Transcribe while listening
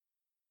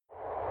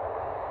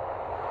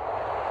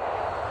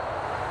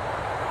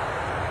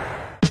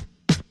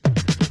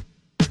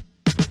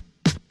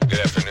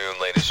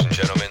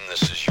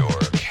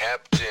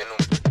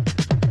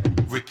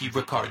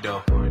card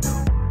though.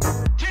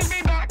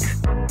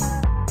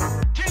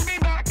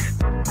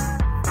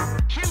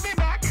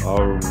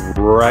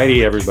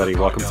 Alrighty, everybody.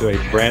 Welcome to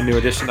a brand new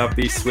edition of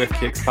the Swift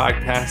Kicks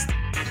podcast.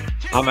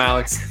 I'm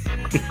Alex.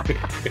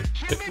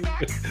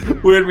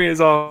 With me as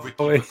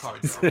always,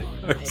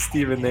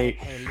 Steve and Nate.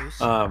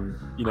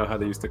 You know how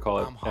they used to call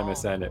it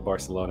MSN at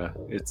Barcelona?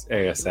 It's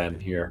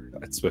ASN here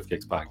at Swift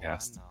Kicks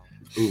podcast.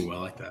 Ooh, I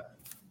like that.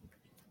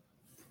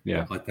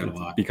 Yeah, I like that a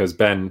lot. Because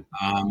Ben's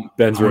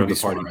ruined the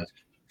party.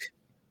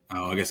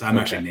 Oh, I guess I'm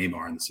actually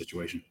Neymar in the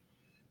situation.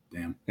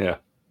 Damn. Yeah.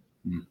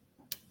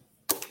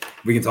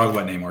 We can talk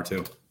about Neymar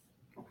too.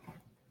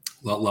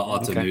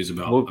 Lots of news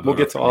about. We'll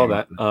get to all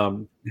that.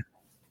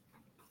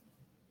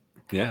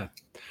 Yeah,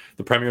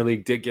 the Premier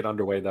League did get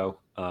underway though.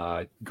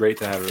 Great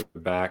to have it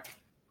back,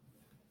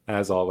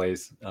 as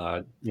always.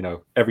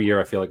 Every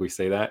year I feel like we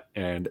say that,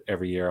 and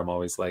every year I'm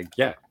always like,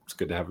 yeah, it's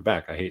good to have it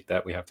back. I hate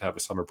that we have to have a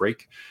summer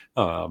break,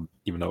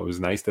 even though it was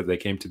nice that they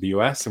came to the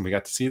U.S. and we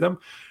got to see them.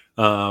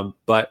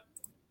 But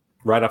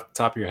right off the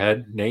top of your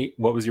head, Nate,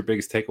 what was your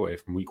biggest takeaway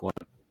from week one?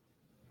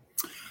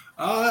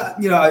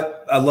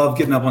 I love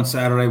getting up on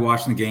Saturday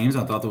watching the games.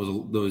 I thought there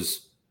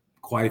was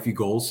quite a few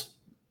goals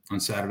on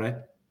Saturday.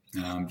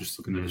 Just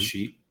looking at the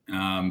sheet.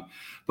 But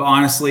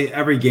honestly,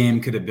 every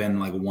game could have been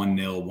like 1-0,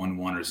 1-1,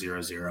 or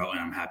 0-0, and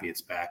I'm happy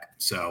it's back.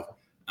 So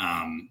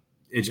I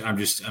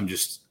just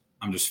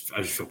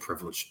feel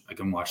privileged. I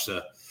can watch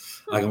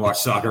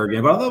soccer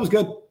again. But I thought it was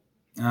good.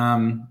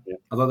 I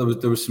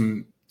thought there was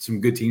some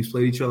good teams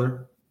played each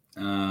other.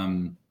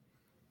 I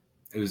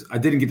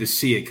didn't get to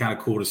see it. Kind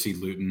of cool to see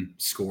Luton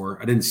score.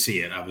 I didn't see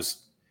it. I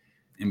was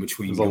in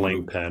between. It was a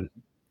lame pen.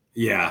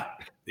 Yeah.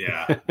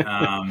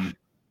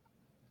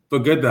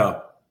 But good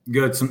though.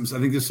 Good. I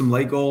think there's some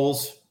late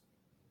goals.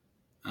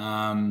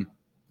 There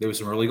was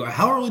some early goals.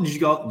 How early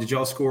did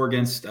y'all score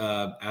against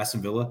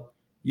Aston Villa?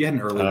 You had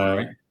an early one,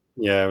 right?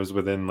 Yeah, it was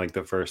within like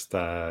the first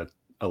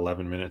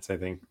 11 minutes. I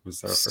think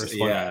was our first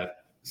one. Yeah.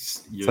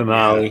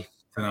 Tonali.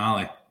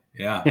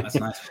 Yeah, that's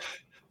nice.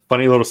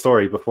 Funny little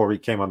story before we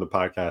came on the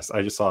podcast.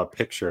 I just saw a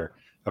picture.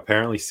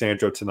 Apparently,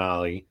 Sandro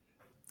Tonali,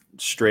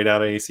 straight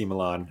out of AC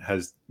Milan,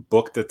 has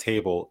booked a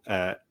table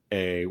at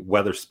a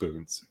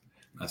Wetherspoons.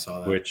 I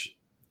saw that. Which,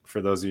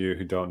 for those of you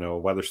who don't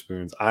know,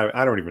 Wetherspoons,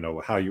 I don't even know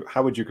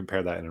how would you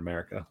compare that in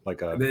America?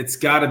 It's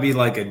got to be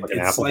like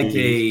Applebee's. Like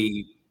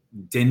a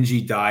dingy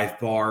dive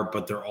bar,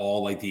 but they're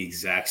all like the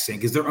exact same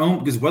because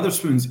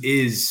Wetherspoons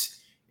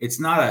it's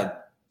not a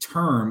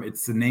term;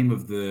 it's the name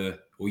of the.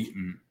 Well,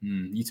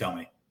 you tell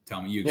me.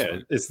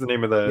 Yeah, it's the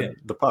name of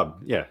the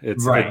pub. Yeah,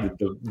 it's right.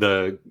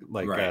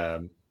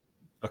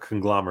 A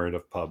conglomerate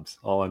of pubs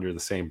all under the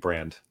same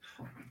brand.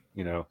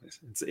 You know,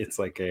 it's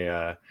like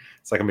a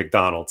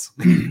McDonald's.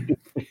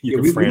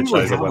 You can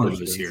franchise it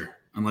this year,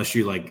 unless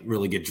you like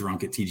really get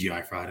drunk at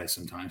TGI Friday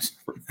sometimes.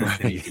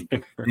 And you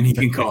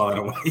can call it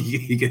away.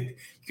 You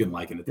can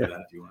liken it to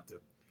that if you want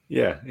to.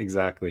 Yeah,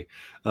 exactly.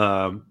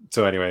 So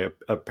anyway,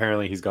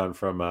 apparently he's gone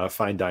from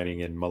fine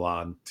dining in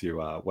Milan to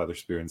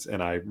Wetherspoons,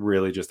 and I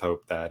really just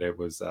hope that it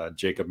was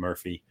Jacob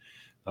Murphy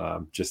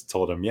just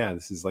told him, yeah,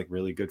 this is like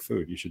really good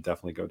food. You should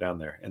definitely go down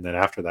there. And then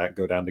after that,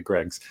 go down to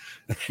Greg's.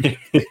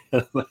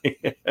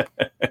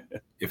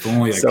 If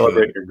only I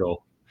celebrate could. Your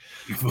goal.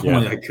 If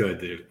only I could,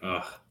 dude.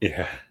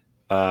 Yeah.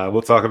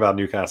 We'll talk about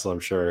Newcastle, I'm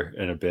sure,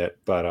 in a bit,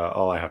 but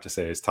all I have to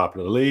say is top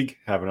of the league,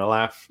 having a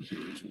laugh.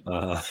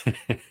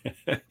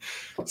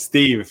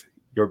 Steve,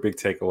 your big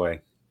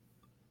takeaway.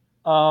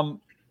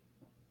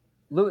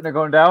 Luton are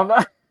going down.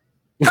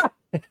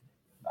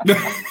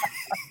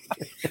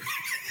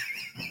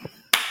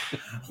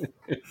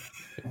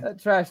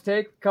 Trash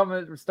take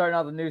starting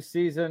out the new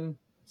season,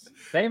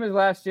 same as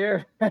last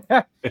year.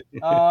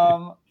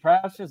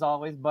 Trash as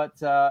always,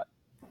 but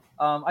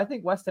I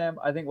think West Ham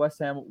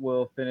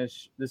will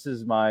finish. This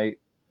is my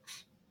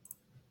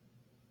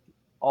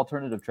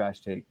alternative trash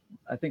take.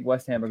 I think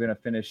West Ham are going to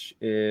finish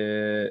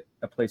a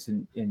place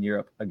in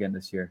Europe again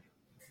this year.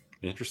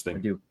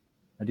 Interesting.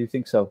 I do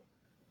think so.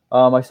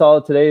 I saw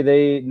today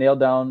they nailed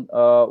down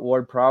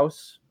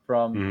Ward-Prowse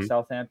from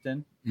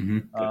Southampton.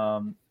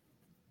 Mm-hmm.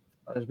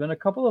 There's been a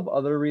couple of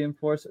other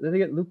reinforcements. They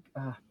get Luke.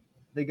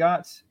 They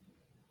got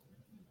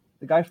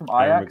the guy from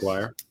Ajax,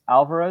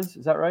 Alvarez.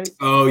 Is that right?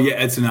 Oh yeah,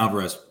 Edson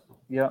Alvarez.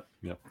 Yep.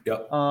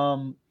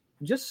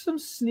 Just some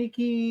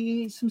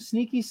sneaky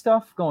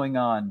stuff going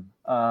on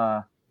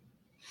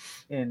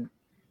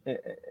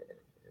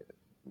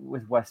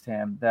with West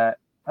Ham that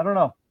I don't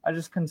know. I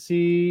just can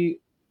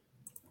see.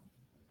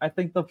 I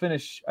think they'll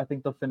finish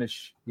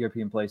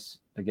European place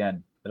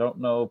again. I don't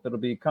know if it'll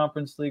be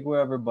Conference League,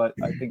 wherever, but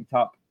I think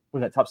top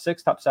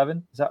 6, top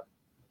 7? Is that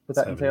what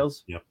that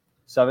entails? Yep.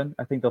 7.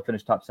 I think they'll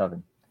finish top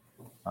 7.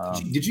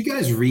 Did you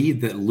guys read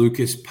that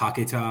Lucas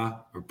Paqueta,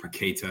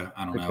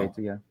 I don't know.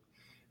 Yeah.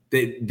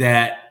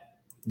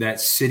 That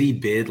City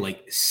bid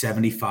like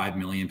 £75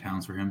 million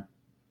for him.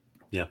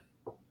 Yeah.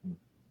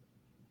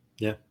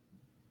 Yeah.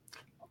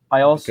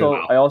 I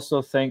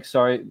also think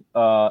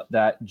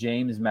that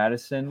James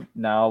Maddison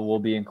now will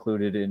be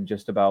included in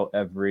just about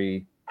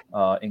every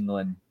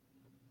England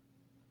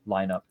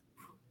lineup.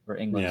 for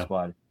England Yeah.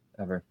 squad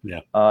ever.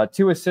 Yeah.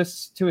 2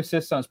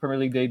 assists on his Premier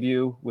League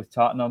debut with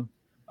Tottenham,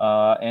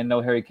 and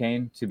no Harry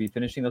Kane to be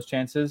finishing those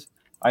chances.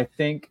 I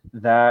think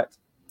that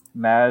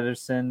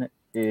Maddison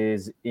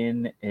is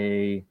in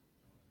a.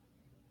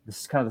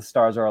 This is kind of the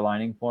stars are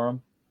aligning for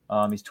him.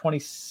 He's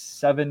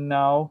 27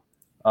 now,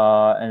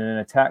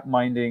 and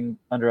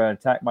under an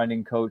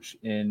attack-minding coach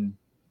in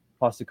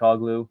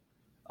Postecoglou,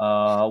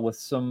 with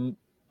some.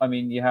 I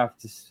mean, you have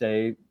to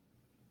say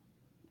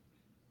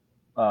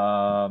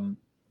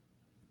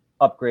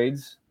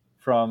upgrades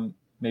from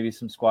maybe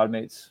some squad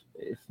mates,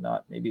 if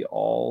not maybe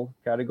all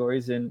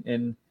categories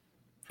in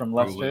from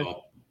Leicester,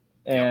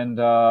 and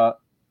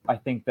I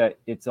think that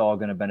it's all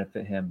going to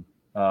benefit him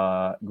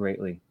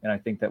greatly, and I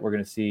think that we're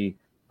going to see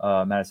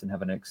Maddison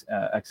have an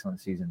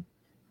excellent season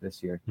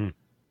this year.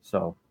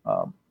 So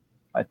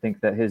I think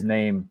that his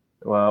name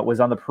was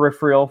on the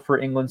peripheral for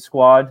England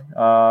squad.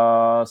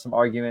 Some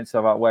arguments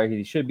about where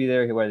he should be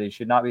there, whether he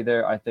should not be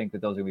there. I think that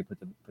those are going to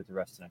be put to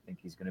rest, and I think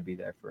he's going to be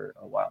there for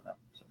a while now.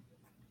 So.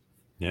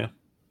 Yeah,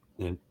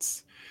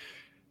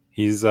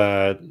 he's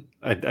I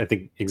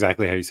think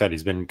exactly how you said.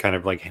 He's been kind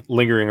of like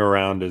lingering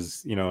around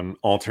as an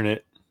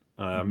alternate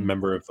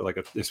member of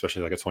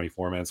especially like a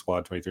 24-man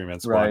squad, 23-man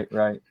squad.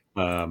 Right.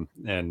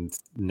 And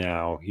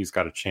now he's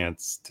got a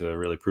chance to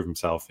really prove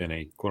himself in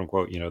a quote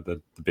unquote,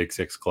 the Big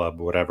Six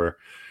club, whatever,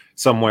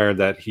 somewhere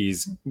that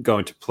he's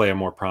going to play a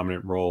more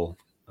prominent role,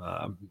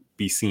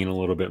 be seen a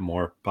little bit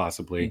more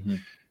possibly.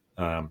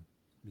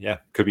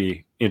 Could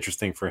be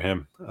interesting for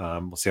him.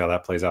 We'll see how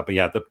that plays out. But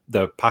yeah,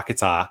 the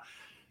Paquetá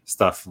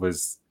stuff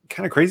was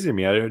kind of crazy to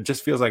me. It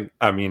just feels like,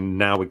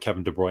 now with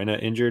Kevin De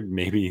Bruyne injured,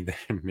 maybe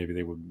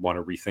they would want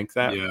to rethink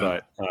that.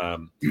 But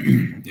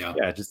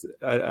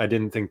I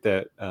didn't think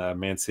that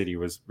Man City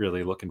was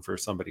really looking for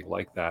somebody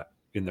like that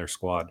in their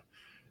squad.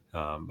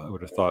 I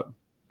would have thought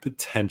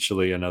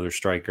potentially another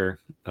striker,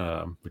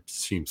 which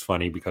seems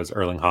funny because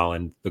Erling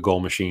Haaland, the goal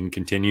machine,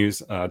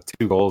 continues.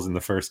 2 goals in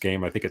the first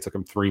game. I think it took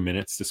him 3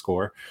 minutes to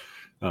score.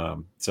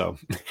 So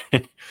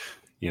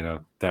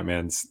that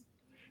man's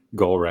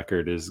goal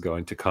record is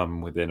going to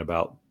come within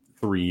about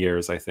 3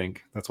 years. I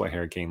think that's why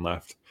Harry Kane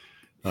left.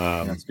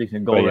 Speaking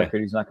of goal record,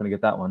 he's not going to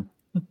get that one.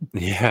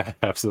 Yeah,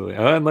 absolutely.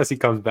 Unless he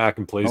comes back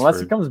and plays.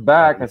 He comes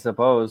back, I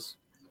suppose.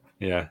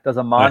 Yeah. Does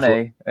a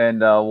Mane and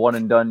one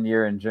and done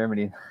year in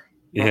Germany.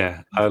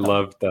 Yeah, I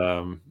loved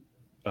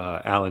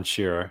Alan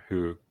Shearer,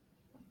 who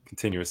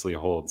continuously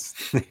holds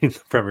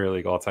the Premier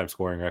League all-time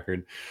scoring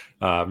record.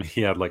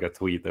 He had like a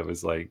tweet that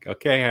was like,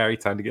 "Okay, Harry,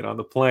 time to get on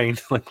the plane.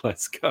 Like,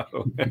 let's go."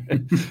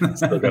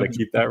 Still got to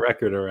keep that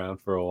record around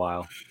for a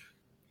while.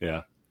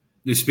 Yeah.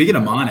 Speaking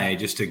of Mane,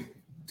 just to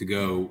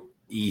go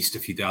east a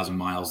few thousand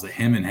miles, that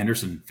him and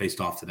Henderson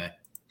faced off today.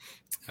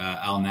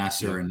 Al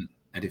Nasser and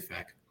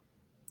Etifak.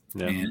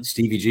 Yeah. And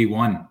Stevie G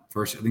won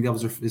first. I think that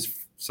was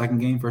his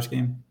first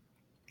game.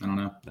 I don't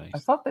know. Nice. I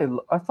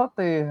thought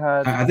they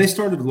had. Have they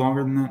started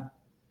longer than that?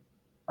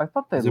 I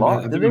thought they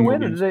lost. Did they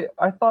win? Or did they?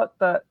 I thought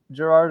that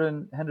Gerrard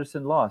and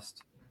Henderson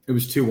lost. It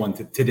was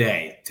 2-1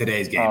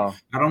 today's game.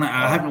 I don't know.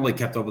 I haven't really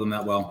kept up with them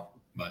that well,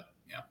 but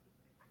yeah.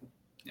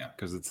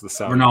 Because it's the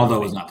South. Ronaldo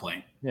was not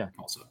playing. Yeah.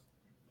 Also,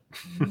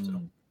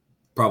 so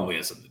probably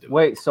has something to do with it.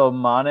 Wait, so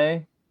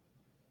Mane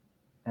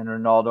and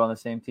Ronaldo on the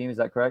same team? Is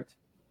that correct?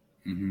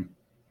 Mm-hmm.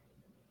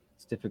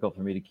 It's difficult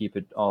for me to keep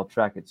it all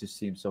track. It just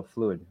seems so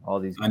fluid. All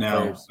these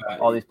players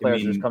are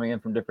just coming in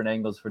from different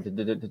angles to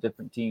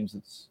different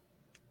teams.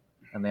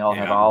 And they all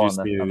have all on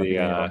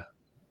the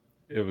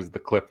it was the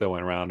clip that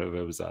went around of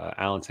it was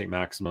Alan St.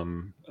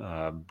 Maximum,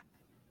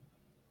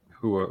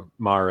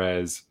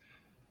 Mahrez,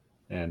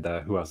 and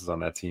who else is on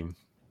that team?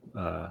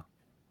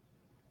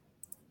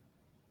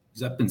 Is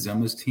that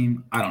Benzema's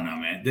team? I don't know,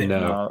 man.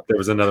 No, there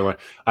was another one.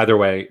 Either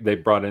way, they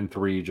brought in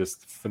 3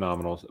 just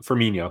phenomenal.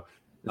 Firmino.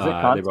 Is it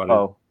Conte? They brought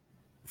in,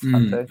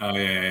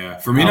 yeah.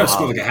 Firmino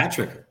scored like a hat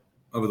trick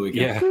over the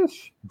weekend.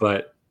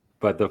 Yeah,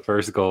 but the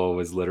first goal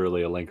was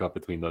literally a link up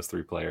between those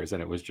 3 players,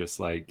 and it was just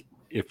like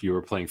if you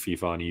were playing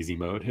FIFA on easy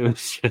mode. It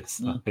was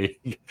just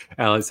like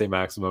Alan St.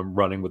 Maximum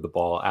running with the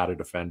ball at a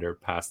defender,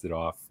 passed it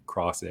off,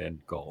 cross in,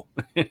 goal,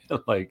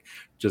 like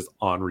just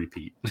on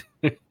repeat.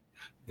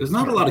 There's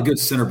not a lot of good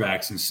center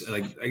backs, and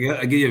you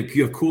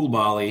have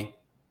Koulibaly.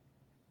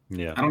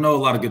 Yeah, I don't know a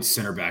lot of good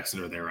center backs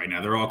that are there right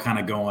now. They're all kind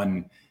of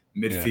going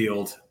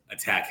midfield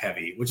attack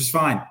heavy, which is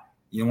fine.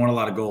 You don't want a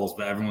lot of goals,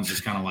 but everyone's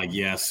just kind of like,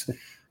 yes,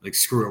 like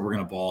screw it, we're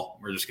gonna ball.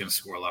 We're just gonna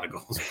score a lot of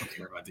goals. We don't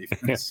care about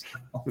defense.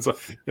 So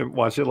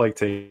watch it like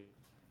take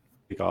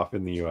off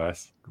in the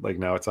US. Like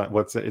now it's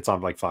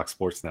on like Fox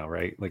Sports now,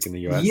 right? Like in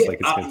the US,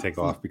 like it's gonna take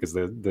off because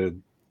the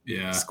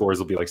scores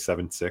will be like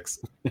 7-6.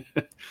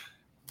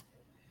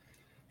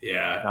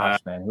 Yeah. Gosh,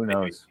 man, who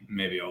knows?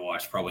 Maybe I'll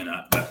watch. Probably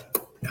not.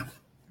 But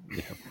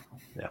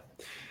yeah.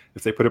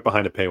 If they put it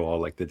behind a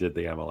paywall like they did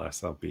the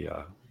MLS, I'll be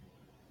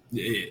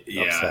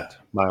upset,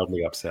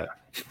 mildly upset.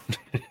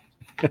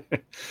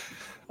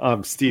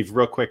 Steve,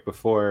 real quick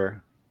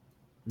before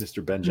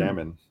Mr.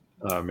 Benjamin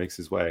makes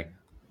his way.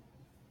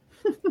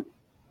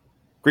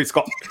 Great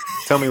Scott.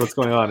 Tell me what's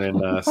going on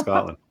in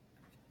Scotland.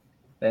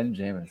 Ben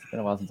Jamin. It's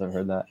been a while since I've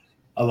heard that.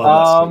 I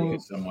love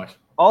that so much.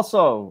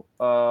 Also,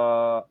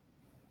 top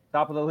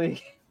of the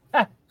league.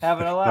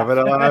 Having a laugh. Having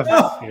a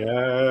laugh.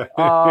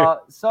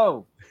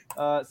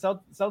 Yeah.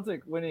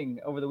 Celtic winning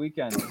over the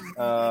weekend.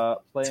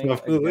 Playing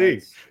Top of the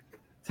league.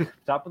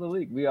 Top of the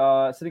league. We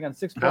are sitting on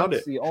 6 Found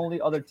points. it. The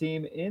only other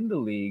team in the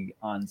league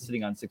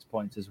sitting on 6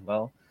 points as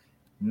well.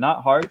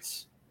 Not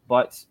Hearts,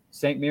 but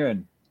St.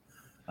 Mirren.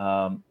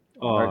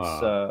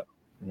 Hearts.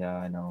 Yeah,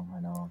 I know.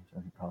 I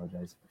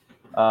apologize.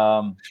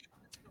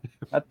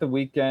 At the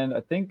weekend,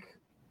 I think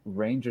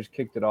Rangers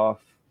kicked it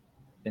off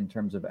in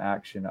terms of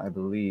action, I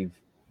believe,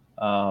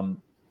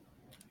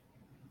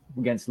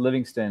 against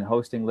Livingston,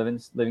 hosting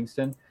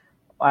Livingston.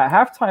 At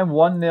halftime,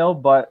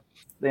 1-0, but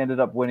they ended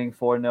up winning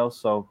 4-0.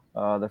 So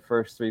the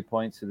first 3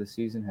 points of the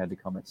season had to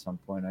come at some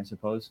point, I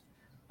suppose.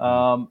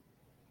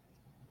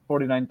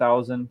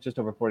 49,000, just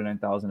over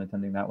 49,000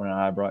 attending that one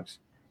at Ibrox.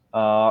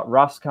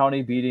 Ross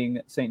County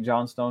beating St.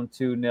 Johnstone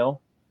 2-0.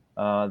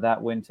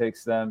 That win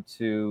takes them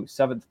to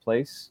 7th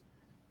place.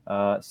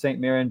 St.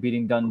 Mirren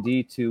beating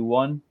Dundee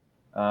 2-1.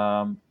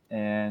 I'm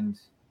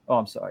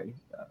sorry.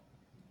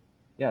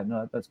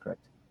 That's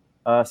correct.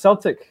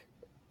 Celtic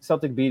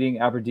beating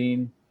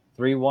Aberdeen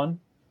 3-1.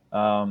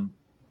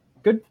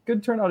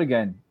 Good turnout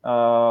again.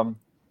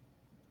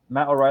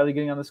 Matt O'Reilly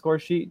getting on the score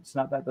sheet. It's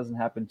not that doesn't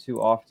happen too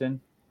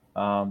often.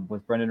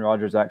 With Brendan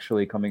Rodgers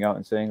actually coming out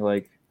and saying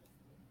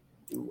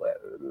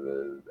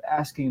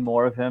asking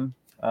more of him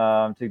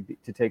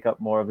to take up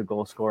more of the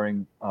goal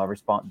scoring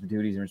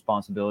duties and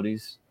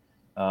responsibilities,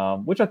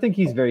 which I think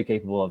he's very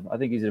capable of. I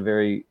think he's a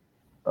very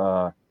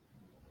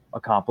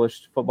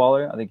accomplished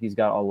footballer. I think he's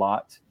got a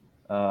lot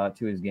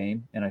to his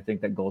game, and I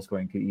think that goal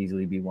scoring could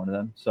easily be one of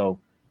them. So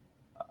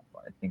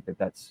I think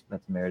that's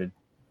merited.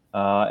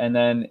 And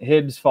then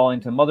Hibs falling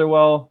to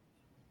Motherwell,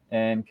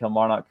 and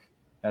Kilmarnock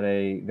at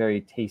a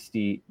very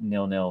tasty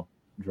 0-0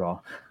 draw.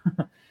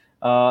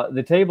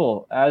 The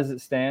table as it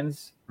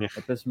stands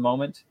at this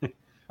moment,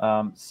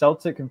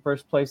 Celtic in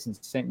first place and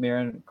St.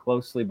 Mirren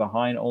closely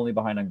behind, only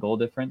behind on goal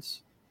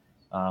difference.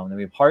 Then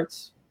we have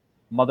Hearts,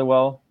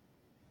 Motherwell,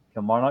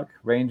 Kilmarnock,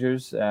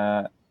 Rangers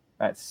at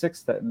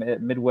sixth at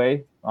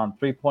midway on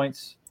 3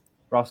 points.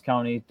 Ross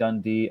County,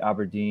 Dundee,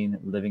 Aberdeen,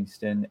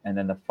 Livingston, and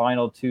then the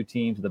final two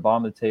teams at the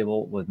bottom of the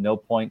table with no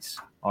points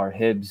are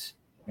Hibs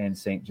and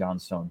St.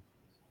 Johnstone.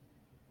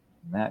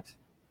 And that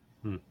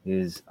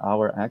is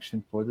our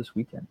action for this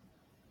weekend.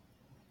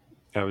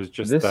 I was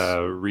just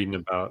reading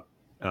about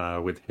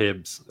with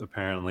Hibs.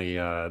 Apparently,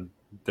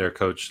 their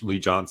coach Lee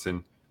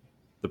Johnson.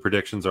 The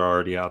predictions are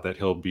already out that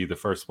he'll be the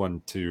first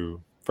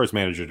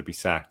manager to be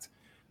sacked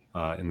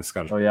in the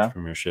Scottish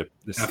Premiership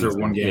this after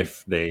season, one game.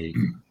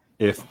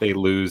 If they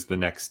lose the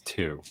next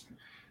two.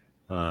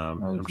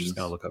 I'm geez. just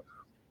gonna look up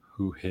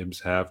who Hibs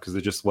have because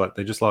they just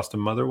lost to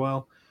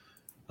Motherwell.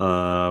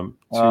 2-1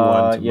 to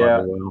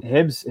Motherwell.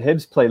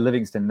 Hibs play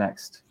Livingston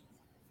next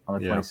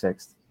on the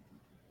 26th.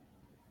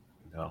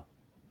 No.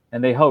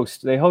 And they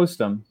host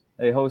them.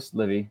 They host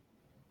Livy,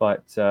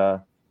 but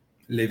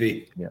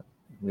Livy. Yeah.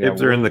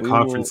 Hibs are in the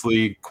Conference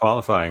League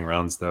qualifying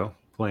rounds though,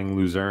 playing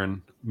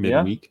Luzerne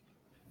midweek.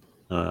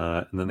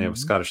 And then they have a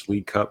Scottish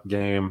League Cup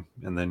game,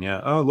 and then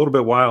a little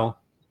bit while.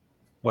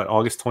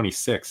 August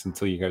 26th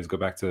until you guys go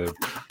back to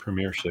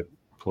Premiership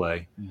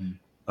play.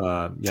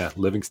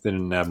 Livingston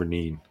and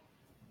Aberdeen.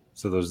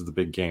 So those are the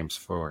big games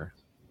for.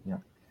 Yeah,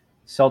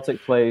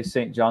 Celtic plays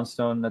St.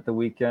 Johnstone at the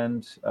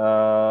weekend.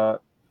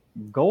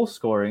 Goal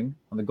scoring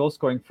on the goal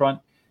scoring front,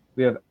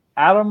 we have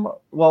Adam.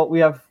 Well, we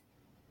have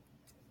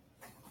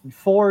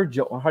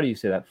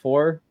four-way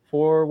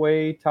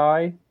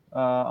tie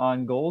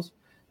on goals.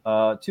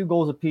 2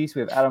 goals apiece. We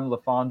have Adam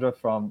Lafondra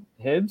from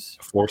Hibs.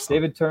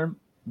 Foursome.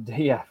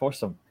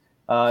 Foursome.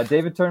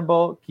 David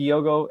Turnbull,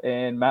 Kyogo,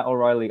 and Matt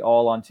O'Reilly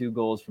all on 2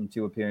 goals from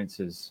 2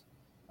 appearances.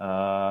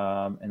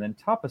 And then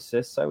top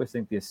assists. I always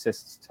think the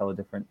assists tell a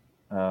different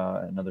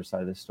another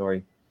side of this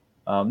story.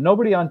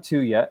 Nobody on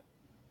 2 yet,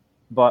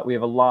 but we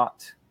have a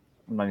lot.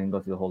 I'm not even going to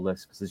go through the whole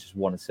list because it's just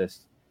 1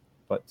 assist.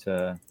 But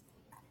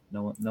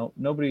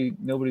nobody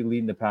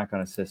leading the pack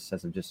on assists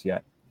as of just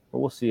yet. But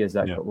we'll see as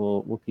that. Yeah.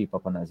 We'll keep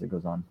up on that as it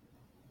goes on.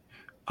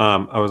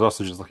 I was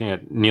also just looking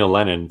at Neil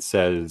Lennon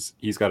says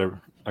he's got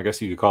I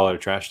guess you could call it a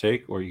trash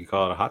take or you could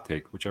call it a hot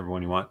take, whichever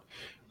one you want.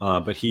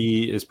 But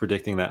he is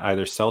predicting that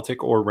either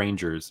Celtic or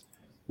Rangers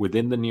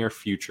within the near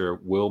future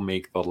will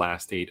make the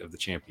last 8 of the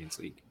Champions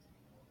League.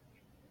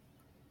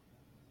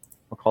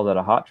 I'll call that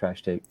a hot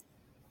trash take.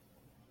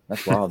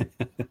 That's wild.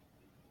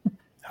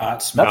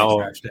 Hot smell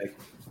trash take.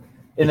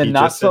 In the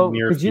not so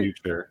near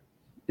future.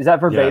 Is that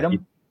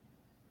verbatim?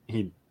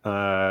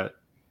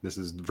 This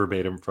is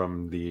verbatim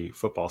from the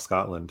Football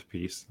Scotland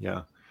piece.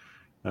 Yeah.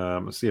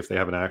 Let's see if they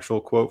have an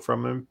actual quote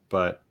from him,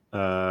 but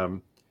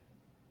in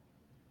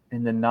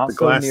the not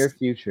so near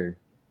future.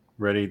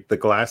 Ready? The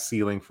glass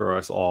ceiling for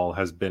us all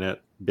has been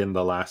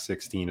the last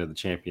 16 of the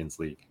Champions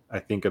League. I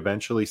think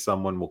eventually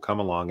someone will come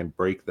along and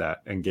break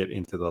that and get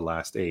into the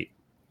last 8.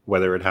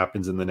 Whether it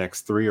happens in the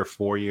next 3 or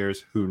 4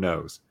 years, who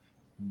knows?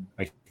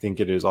 I think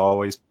it is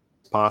always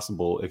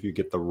possible if you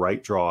get the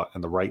right draw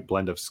and the right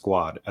blend of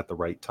squad at the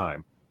right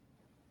time.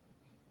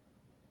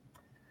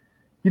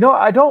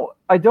 I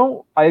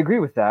agree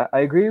with that. I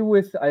agree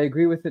with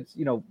it's,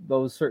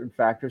 those certain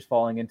factors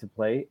falling into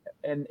play.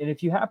 And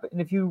if you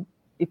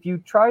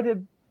try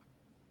to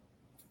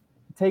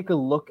take a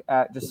look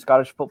at just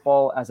Scottish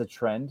football as a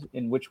trend,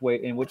 in which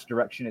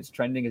direction it's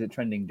trending, is it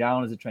trending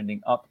down? Is it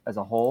trending up as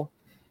a whole?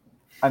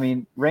 I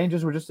mean,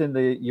 Rangers were just in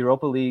the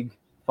Europa League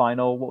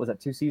final. What was that,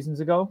 2 seasons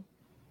ago?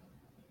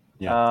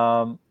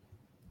 Yeah.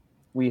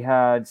 We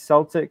had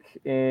Celtic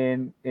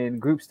in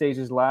group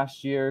stages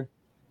last year.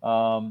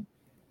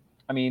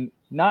 I mean,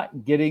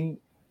 not getting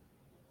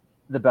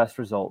the best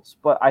results,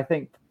 but I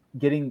think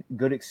getting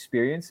good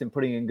experience and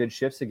putting in good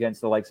shifts against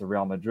the likes of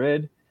Real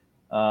Madrid.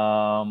 Who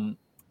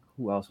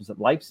else was it?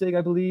 Leipzig,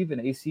 I believe, and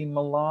AC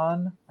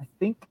Milan, I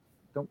think.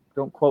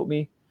 Don't quote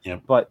me. Yeah.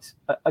 But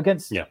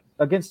against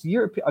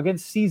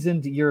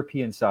seasoned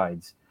European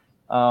sides,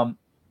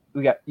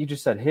 we got, you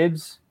just said,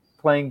 Hibs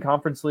playing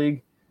Conference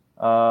League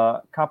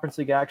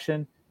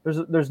action.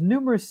 There's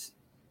numerous.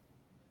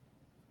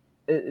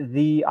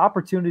 The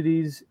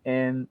opportunities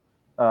and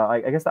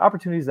I guess the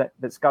opportunities that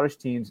Scottish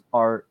teams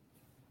are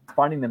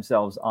finding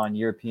themselves on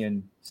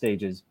European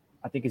stages,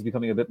 I think, is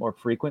becoming a bit more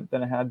frequent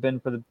than it had been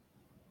for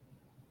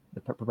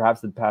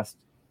perhaps the past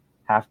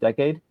half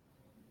decade.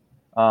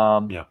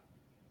 Yeah.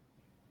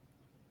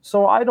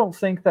 So I don't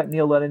think that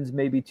Neil Lennon's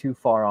maybe too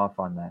far off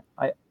on that.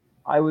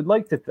 I would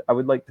like to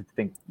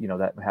think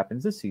that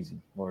happens this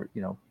season, or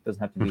doesn't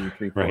have to be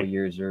 3-4 Right.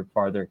 years or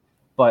farther,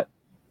 but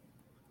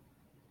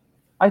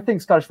I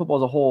think Scottish football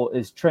as a whole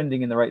is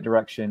trending in the right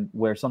direction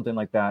where something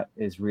like that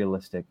is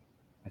realistic,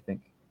 I think.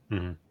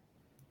 Mm-hmm.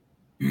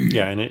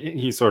 Yeah, and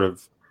he sort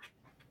of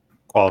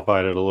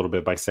qualified it a little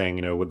bit by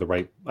saying, with the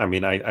right, I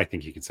mean, I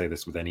think you could say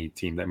this with any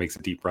team that makes a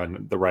deep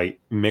run, the right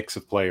mix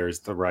of players,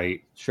 the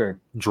right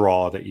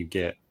draw that you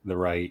get, the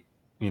right,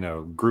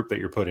 group that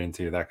you're put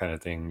into, that kind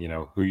of thing,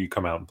 who you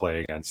come out and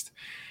play against,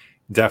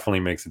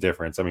 definitely makes a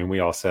difference. I mean, we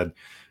all said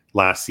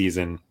last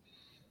season,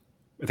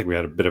 I think we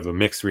had a bit of a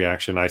mixed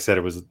reaction. I said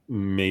it was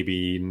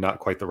maybe not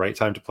quite the right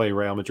time to play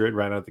Real Madrid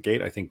right out of the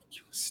gate. I think,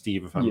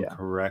 Steve, if I'm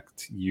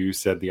correct, you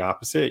said the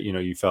opposite.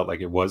 You felt like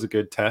it was a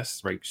good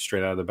test right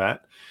straight out of the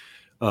bat.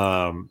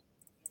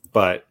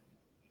 But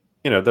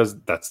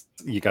that's,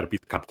 you got to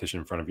beat the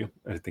competition in front of you,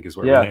 I think, is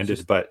where we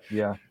landed. But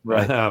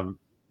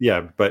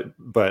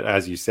but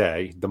as you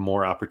say, the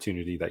more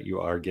opportunity that you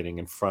are getting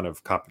in front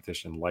of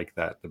competition like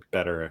that, the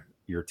better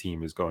your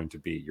team is going to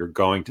be. You're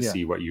going to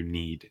see what you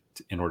need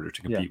in order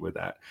to compete with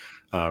that.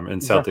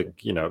 And Celtic,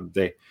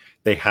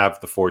 they have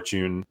the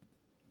fortune,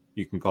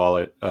 you can call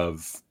it,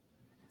 of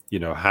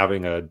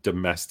having a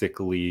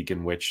domestic league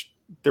in which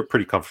they're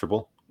pretty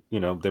comfortable.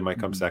 They might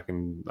come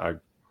second. I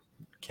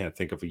can't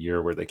think of a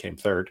year where they came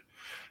third.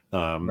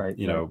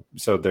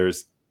 So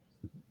there's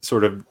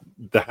sort of,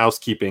 the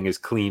housekeeping is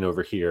clean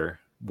over here.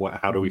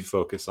 How do we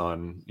focus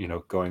on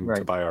going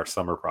to buy our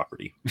summer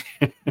property?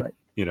 Right.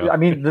 I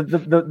mean,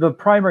 the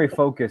primary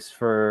focus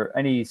for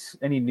any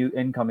new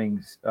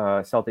incoming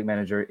Celtic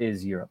manager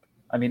is Europe.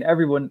 I mean,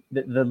 everyone,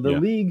 the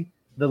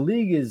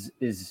league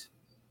is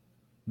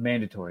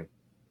mandatory.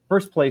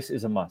 First place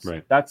is a must.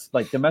 Right. That's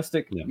like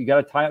domestic. Yeah. You got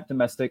to tie up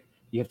domestic.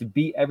 You have to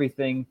beat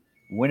everything,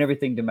 win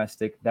everything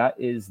domestic. That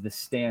is the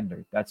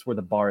standard. That's where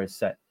the bar is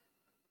set,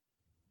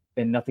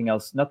 and nothing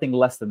else, nothing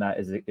less than that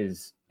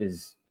is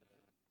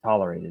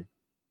tolerated.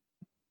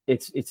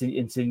 It's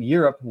in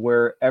Europe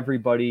where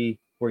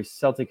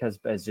Celtic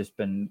has just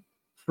been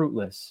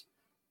fruitless,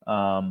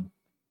 and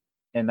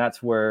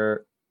that's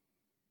where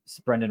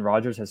Brendan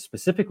Rodgers has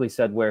specifically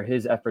said where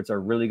his efforts are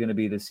really going to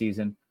be this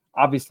season.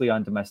 Obviously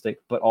on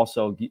domestic, but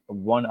also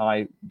one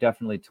eye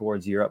definitely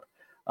towards Europe.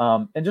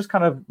 And just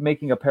kind of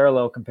making a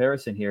parallel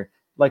comparison here,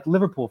 like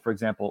Liverpool, for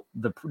example,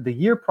 the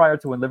year prior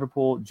to when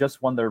Liverpool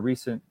just won their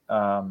recent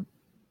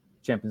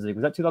Champions League,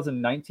 was that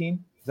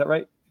 2019? Is that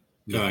right?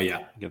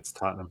 Yeah, against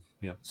Tottenham.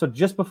 Yeah. So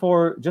just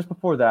before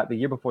that, the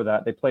year before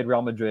that, they played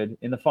Real Madrid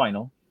in the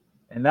final,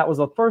 and that was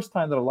the first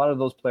time that a lot of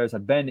those players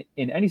have been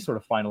in any sort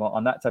of final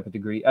on that type of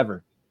degree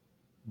ever.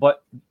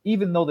 But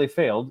even though they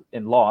failed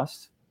and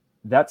lost,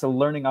 that's a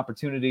learning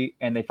opportunity,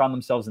 and they found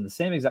themselves in the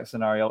same exact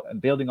scenario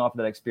and building off of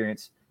that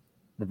experience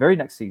the very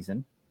next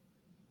season,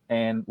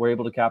 and were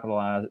able to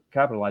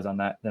capitalize on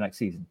that the next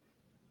season.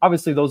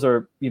 Obviously, those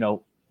are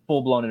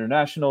full-blown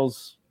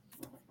internationals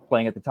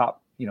playing at the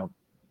top,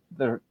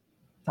 they're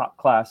top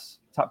class,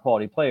 top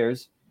quality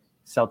players.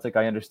 Celtic,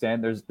 I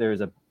understand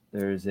there's a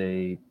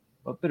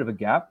bit of a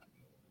gap.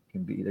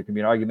 There can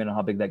be an argument on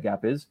how big that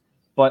gap is,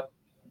 but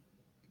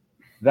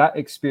that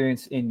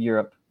experience in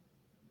Europe,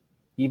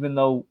 even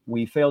though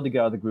we failed to get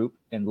out of the group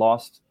and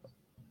lost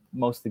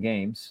most of the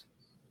games,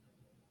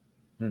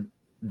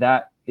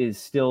 that is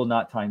still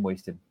not time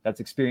wasted. That's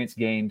experience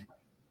gained,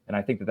 and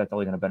I think that that's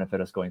only going to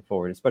benefit us going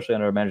forward, especially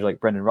under a manager like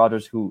Brendan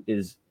Rodgers, who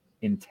is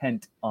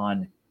intent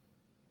on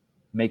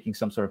making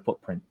some sort of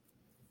footprint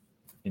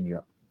in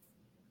Europe.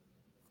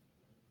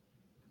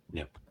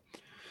 Yeah.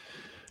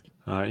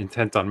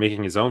 Intent on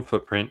making his own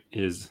footprint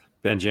is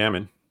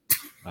Benjamin.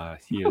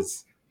 He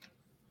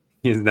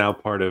is now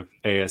part of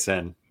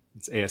ASN.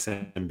 It's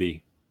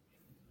ASNB.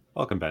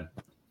 Welcome, Ben.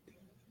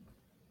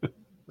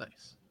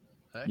 Nice.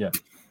 Hey, Yeah.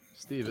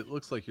 Steve, it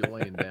looks like you're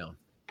laying down.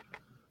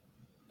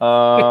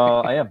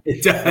 I am.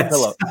 It No does.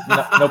 pillow.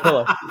 No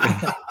pillow.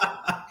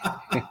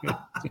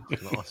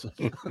 Awesome.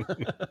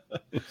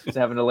 Just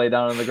having to lay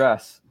down on the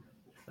grass.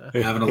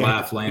 Having a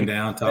laugh, laying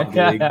down, top of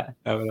the league.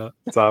 Having a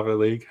top of the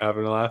league,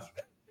 having a laugh.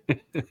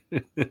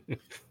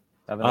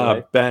 Having a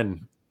lay.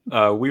 Ben,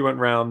 we went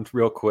round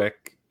real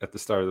quick at the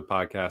start of the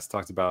podcast,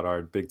 talked about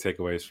our big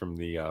takeaways from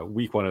the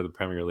week 1 of the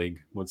Premier League.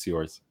 What's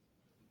yours?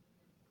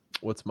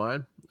 What's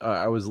mine?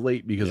 I was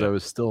late because Yeah. I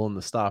was still in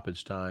the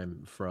stoppage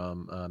time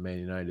from Man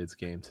United's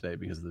game today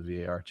because of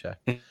the VAR check.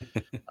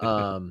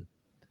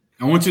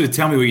 I want you to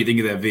tell me what you think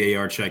of that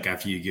VAR check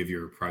after you give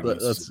your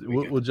prognosis.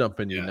 We'll jump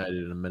into Yeah.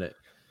 United in a minute.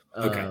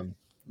 Okay.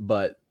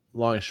 But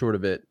long and short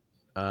of it,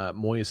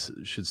 Moyes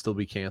should still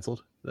be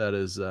canceled. That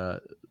is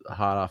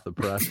hot off the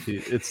press.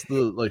 It's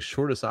the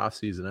shortest off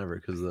season ever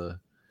because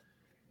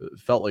it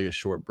felt like a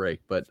short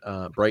break. But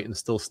Brighton's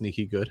still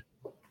sneaky good.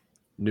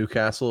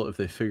 Newcastle, if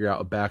they figure out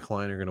a back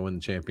line, are going to win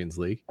the Champions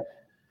League.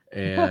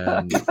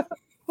 And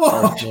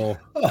Arsenal,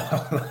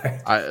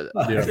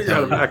 Figure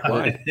out a back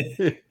line.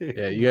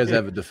 yeah, you guys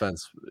have a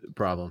defense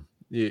problem.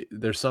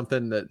 There's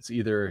something that's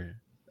either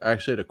I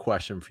actually had a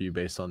question for you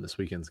based on this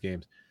weekend's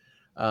games.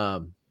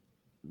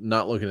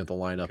 Not looking at the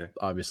lineup, Okay.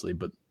 obviously,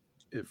 but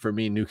for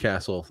me,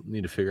 Newcastle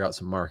need to figure out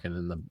some marking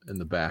in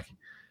the back.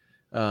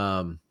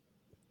 And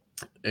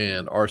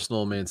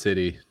Arsenal, Man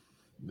City,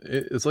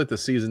 it's like the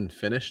season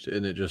finished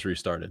and it just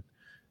restarted,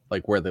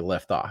 like where they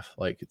left off.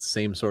 Like it's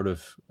same sort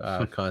of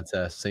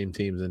contest, same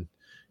teams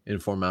in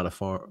form, out of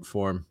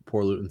form.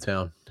 Poor Luton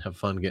Town have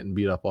fun getting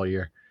beat up all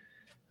year.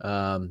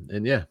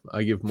 And yeah,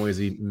 I give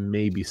Moisey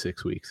maybe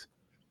 6 weeks.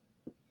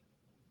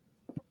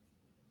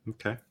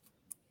 Okay.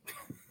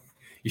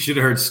 You should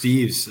have heard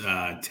Steve's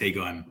take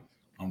on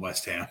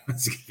West Ham.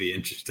 It's gonna be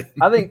interesting.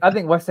 I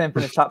think West Ham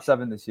finished top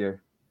 7 this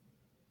year.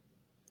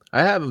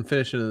 I have them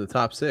finishing in the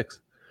top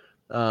 6,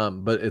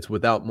 but it's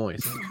without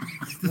Moyes.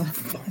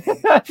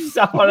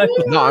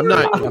 No, I'm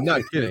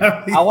not kidding.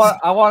 I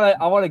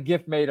want a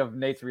gift made of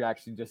Nate's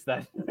reaction just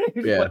then.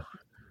 Yeah,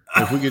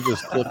 if we could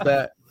just flip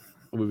that,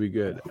 it would be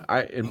good.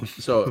 I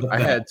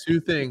had 2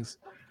 things.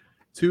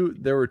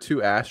 There were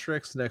 2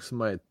 asterisks next to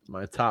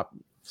my top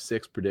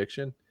 6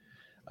 prediction.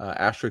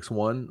 Asterisk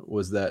 1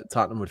 was that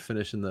Tottenham would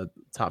finish in the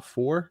top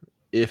 4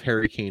 if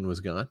Harry Kane was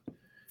gone.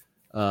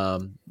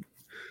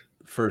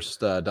 First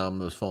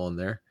dominoes falling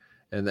there.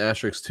 And the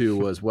asterisk 2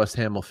 was West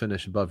Ham will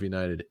finish above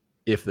United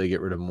if they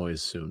get rid of Moyes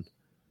soon.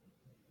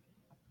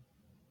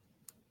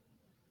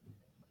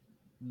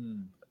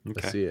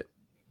 Okay. I see it.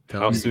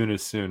 How soon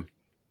is soon?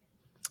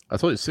 I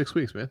told you 6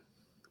 weeks, man.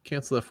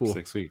 Cancel that fool.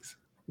 6 weeks.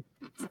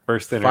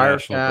 First Fire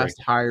international fast,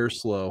 break. hire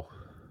slow.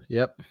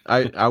 Yep.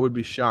 I would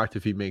be shocked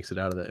if he makes it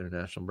out of that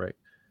international break.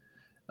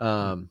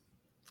 And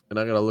I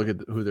got to look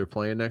at who they're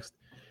playing next.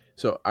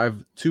 So I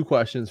have 2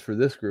 questions for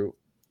this group.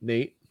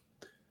 Nate,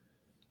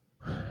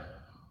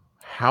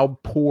 how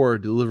poor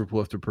do Liverpool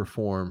have to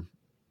perform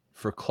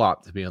for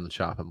Klopp to be on the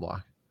chopping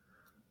block?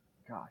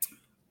 Gosh.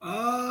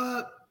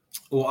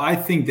 Well, I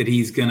think that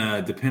he's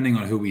gonna, depending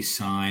on who we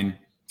sign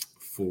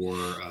for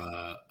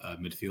a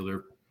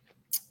midfielder,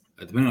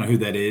 depending on who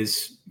that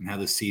is and how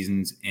the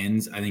season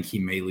ends, I think he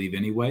may leave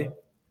anyway.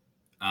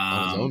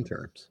 On his own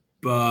terms.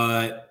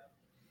 But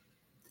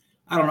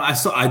I don't know.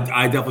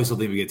 I definitely still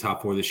think we get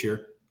top 4 this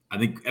year. I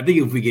think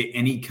if we get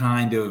any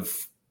kind of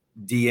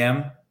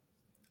DM,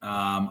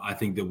 I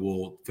think that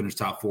we'll finish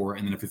top 4.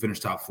 And then if we finish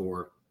top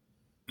 4,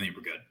 I think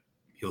we're good.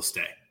 He'll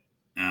stay.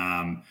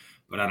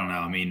 But I don't know.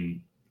 I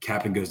mean,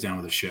 captain goes down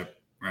with the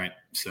ship, right?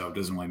 So it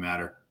doesn't really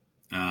matter.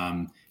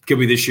 Could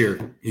be this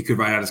year. He could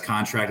write out his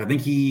contract. I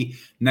think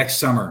next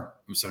summer.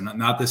 I'm sorry,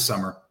 not this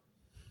summer.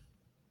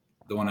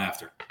 The one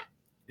after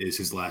is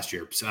his last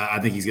year. So I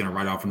think he's going to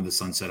ride off into the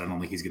sunset. I don't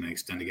think he's going to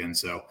extend again.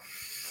 So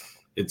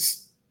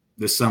it's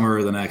this summer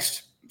or the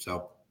next.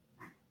 So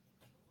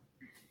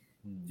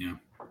yeah.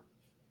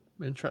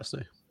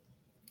 Interesting.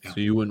 Yeah. So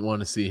you wouldn't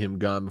want to see him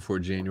gone before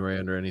January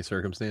under any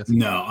circumstance?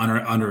 No,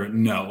 under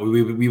no.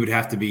 We would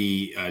have to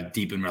be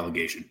deep in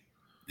relegation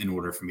in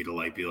order for me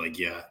to be like,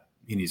 yeah,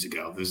 he needs to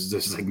go.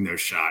 There's like no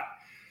shot.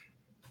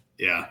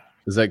 Yeah.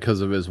 Is that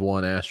because of his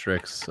 1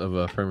 asterisk of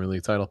a Premier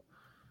League title?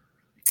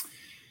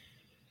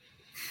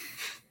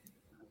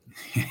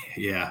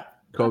 Yeah.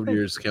 COVID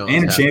years count.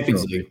 And as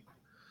Champions half a trophy. League.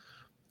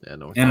 Yeah,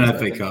 no. And an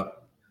FA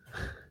Cup.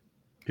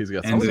 He's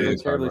got And I would something have the- been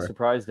to terribly talk about.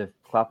 surprised if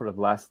Klopp would have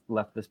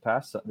left this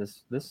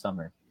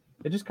summer.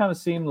 It just kind of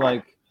seemed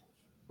like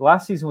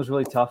last season was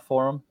really tough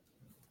for him,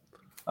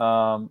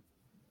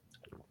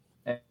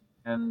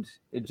 and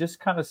it just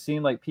kind of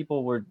seemed like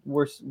people were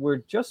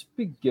just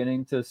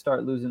beginning to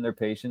start losing their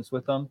patience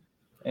with him,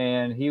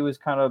 and he was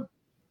kind of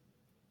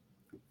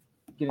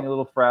getting a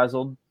little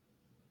frazzled,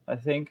 I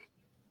think.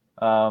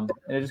 And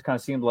it just kind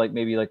of seemed like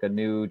maybe like a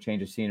new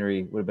change of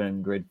scenery would have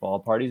been great for all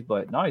parties,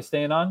 but no, he's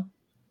staying on,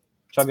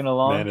 chugging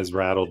along. Man is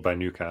rattled by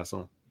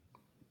Newcastle.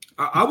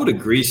 I would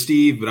agree,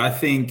 Steve, but I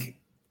think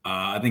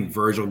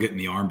Virgil getting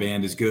the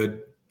armband is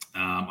good.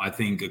 I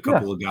think a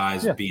couple of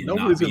guys not being at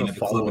the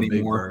club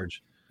anymore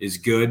is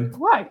good.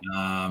 Right.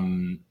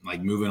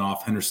 Like moving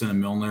off Henderson and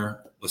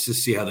Milner. Let's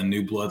just see how the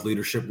new blood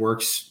leadership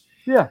works.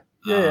 Yeah,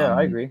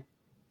 I agree.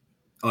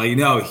 Like,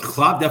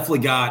 Klopp definitely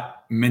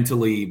got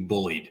mentally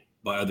bullied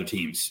by other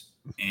teams,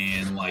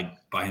 and like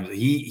by him,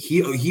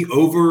 he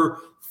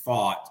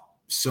overfought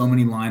so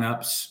many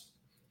lineups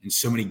and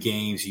so many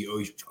games. He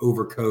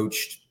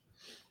overcoached.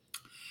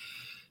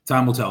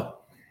 Time will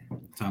tell.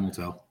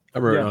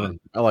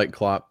 I like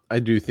Klopp. I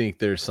do think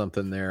there's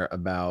something there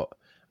about.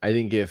 I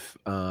think if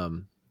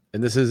and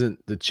this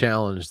isn't to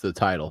challenge the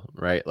title,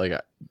 right? Like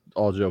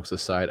all jokes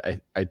aside,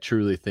 I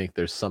truly think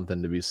there's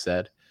something to be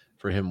said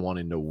for him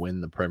wanting to win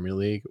the Premier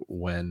League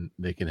when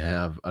they can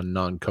have a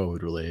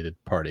non-COVID related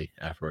party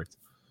afterwards.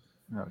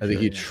 I think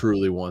he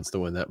truly wants to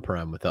win that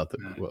Prem without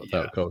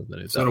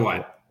COVID. So do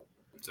I.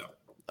 So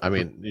I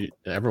mean,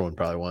 everyone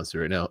probably wants to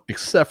right now,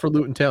 except for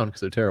Luton Town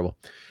because they're terrible.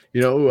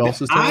 You know who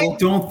else is terrible? I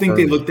don't think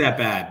they look that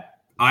bad.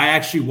 I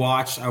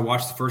watched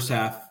the first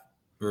half,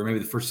 or maybe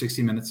the first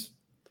 60 minutes.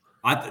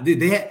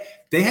 They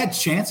had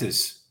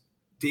chances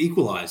to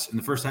equalize in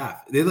the first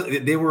half.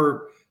 They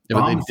were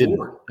bombed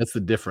forward. That's the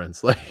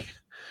difference. Like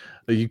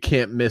you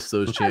can't miss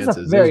those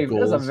chances. That's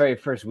a very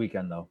first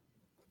weekend, though.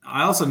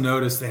 I also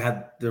noticed they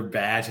had their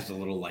badge has a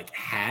little like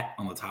hat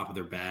on the top of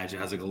their badge. It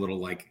has like a little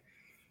like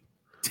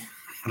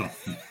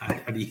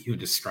how do you even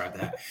describe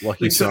that?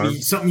 Lucky like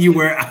something you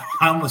wear.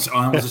 I almost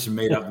just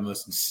made up the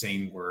most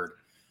insane word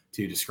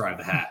to describe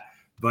the hat,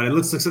 but it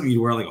looks like something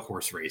you wear like a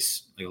horse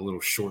race, like a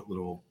little short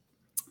little.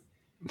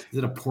 Is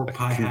it a pork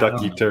pie?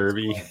 Kentucky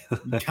Derby.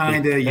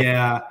 Kind of,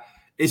 yeah.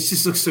 It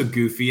just looks so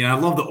goofy, and I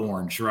love the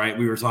orange. Right,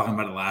 we were talking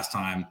about it last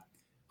time.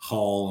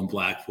 Hull and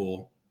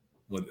Blackpool,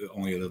 with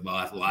only the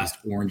last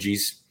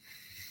oranges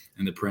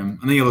in the Prem.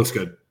 I think it looks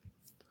good.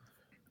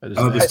 I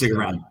hope they stick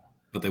around,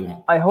 but they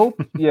won't. I hope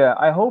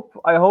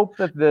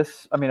that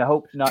this. I mean, I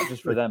hope not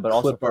just for them, but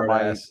also for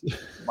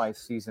my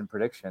season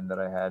prediction that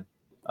I had.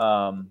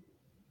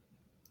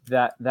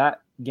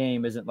 That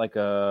game isn't like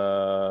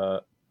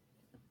a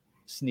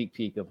sneak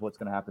peek of what's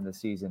going to happen this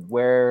season,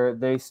 where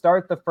they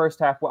start the first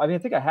half. I mean, I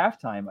think at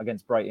halftime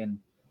against Brighton,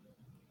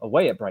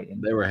 away at Brighton,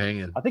 they were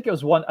hanging. I think it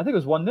was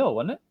 1-0,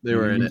 wasn't it? They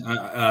were in it.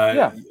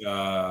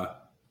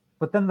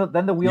 But then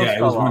the wheels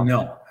fell off. It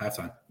was 1-0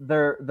 halftime.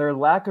 Their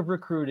lack of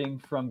recruiting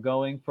from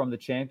going from the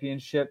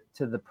Championship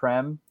to the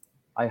Prem,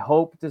 I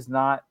hope does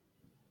not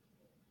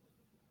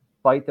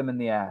bite them in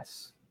the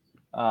ass,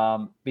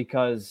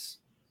 because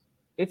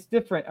it's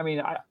different. I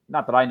mean,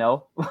 not that I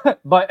know,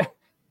 but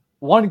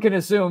one can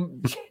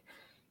assume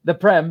the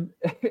Prem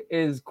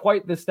is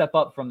quite the step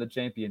up from the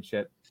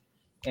Championship,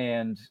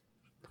 and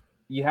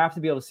you have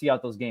to be able to see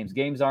out those games.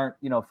 Games aren't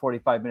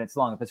 45 minutes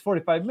long. If it's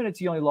 45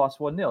 minutes, you only lost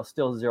 1-0,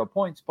 still 0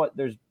 points, but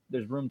there's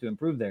room to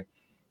improve there.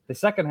 The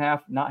second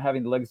half, not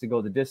having the legs to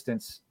go the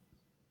distance,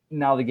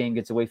 now the game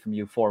gets away from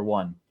you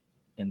 4-1,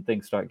 and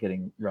things start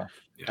getting rough.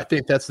 I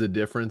think that's the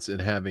difference in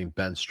having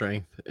bench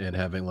strength and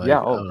having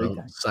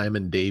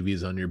Simon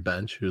Davies on your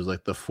bench, who's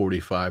like the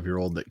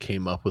 45-year-old that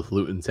came up with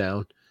Luton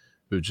Town,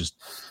 who just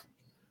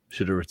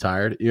should have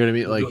retired. You know what I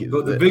mean? Like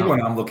the big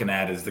one I'm looking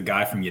at is the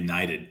guy from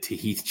United,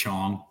 Tahith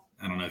Chong.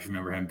 I don't know if you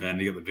remember him, Ben.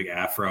 He got the big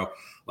afro.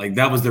 Like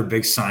that was their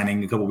big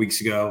signing a couple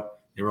weeks ago.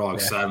 They were all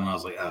excited, and I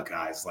was like, "Oh,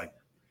 guys!" Like,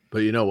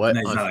 but you know what?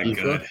 He's on not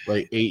FIFA, good.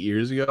 Like 8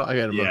 years ago, I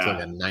got him up to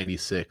like a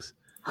 96.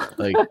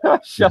 Like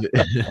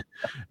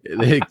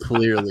they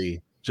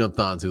clearly jumped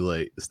on too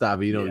late.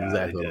 Stop. You know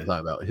exactly what I'm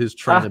talking about. His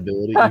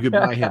trainability. You could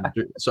buy him.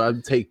 So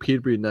I'd take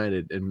Peterborough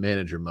United in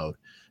manager mode,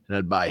 and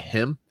I'd buy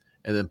him,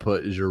 and then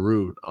put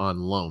Giroud on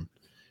loan.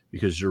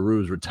 Because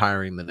Giroud's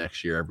retiring the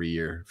next year. Every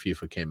year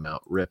FIFA came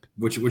out. Rip.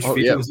 Which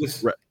FIFA was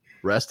this?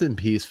 Rest in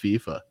peace,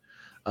 FIFA.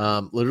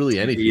 Literally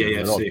any FIFA.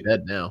 They're all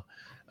dead now.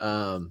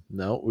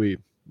 No, we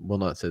will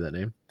not say that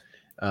name.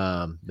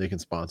 They can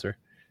sponsor.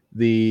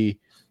 But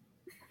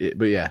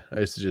yeah, I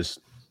used to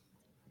just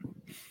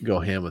go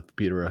ham with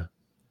Peterborough.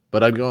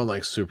 But I'd go in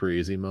like super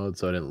easy mode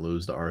so I didn't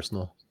lose to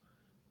Arsenal.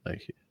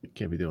 Like, you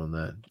can't be doing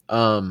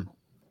that.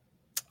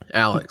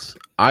 Alex,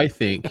 I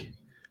think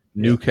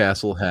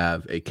Newcastle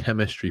have a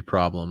chemistry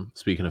problem,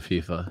 speaking of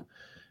FIFA,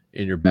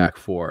 in your back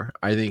four.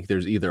 I think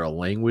there's either a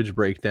language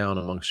breakdown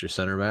amongst your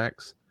center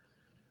backs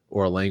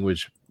or a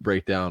language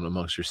breakdown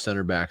amongst your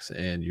center backs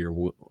and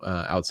your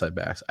outside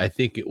backs. I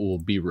think it will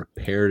be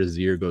repaired as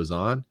the year goes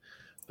on,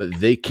 but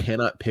they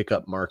cannot pick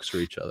up marks for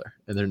each other,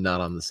 and they're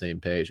not on the same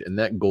page. And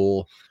that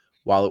goal,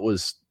 while it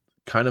was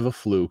kind of a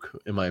fluke,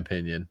 in my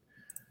opinion,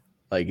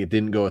 like it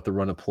didn't go at the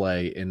run of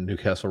play and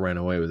Newcastle ran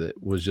away with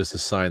it, was just a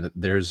sign that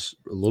there's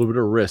a little bit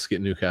of risk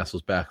at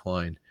Newcastle's back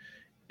line.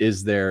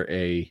 Is there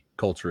a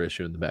culture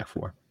issue in the back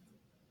four?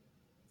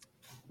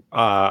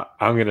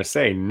 I'm going to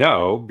say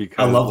no,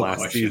 because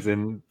last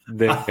season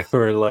they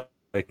were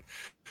like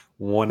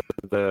one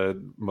of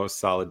the most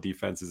solid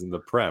defenses in the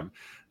Prem.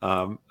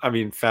 I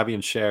mean,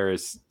 Fabian Schär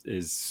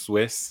is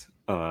Swiss,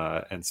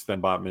 and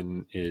Sven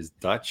Botman is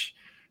Dutch.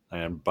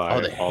 and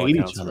by they all hate each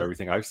accounts from other.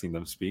 everything I've seen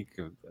them speak,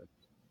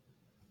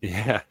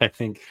 yeah, I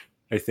think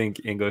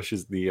English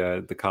is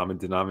the common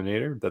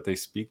denominator that they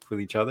speak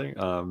with each other.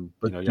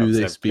 But you do obviously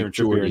they have speak Kieran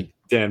Trippier and Geordie?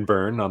 Dan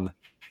Burn on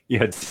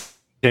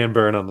Dan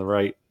Burn on the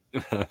right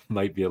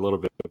might be a little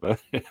bit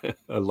of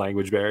a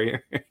language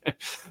barrier.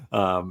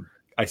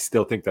 I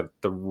still think that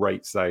the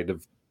right side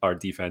of our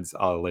defense,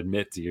 I'll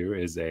admit to you,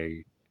 is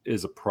a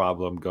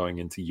problem going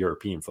into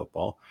European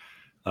football.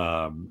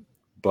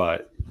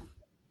 But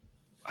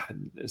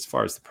as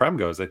far as the Prem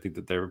goes, I think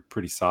that they're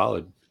pretty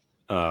solid.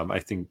 I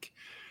think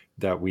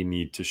that we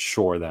need to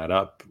shore that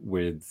up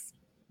with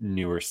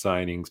newer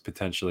signings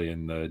potentially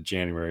in the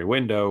January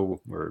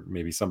window, or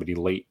maybe somebody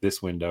late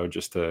this window,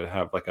 just to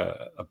have like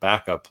a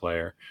backup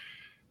player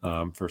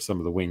for some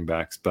of the wing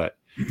backs. But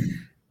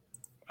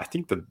I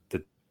think the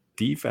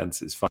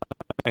defense is fine.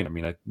 I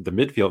mean, the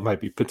midfield might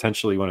be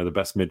potentially one of the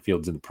best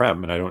midfields in the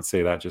Prem, and I don't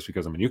say that just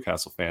because I'm a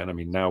Newcastle fan. I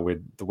mean, now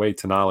with the way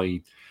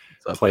Tonali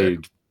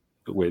played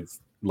with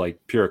like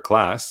pure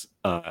class,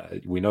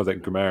 we know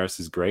that Guimaraes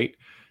is great.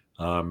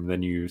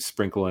 Then you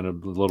sprinkle in a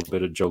little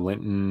bit of Joe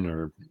Linton,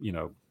 or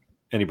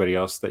anybody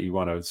else that you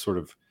want to sort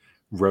of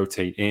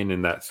rotate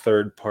in that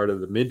third part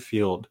of the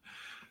midfield.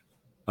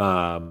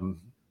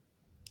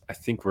 I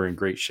think we're in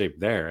great shape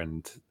there.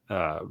 And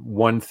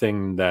one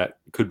thing that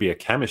could be a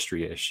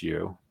chemistry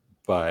issue,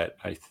 but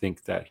I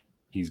think that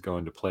he's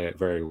going to play it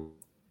very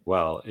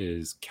well,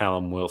 is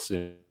Callum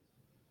Wilson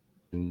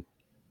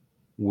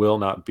will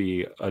not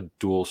be a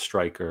dual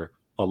striker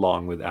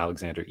along with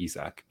Alexander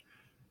Isak.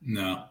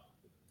 No.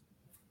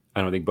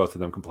 I don't think both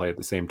of them can play at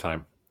the same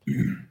time.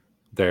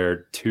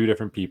 They're two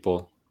different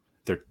people.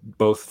 They're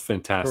both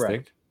fantastic.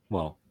 Correct.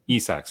 Well,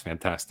 Isak's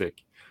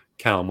fantastic.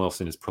 Callum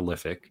Wilson is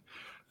prolific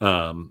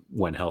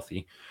when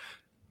healthy.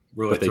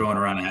 Really throwing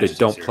around. They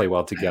don't play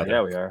well together.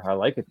 Yeah, we are. I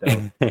like it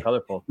though.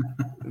 Colorful.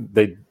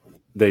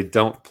 They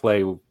don't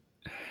play.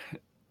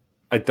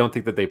 I don't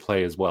think that they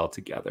play as well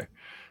together.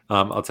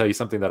 I'll tell you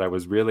something that I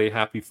was really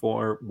happy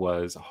for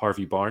was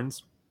Harvey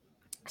Barnes.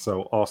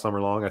 So all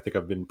summer long, I think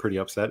I've been pretty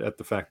upset at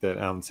the fact that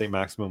Alan St.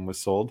 Maximum was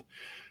sold.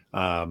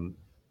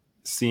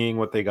 Seeing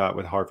what they got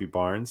with Harvey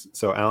Barnes.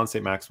 So Alan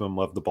St. Maximum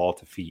loved the ball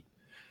to feet.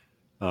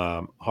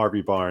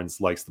 Harvey Barnes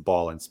likes the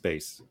ball in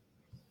space.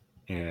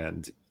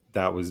 And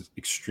that was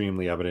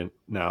extremely evident.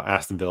 Now,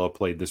 Aston Villa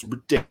played this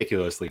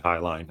ridiculously high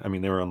line. I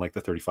mean, they were on like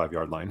the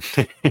 35-yard line,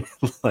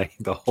 like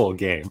the whole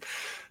game.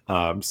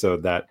 So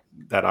that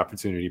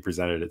opportunity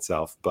presented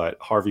itself. But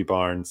Harvey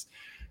Barnes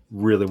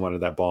really wanted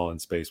that ball in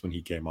space when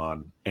he came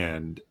on,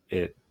 and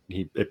it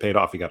paid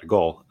off. He got a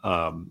goal.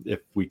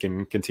 If we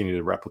can continue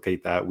to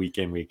replicate that week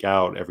in, week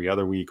out, every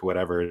other week,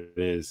 whatever it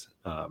is,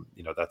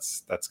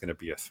 that's going to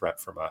be a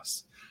threat from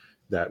us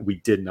that we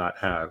did not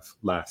have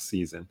last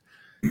season.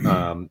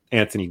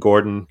 Anthony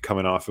Gordon,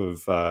 coming off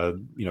of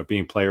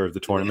being player of the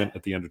tournament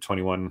at the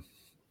under-21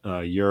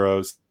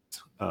 Euros,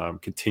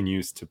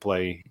 continues to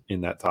play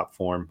in that top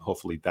form.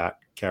 Hopefully that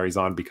carries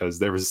on, because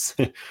there was,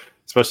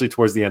 especially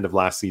towards the end of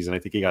last season, I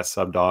think he got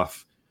subbed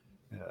off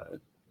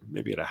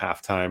maybe at a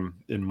halftime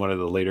in one of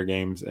the later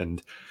games,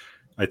 and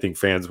I think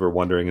fans were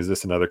wondering, is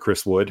this another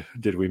Chris Wood?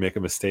 Did we make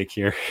a mistake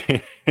here?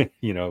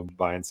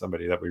 Buying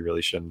somebody that we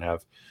really shouldn't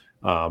have.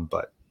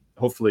 But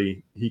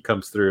hopefully he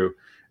comes through.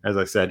 As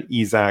I said,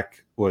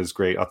 Isak was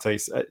great. I'll tell you,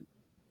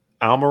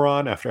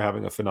 Almiron, after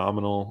having a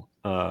phenomenal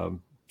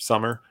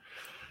summer,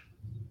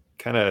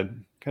 kind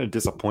of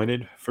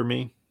disappointed for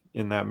me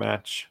in that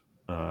match.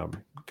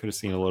 Could have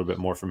seen a little bit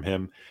more from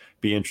him.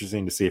 Be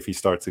interesting to see if he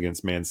starts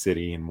against Man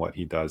City and what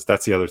he does.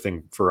 That's the other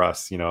thing for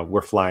us.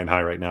 We're flying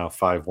high right now,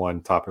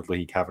 5-1, top of the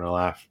league, having a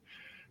laugh.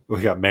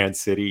 We got Man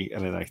City,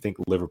 and then I think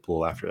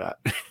Liverpool after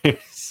that.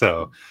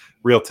 So,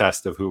 real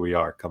test of who we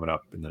are coming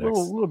up in the next.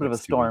 A little bit of a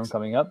storm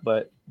coming up,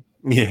 but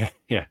yeah.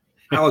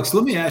 Alex,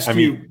 let me ask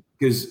you,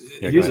 because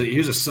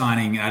here's a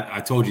signing. I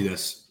told you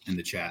this in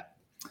the chat.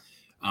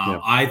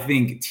 I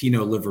think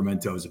Tino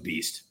Livramento is a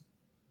beast.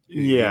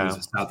 He was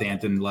at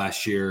Southampton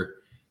last year.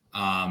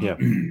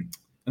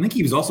 I think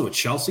he was also at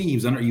Chelsea. He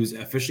was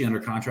officially under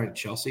contract at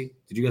Chelsea.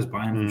 Did you guys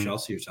buy him from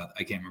Chelsea or South?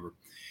 I can't remember.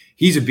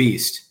 He's a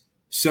beast.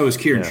 So is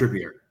Kieran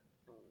Trippier.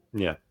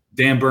 Yeah.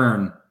 Dan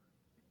Burn,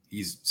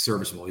 he's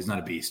serviceable. He's not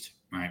a beast,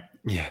 right?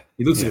 Yeah.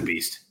 He looks like a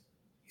beast.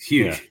 He's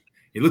huge. Yeah.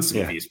 He looks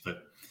like a beast.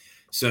 But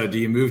so do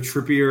you move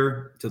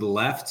Trippier to the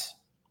left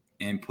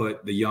and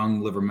put the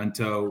young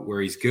Livramento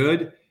where he's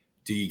good?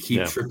 Do you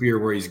keep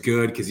Trippier where he's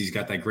good because he's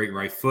got that great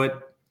right foot?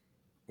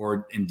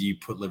 And do you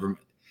put Livramento?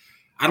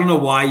 I don't know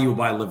why you would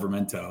buy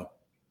Livramento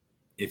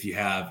if you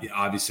have.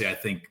 Obviously, I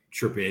think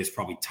Trippier is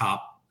probably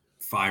top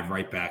 5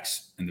 right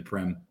backs in the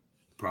Prem,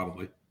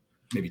 probably.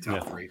 Maybe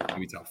top 3,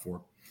 maybe top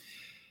 4.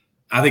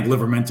 I think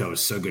Livramento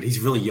is so good. He's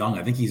really young.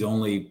 I think he's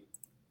in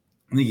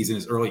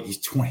his early. He's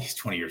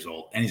 20 years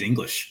old, and he's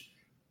English.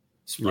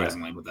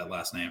 Surprisingly, with that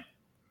last name.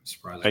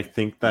 Surprising. I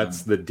think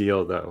that's the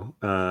deal, though.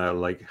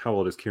 Like, how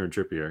old is Kieran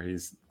Trippier?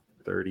 He's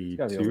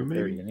 32,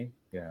 maybe. 30,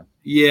 yeah.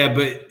 Yeah,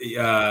 but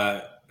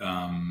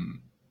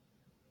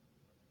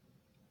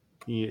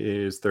He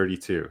is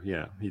 32.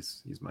 Yeah,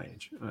 he's my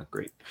age.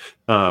 Great.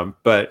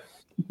 But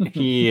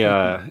he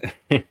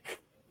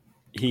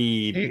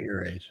he Ain't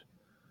your age.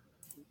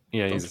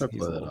 yeah, Don't he's try a to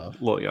play that little,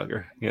 off. little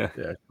younger. Yeah,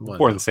 Yeah, come on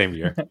born now. the same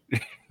year.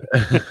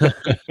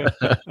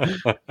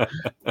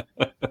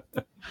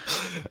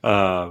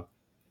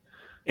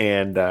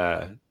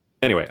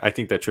 Anyway, I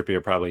think that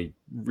Trippier probably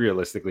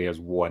realistically has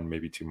 1,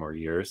 maybe 2 more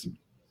years.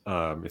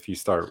 If you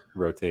start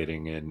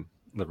rotating in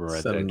Send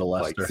him to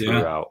Livermore like Leicester.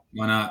 throughout,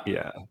 Why not?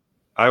 yeah,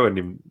 I wouldn't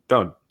even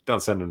don't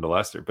send him to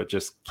Leicester, but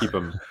just keep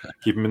him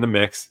in the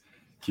mix,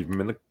 keep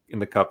him in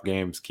the cup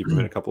games, keep him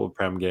in a couple of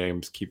Prem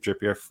games, keep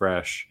Trippier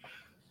fresh.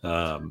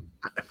 That's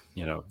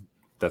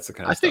the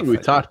kind of I think stuff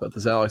we've talked about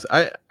this, Alex.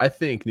 I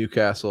think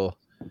Newcastle,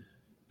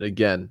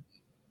 again,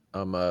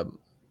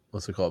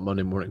 what's it called,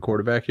 Monday morning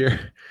quarterback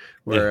here,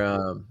 where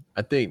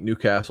I think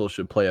Newcastle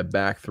should play a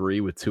back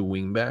 3 with 2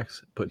 wing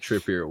backs, put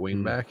Trippier at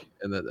wing back,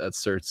 and that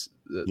suits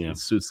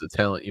the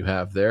talent you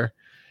have there.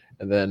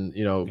 And then,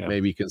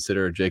 maybe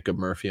consider Jacob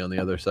Murphy on the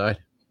other side.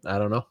 I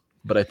don't know.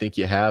 But I think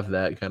you have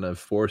that kind of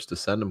force to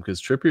send him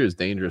because Trippier is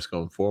dangerous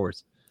going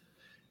forwards.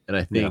 And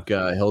I think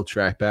he'll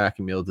track back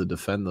and be able to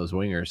defend those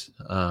wingers.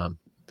 But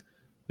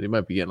he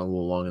might be getting a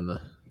little long in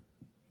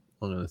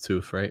the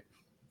tooth, right?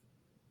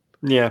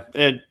 Yeah,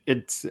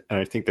 it's.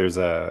 I think there's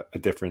a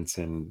difference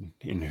in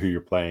who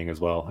you're playing as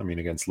well. I mean,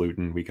 against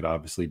Luton, we could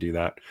obviously do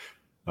that.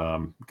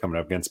 Coming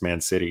up against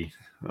Man City,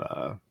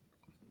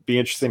 be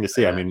interesting to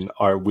see. I mean,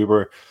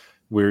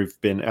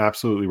 we've been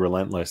absolutely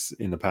relentless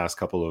in the past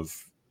couple of,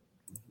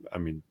 I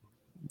mean,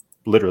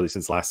 literally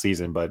since last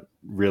season, but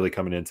really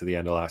coming into the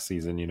end of last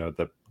season.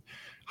 The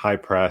high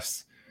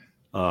press,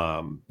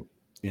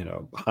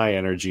 high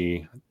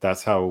energy.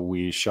 That's how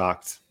we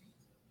shocked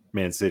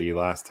Man City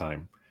last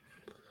time.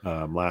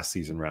 Last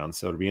season round.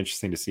 So it'll be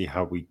interesting to see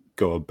how we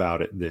go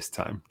about it this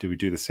time. Do we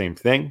do the same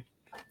thing?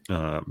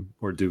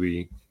 Or do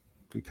we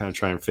kind of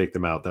try and fake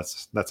them out?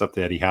 That's up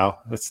to Eddie Howe.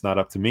 That's not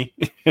up to me.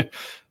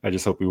 I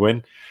just hope we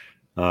win.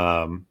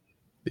 The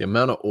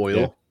amount of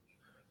oil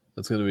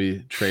that's going to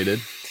be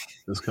traded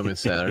this coming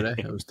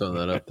Saturday. I was throwing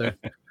that up there.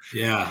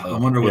 Yeah, I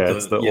wonder what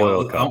the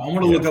oil cup. I want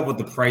to look up what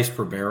the price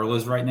per barrel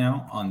is right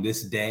now on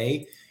this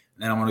day,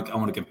 and then I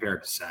want to compare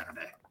it to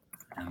Saturday.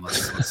 And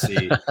let's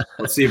see.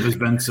 Let's see if there's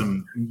been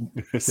some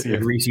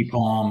greasy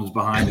palms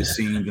behind the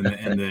scenes in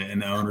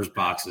the owners'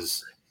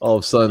 boxes. All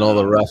of a sudden, all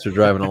the refs are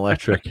driving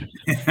electric.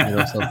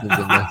 Something's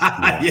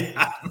amiss.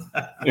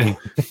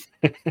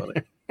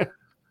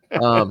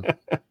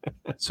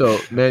 So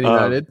Man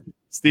United,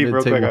 Steve,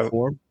 real quick,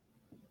 form.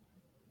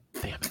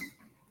 Damn it!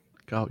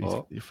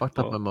 Go, you fucked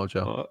up my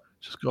mojo.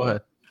 Just go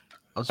ahead.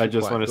 I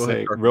just want to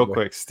say real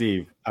quick,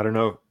 Steve, I don't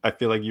know. I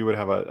feel like you would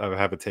have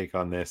a take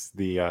on this.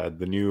 The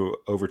new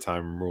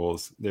overtime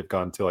rules, they've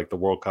gone to like the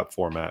World Cup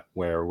format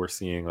where we're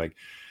seeing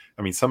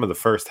some of the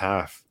first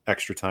half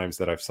extra times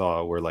that I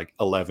saw were like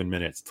 11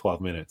 minutes,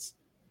 12 minutes.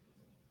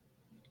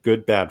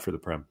 Good, bad for the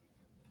Prem.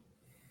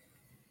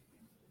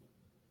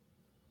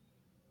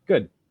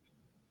 Good.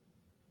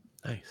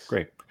 Nice.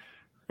 Great.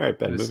 All right,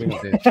 Ben, moving on.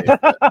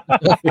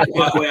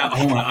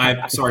 Hold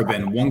on. Sorry,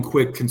 Ben. One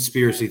quick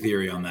conspiracy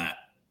theory on that.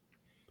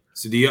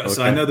 So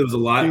So I know there was a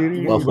lot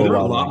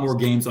more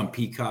games on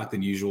Peacock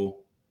than usual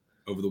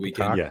over the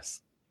weekend.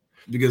 Yes,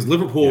 because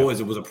Liverpool was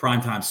a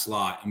primetime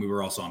slot, and we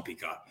were also on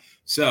Peacock.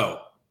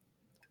 So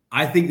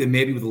I think that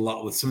maybe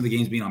with some of the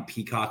games being on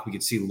Peacock, we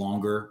could see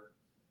longer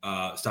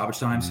stoppage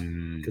times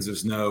because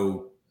there's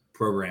no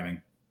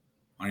programming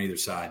on either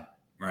side,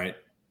 right?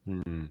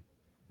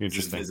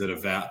 Interesting. Is it a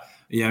vat?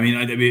 Yeah, I mean,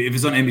 if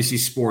it's on NBC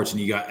Sports and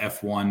you got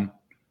F1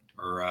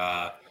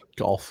 or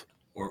golf.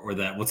 Or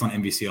that what's on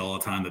NBC all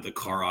the time, the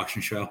car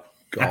auction show.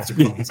 Golf.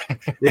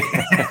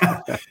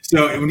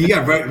 So when you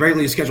got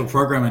regularly scheduled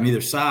program on either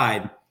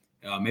side,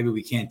 maybe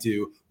we can't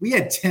do. We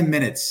had 10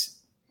 minutes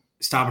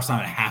stoppage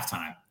time at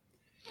halftime,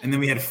 and then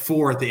we had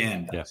 4 at the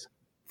end. Yes.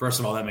 First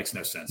of all, that makes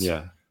no sense.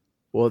 Yeah.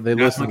 Well, they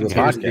listen to the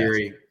podcast.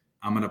 Theory.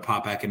 I'm going to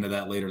pop back into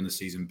that later in the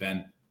season,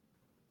 Ben.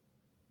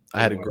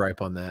 I had a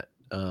gripe on that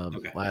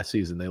last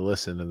season. They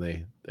listened and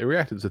they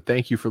reacted. So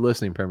thank you for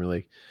listening, Premier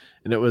League.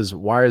 And it was,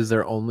 why is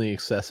there only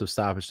excessive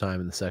stoppage time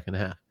in the second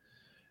half?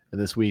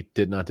 And this week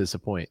did not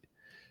disappoint.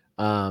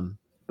 But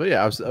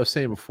yeah, I was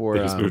saying before.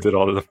 They just moved it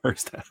all to the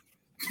first half.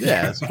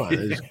 Yeah, that's fine.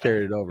 They just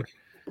carried it over.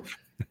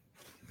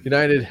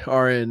 United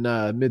are in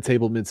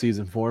mid-table,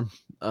 mid-season form.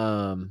 They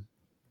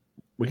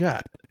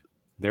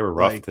were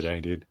rough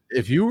today, dude.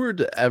 If you were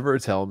to ever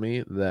tell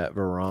me that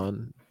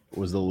Varane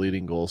was the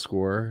leading goal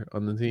scorer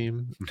on the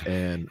team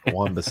and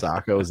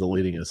Wan-Bissaka was the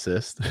leading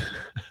assist,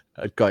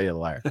 I'd call you a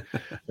liar.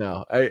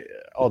 No,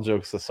 all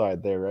jokes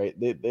aside there, right?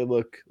 They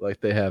look like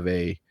they have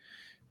a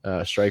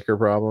striker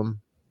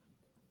problem.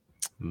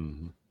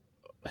 Mm-hmm.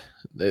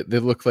 They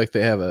look like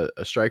they have a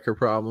striker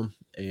problem,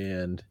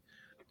 and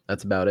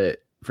that's about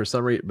it. For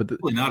some reason, but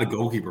not a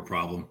goalkeeper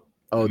problem.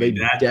 Oh, they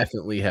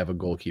definitely have a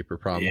goalkeeper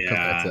problem. Yeah. We'll come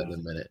back to that in a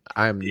minute.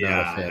 I'm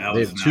not a fan. They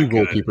have 2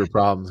 goalkeeper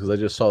problems because I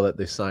just saw that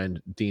they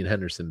signed Dean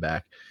Henderson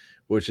back,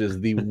 which is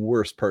the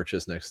worst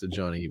purchase next to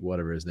Johnny,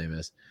 whatever his name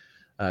is,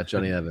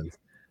 Johnny Evans.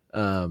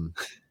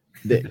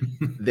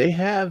 They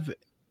have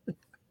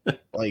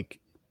like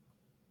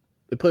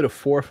they played a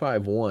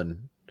 4-5-1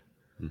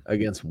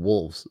 against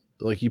Wolves.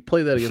 Like you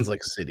play that against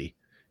like City.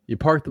 You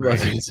park the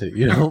bus against City.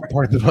 You don't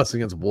park the bus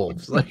against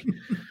Wolves. Like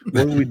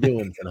what are we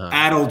doing tonight?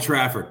 At Old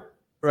Trafford.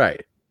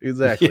 Right.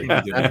 Exactly.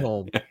 Yeah. At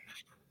home.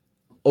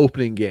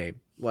 Opening game.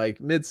 Like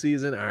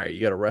mid-season. All right,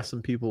 you gotta rest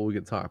some people, we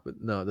can talk,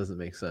 but no, it doesn't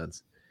make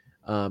sense.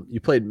 You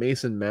played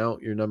Mason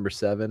Mount, your number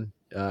 7,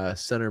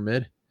 center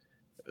mid.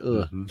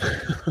 Ugh.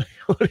 Mhm.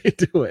 What are you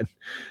doing?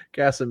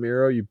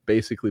 Casemiro, you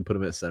basically put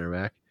him at center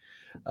back.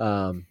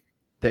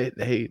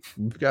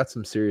 We've got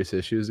some serious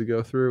issues to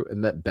go through.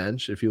 And that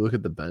bench, if you look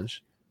at the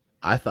bench,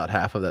 I thought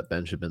half of that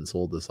bench had been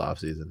sold this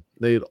offseason.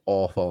 They'd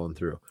all fallen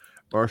through.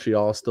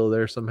 Martial's still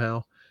there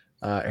somehow.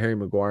 Harry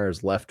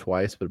Maguire's left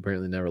twice, but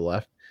apparently never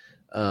left.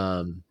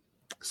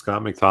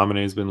 Scott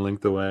McTominay has been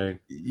linked away.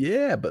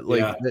 Yeah, but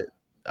like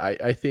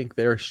I think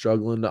they're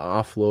struggling to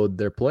offload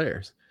their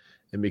players.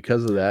 And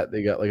because of that,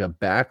 they got like a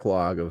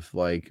backlog of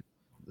like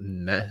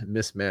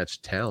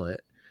mismatched talent.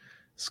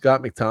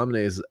 Scott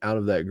McTominay is out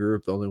of that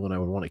group, the only one I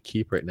would want to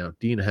keep right now.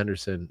 Dean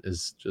Henderson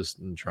is just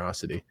an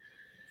atrocity.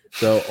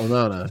 So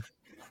Onana,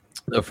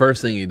 the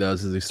first thing he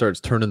does is he starts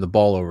turning the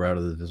ball over out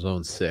of his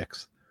own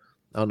 6.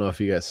 I don't know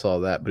if you guys saw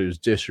that, but he was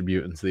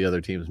distributing to the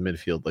other team's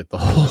midfield like the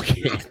whole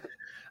game.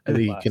 I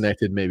think he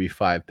connected maybe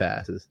 5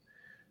 passes.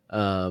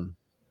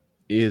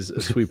 He is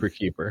a sweeper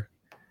keeper.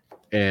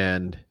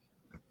 And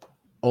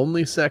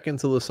only second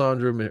to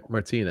Lisandro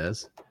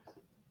Martinez.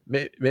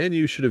 Man,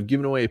 you should have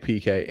given away a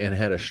PK and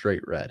had a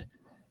straight red.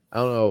 I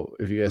don't know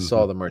if you guys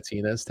saw the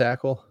Martinez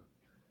tackle.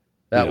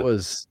 That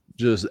was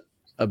just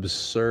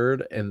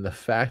absurd. And the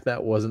fact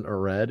that wasn't a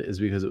red is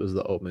because it was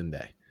the opening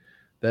day.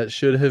 That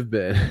should have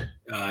been.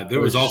 There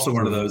was also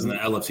one of those in the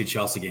LFC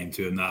Chelsea game,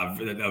 too.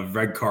 A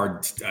red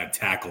card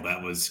tackle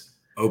that was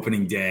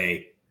opening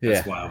day.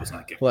 That's why I was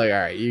not getting like, all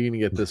right, you're going to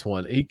get this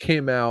one. He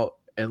came out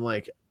and,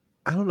 like,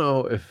 I don't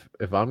know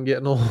if I'm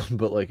getting old,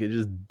 but, like, it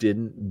just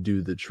didn't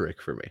do the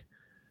trick for me.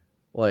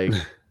 Like,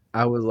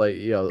 I was like,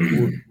 yo,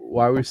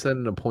 why are we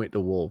sending a point to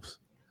Wolves?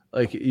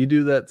 Like, you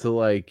do that to,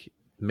 like,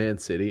 Man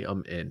City,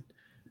 I'm in.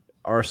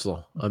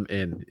 Arsenal, I'm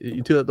in.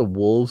 You do that to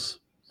Wolves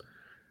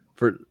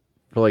for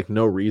like,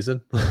 no reason.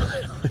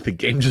 Like, the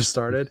game just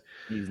started.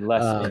 He's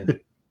less in.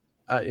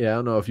 I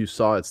don't know if you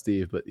saw it,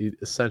 Steve, but he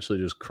essentially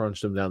just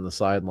crunched him down the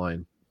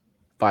sideline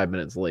 5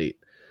 minutes late.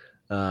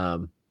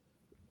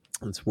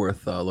 It's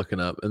worth looking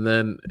up. And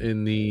then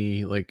in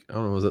the, like, I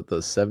don't know, was it the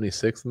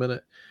 76th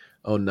minute?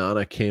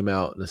 Onana came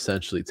out and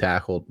essentially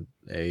tackled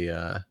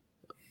a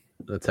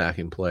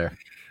attacking player.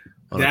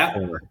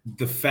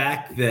 The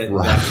fact that that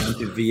went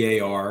to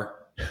VAR,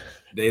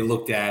 they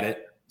looked at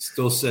it,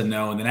 still said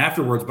no. And then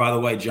afterwards, by the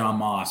way, John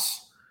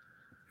Moss,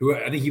 who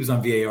I think he was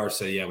on VAR,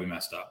 said, yeah, we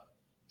messed up.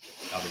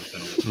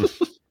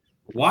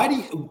 Why do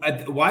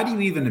you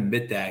even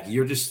admit that?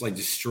 You're just like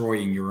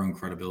destroying your own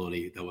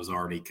credibility that was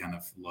already kind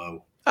of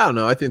low. I don't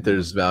know. I think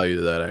there's value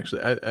to that,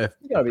 actually. I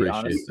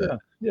appreciate that.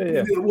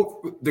 Yeah.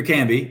 There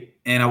can be.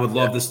 And I would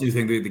love this new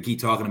thing they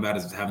keep talking about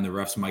is having the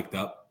refs mic'd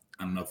up.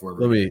 I don't know if we're ever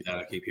going to get that.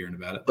 I keep hearing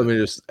about it. Let me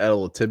just add a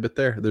little tidbit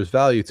there. There's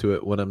value to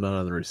it when I'm not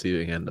on the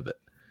receiving end of it.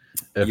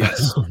 If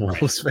I'm a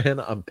Wolves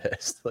fan, I'm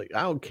pissed. Like,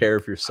 I don't care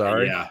if you're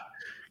sorry.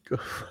 Go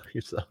fuck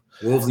yourself.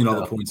 Wolves need all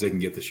the points they can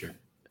get this year.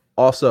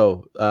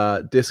 Also,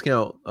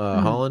 discount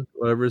Holland,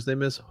 whatever his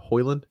name is,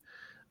 Hoyland.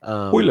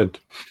 Hoyland.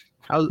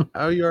 How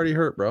are you already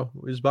hurt, bro?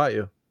 We just bought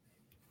you.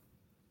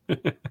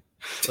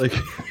 Like,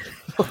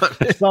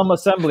 some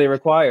assembly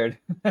required.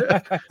 You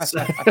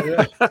sent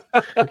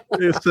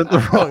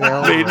the wrong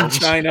Made in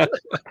China.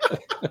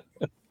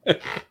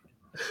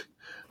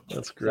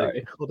 That's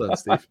great. Hold on,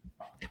 Steve.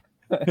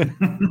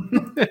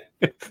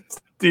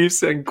 Steve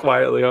sitting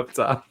quietly up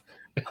top.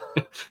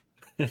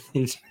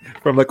 He's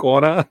from the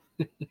corner.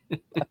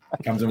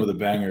 Comes in with a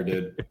banger,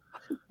 dude.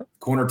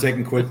 Corner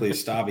taken quickly,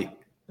 Stabby.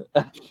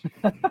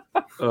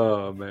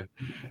 Oh man,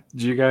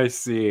 did you guys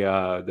see?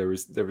 There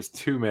was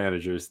 2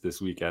 managers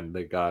this weekend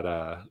that got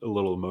a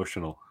little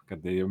emotional.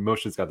 The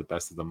emotions got the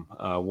best of them.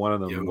 One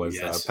of them was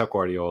Pep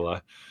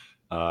Guardiola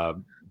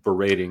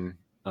berating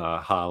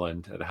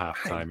Haaland at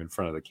halftime in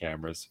front of the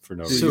cameras for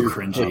no reason. So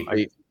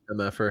cringy.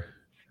 MFer.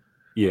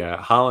 Yeah,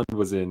 Haaland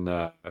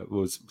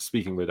was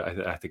speaking with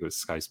I think it was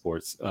Sky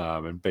Sports,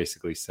 and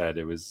basically said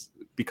it was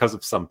because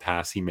of some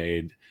pass he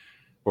made,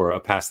 or a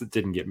pass that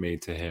didn't get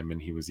made to him,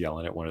 and he was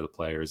yelling at one of the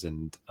players,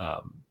 and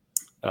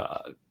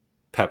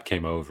Pep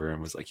came over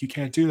and was like, "You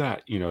can't do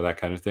that," that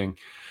kind of thing,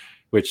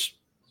 which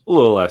a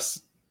little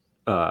less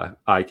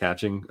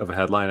eye-catching of a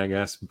headline, I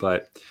guess,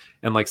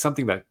 and like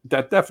something that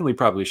definitely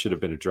probably should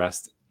have been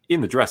addressed in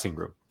the dressing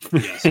room.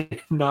 Yes.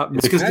 Not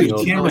it's because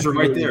the cameras are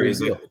right there.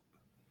 He's like,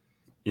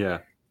 yeah.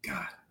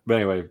 God. But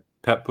anyway,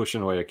 Pep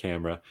pushing away a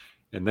camera,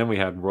 and then we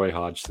had Roy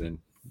Hodgson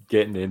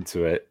getting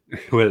into it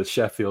with a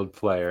Sheffield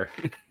player,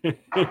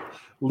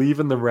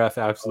 leaving the ref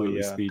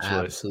absolutely speechless.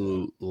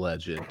 Absolute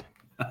legend.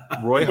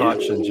 Roy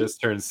Hodgson just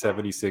turned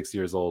 76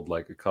 years old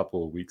like a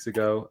couple of weeks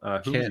ago.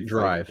 Can't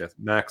drive.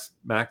 Max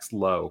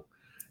Lowe.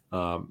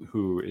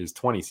 who is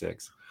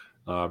 26.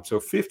 So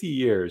 50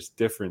 years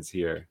difference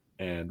here,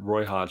 and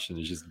Roy Hodgson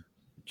is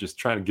just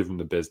trying to give him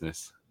the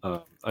business.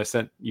 I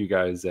sent you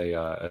guys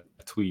a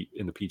tweet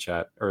in the P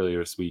chat earlier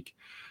this week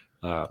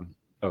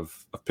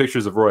of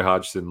pictures of Roy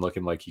Hodgson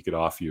looking like he could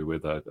off you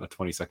with a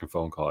 20-second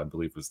phone call, I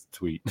believe was the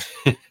tweet.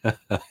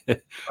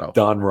 Oh.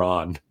 Don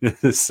Ron,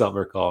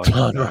 summer call.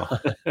 Don Ron.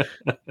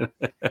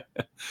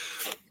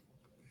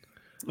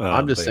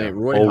 I'm just saying,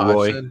 Roy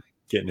Hodgson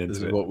getting is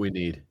into it. what we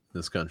need in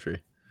this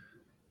country.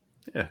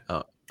 Yeah.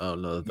 I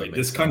don't know that Wait, makes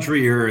this sense.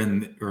 country or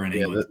in Yeah,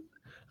 England?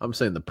 I'm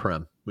saying the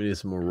Prem. We need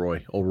some more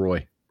Roy. Old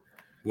Roy.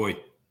 Boy.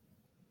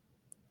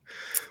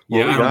 Well,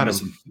 Yeah, we I got don't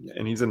miss him,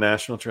 and he's a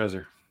national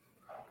treasure.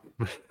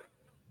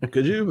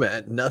 Could you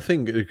imagine?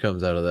 Nothing good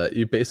comes out of that.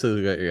 You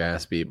basically got your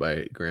ass beat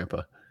by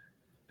Grandpa.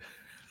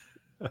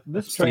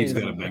 This Steve's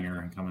train, got a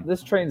banger coming.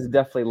 this train's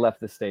definitely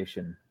left the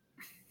station.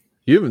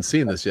 You haven't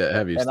seen this yet,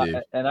 have you, And Steve?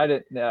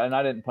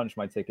 I didn't punch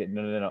my ticket.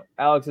 No.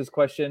 Alex's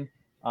question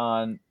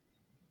on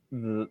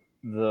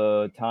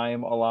the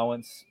time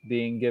allowance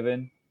being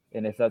given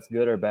and if that's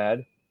good or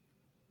bad.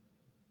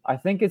 I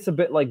think it's a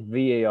bit like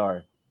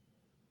VAR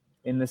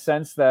in the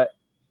sense that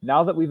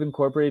now that we've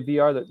incorporated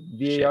VAR,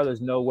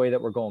 there's no way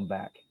that we're going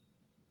back.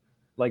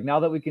 Like now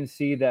that we can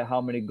see that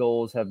how many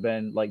goals have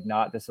been like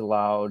not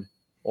disallowed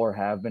or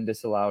have been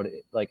disallowed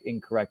like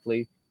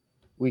incorrectly,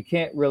 we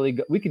can't really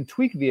we can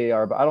tweak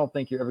VAR, but I don't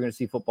think you're ever going to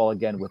see football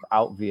again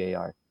without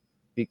VAR.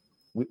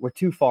 We're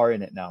too far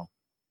in it now.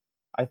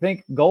 I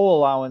think goal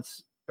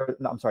allowance,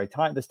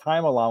 this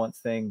time allowance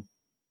thing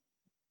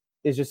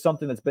is just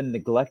something that's been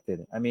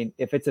neglected. I mean,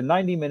 if it's a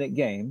 90-minute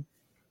game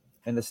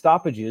and the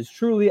stoppages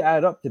truly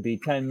add up to be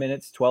 10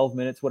 minutes, 12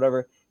 minutes,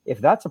 whatever, if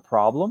that's a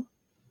problem,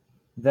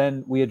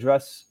 then we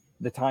address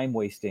the time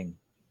wasting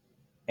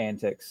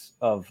antics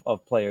of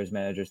players,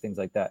 managers, things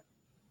like that.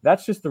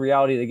 That's just the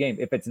reality of the game.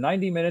 If it's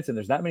 90 minutes and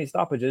there's that many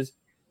stoppages,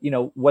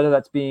 whether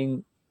that's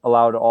being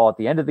allowed all at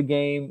the end of the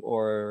game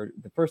or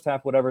the first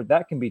half, whatever,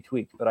 that can be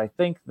tweaked. But I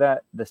think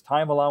that this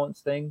time allowance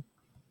thing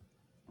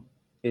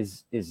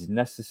is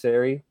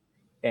necessary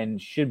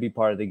and should be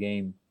part of the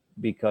game,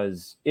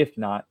 because if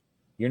not,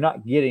 you're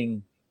not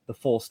getting the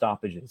full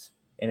stoppages.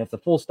 And if the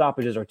full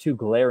stoppages are too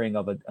glaring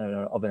of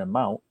an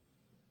amount,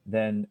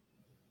 then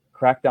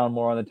crack down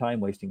more on the time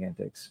wasting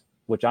antics,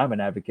 which I'm an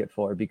advocate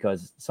for,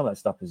 because some of that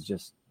stuff is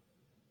just,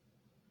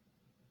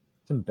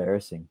 it's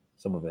embarrassing,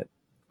 some of it.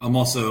 I'm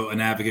also an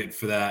advocate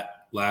for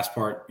that last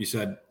part. You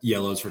said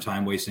yellows for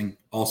time wasting.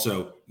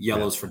 Also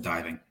yellows for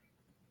diving.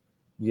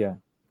 Yeah.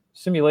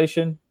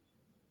 Simulation.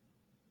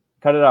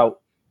 Cut it out.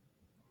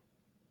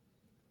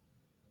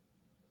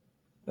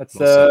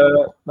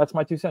 That's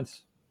my 2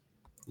 cents.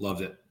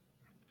 Loved it.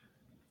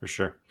 For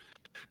sure.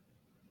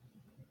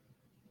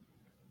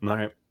 All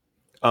right.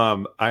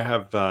 I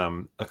have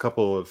a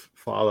couple of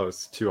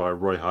follows to our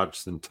Roy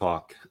Hodgson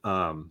talk.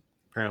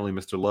 Apparently,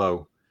 Mr.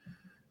 Lowe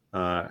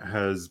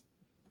has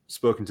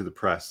spoken to the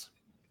press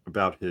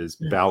about his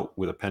bout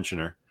with a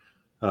pensioner.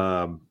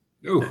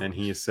 And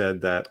he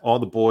said that all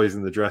the boys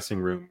in the dressing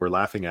room were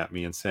laughing at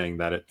me and saying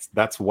that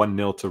that's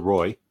 1-0 to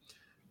Roy.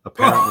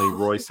 Apparently,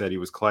 Roy said he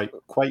was quite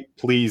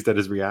pleased at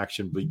his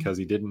reaction because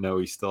he didn't know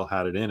he still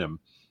had it in him.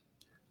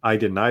 I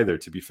didn't either,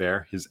 to be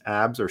fair. His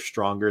abs are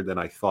stronger than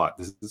I thought.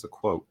 This is a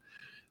quote.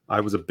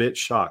 I was a bit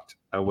shocked.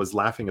 I was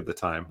laughing at the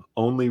time.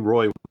 Only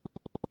Roy was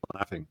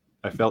laughing.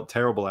 I felt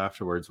terrible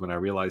afterwards when I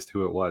realized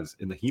who it was.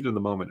 In the heat of the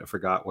moment, I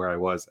forgot where I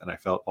was, and I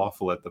felt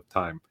awful at the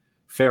time.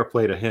 Fair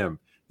play to him.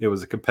 It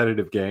was a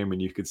competitive game,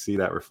 and you could see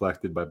that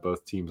reflected by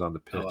both teams on the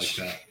pitch. I like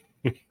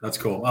that. That's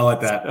cool. I like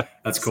that.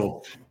 That's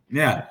cool.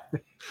 Yeah.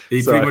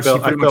 I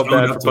felt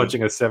bad for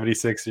punching a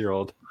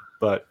 76-year-old,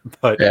 but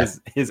yeah.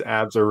 his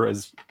abs are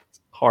as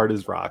hard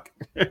as rock.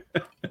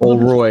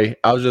 Old Roy,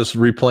 I was just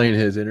replaying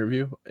his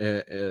interview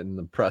in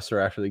the presser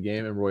after the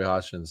game, and Roy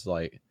Hodgson's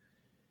like,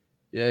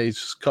 yeah, he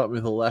just caught me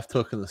with a left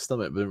hook in the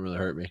stomach, but didn't really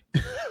hurt me.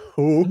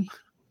 Ooh,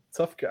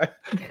 tough guy.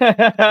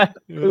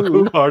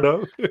 Ooh,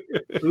 Hardo.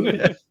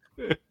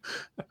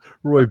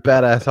 Roy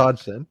Badass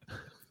Hodgson.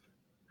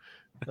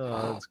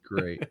 Oh, that's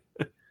great.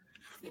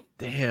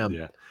 Damn.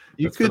 Yeah.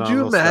 Could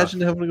you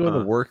imagine having to go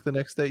to work the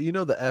next day?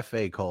 The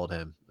FA called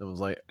him and was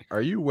like,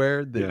 are you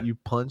aware that you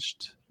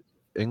punched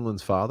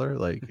England's father?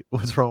 Like,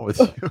 what's wrong with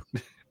you?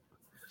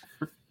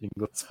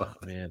 England's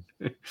father. Man.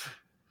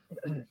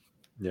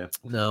 Yeah.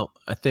 No,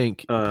 I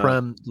think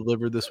Prem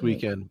delivered this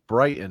weekend.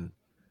 Brighton.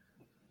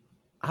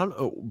 I don't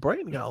know.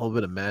 Brighton got a little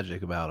bit of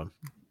magic about them.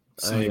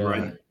 Sunny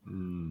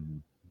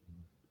Brighton.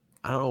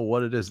 I don't know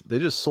what it is. They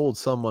just sold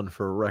someone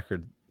for a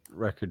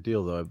record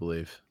deal, though, I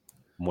believe.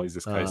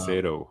 Moises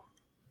Caicedo.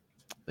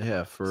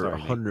 Yeah, for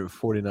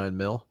 149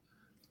 mil.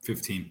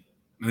 15.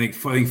 I think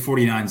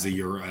 49 is the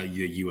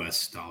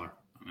US dollar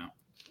amount.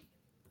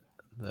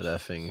 That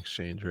effing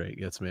exchange rate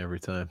gets me every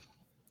time.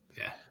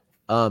 Yeah.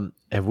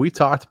 Have we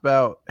talked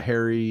about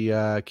Harry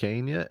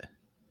Kane yet?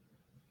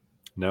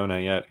 No, not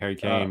yet. Harry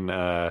Kane.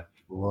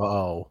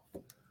 Whoa.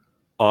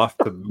 Off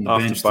to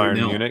Bayern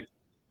Munich.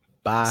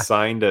 Bye.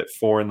 Signed at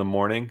 4 a.m.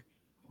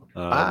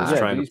 Was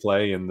trying to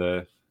play in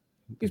the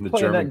He's in the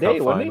playing German that day,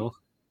 Cup wasn't he? final.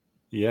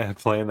 Yeah,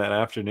 playing that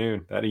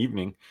afternoon, that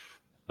evening.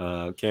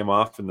 Came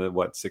off in the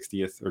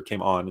 60th, or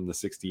came on in the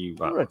 60.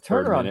 What a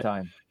third turnaround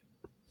minute.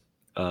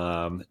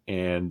 time.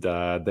 And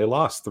they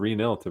lost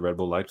 3-0 to Red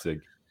Bull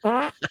Leipzig.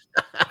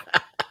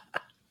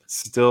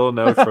 Still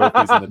no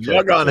trophies in the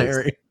Jug on trophy case.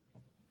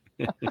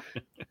 Harry.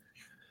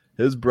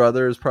 His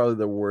brother is probably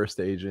the worst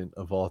agent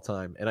of all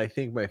time. And I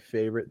think my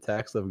favorite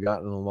text I've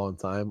gotten in a long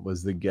time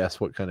was the guess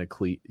what kind of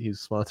cleat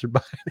he's sponsored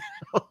by.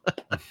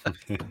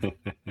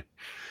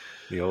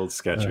 The old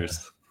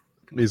Skechers.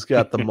 He's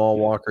got the Mall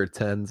Walker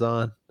 10s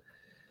on.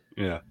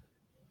 Yeah.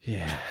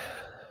 Yeah.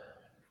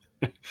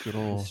 Good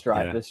old.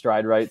 The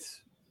stride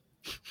rights.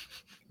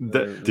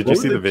 Did you What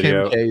see were the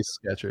video? Kim K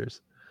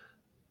Skechers?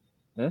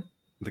 The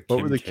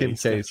What were the Kim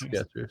K Skechers?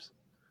 Skechers?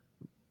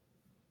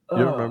 You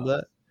don't remember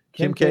that?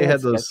 Kim K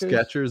had those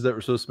Skechers that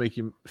were supposed to make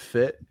you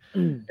fit,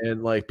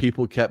 and like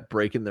people kept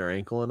breaking their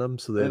ankle in them.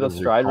 So they had those to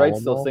stride recall rights,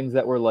 them those all. things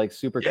that were like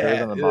super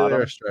curved on the Yeah, bottom.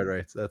 they're stride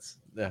rights. That's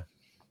yeah.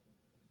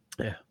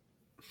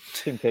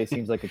 Kim K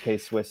seems like a K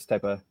Swiss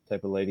type of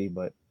lady,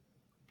 but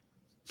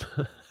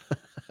Tell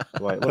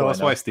us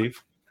why,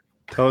 Steve.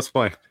 Tell us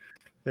why.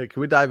 Hey, can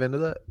we dive into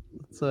that?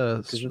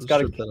 Because it's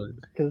got a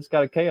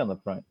K on the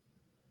front.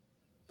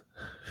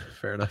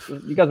 Fair enough.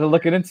 You guys are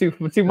looking into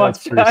too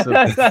much.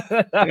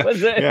 That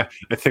was it. Yeah,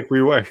 I think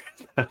we were.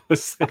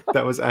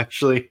 That was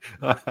actually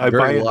I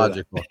Very buy into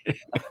logical.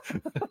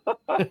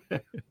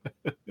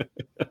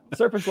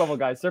 Surface level,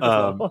 guys. Surface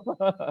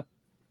level.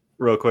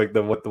 Real quick,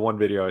 the one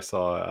video I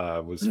saw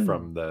was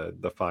from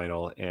the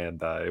final,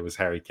 and it was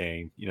Harry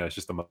Kane. You know, it's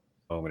just a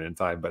moment in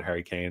time, but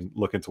Harry Kane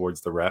looking towards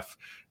the ref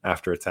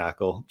after a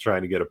tackle,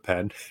 trying to get a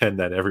pen, and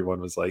then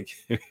everyone was like,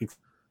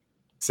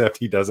 except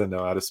he doesn't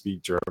know how to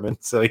speak German,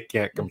 so he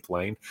can't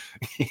complain.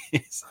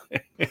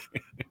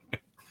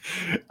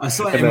 I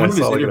saw and in then one I of his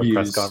saw like in a interviews.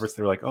 press conference,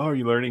 they were like, "Oh, are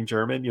you learning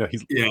German?" You know,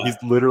 he's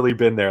literally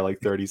been there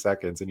like 30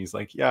 seconds, and he's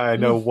like, "Yeah, I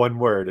know one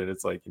word," and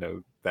it's like,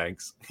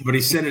 thanks. But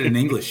he said it in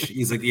English.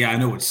 He's like, "Yeah, I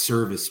know what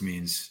service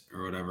means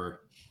or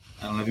whatever."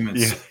 I don't know if he meant.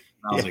 Yeah.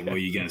 I was like, "Well, are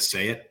you gonna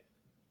say it?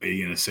 Are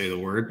you gonna say the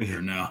word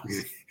or no?"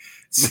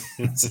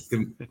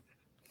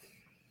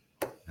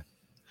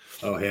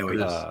 Oh, hey, wait.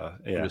 I'm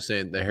just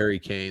saying the Harry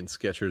Kane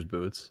Skechers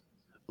boots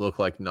look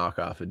like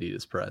knockoff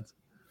Adidas Preds.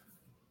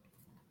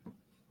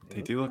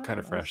 They do look kind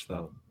of fresh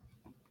though.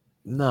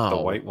 No, The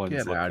white ones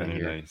get look out of kind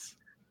of here. nice.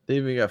 They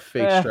even got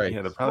fake stripes.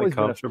 Yeah, they're I've probably always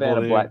been a comfortable. fan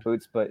of dude. black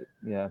boots, but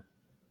yeah,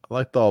 I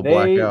like the all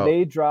black out.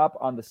 They drop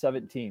on the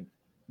 17th.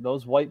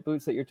 Those white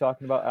boots that you're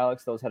talking about,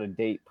 Alex, those had a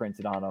date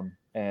printed on them,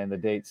 and the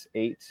date's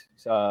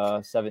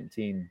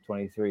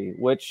 8/17/23,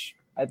 which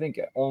I think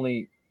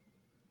only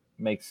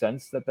makes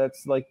sense that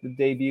that's like the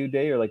debut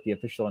day or like the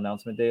official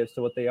announcement day as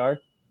to what they are.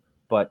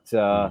 But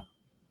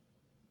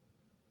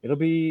it'll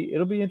be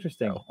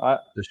interesting. The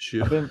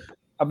shoe.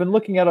 I've been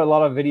looking at a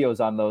lot of videos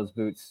on those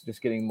boots,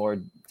 just getting more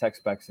tech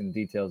specs and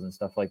details and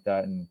stuff like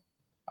that. And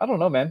I don't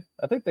know, man.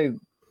 I think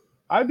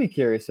I'd be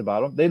curious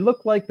about them. They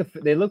look like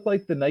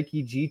the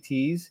Nike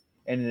GTs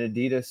and an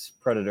Adidas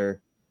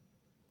Predator.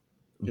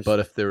 But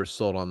if they were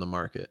sold on the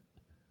market,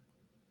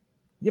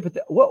 yeah. But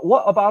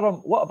what about them?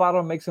 What about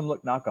them makes them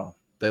look knockoff?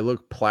 they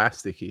look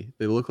plasticky.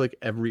 They look like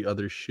every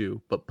other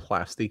shoe, but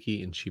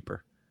plasticky and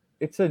cheaper.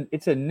 It's a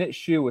knit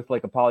shoe with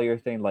like a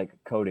polyurethane like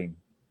coating,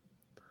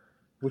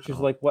 which is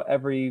like what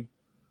Adidas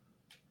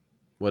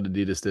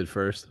did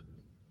first.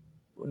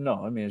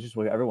 No, I mean it's just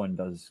what everyone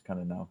does kind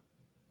of now.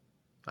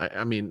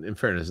 I mean, in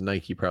fairness,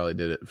 Nike probably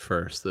did it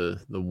first. The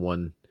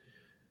one,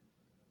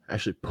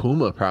 actually,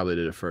 Puma probably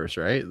did it first,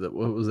 right?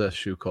 What was that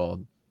shoe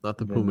called? Not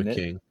the Puma knit?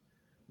 King.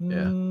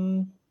 Yeah.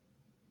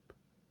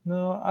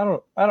 No, I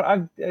don't.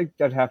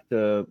 I'd have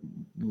to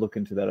look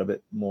into that a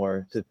bit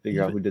more to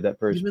figure out who did that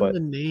first. Even But the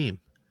name,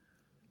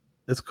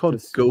 it's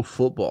called Go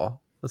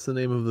Football. That's the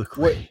name of the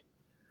club.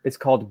 It's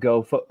called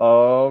Go Foot.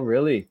 Oh,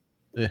 really?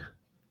 Yeah.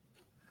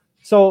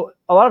 So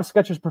a lot of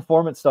Skechers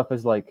performance stuff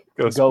is like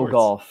Go Go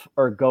Golf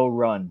or Go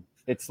Run.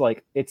 It's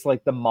like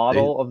the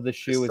model of the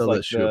shoe is sell like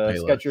that shoe at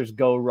the Payless. Skechers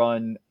Go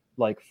Run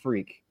like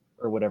Freak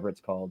or whatever it's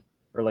called,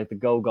 or like the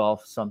Go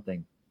Golf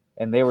something.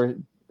 And they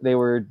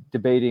were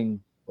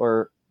debating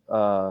or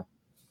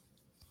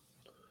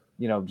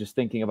just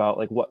thinking about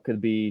like what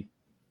could be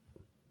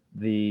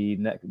the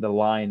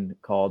line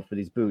called for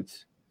these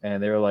boots.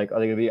 And they were like, are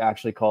they going to be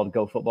actually called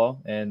Go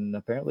Football? And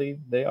apparently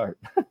they are.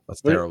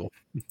 That's terrible.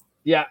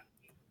 Yeah.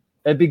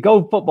 It'd be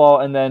Go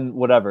Football and then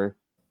whatever.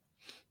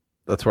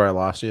 That's where I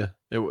lost you.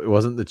 It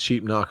wasn't the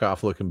cheap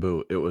knockoff looking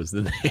boot. It was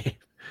the name.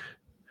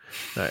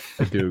 I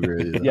do agree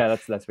with you. Though. Yeah,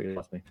 that's where you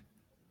lost me.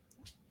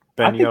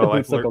 Ben, I think the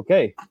boots look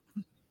okay.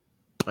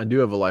 I do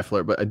have a life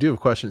alert, but I do have a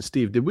question.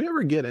 Steve, did we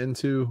ever get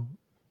into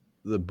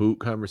the boot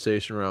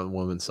conversation around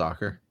women's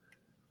soccer?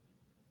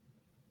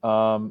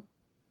 Go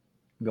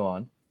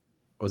on.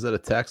 Was that a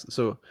text?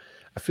 So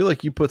I feel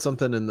like you put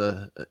something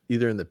in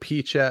either in the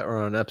P chat or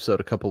on an episode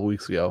a couple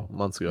of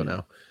months ago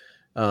now,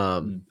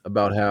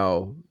 about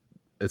how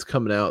it's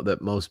coming out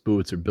that most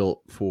boots are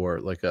built for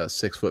like a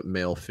 6-foot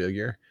male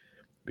figure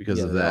because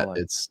of that.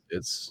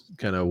 It's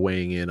kind of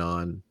weighing in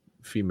on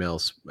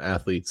females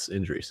athletes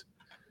injuries.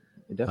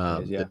 It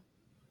definitely is, yeah.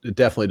 It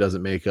definitely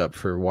doesn't make up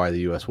for why the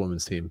U.S.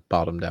 women's team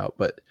bottomed out,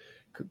 but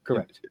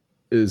Correct.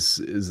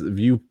 Have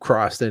you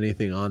crossed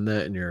anything on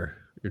that in your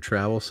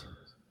travels?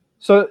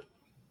 So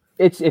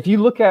it's, if you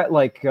look at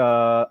like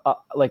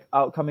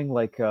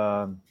outcoming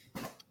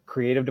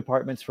creative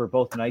departments for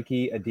both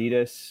Nike,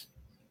 Adidas,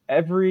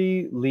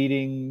 every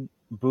leading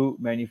boot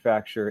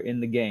manufacturer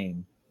in the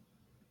game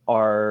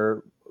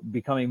are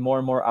becoming more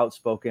and more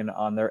outspoken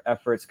on their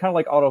efforts, kind of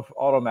like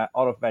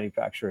auto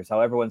manufacturers, how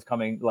everyone's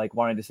coming, like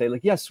wanting to say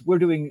like, yes, we're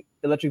doing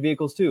electric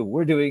vehicles too.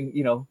 We're doing,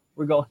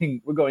 we're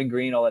going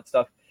green, all that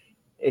stuff.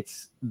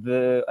 It's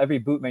every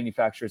boot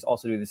manufacturer is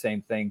also doing the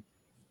same thing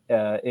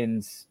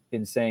in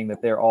saying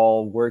that they're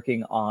all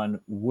working on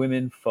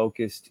women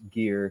focused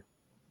gear,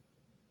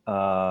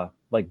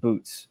 like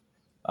boots.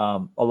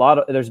 There's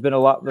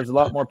a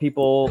lot more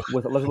people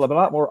there's a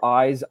lot more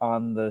eyes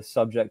on the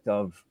subject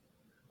of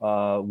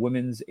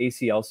women's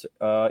ACL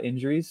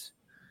injuries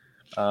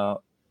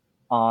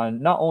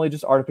on not only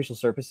just artificial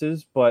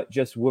surfaces, but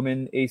just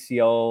women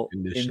ACL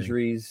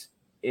injuries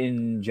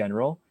in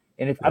general.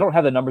 And if I don't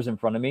have the numbers in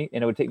front of me,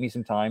 and it would take me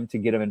some time to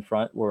get them in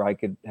front where I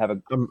could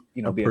have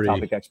be a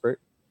topic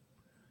expert,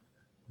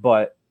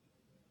 but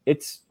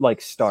it's like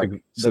stark.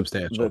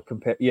 Substantial.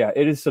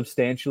 It is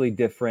substantially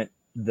different.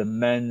 The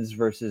men's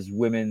versus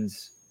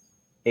women's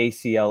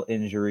ACL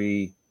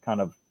injury kind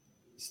of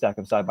stack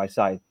them side by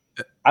side.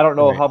 I don't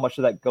know how much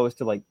of that goes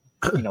to like,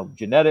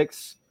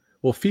 genetics.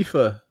 Well,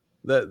 FIFA,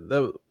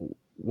 that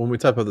when we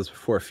talked about this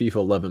before, FIFA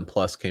 11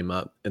 Plus came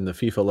up, and the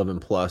FIFA 11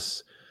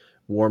 Plus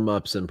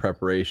warm-ups and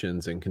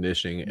preparations and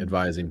conditioning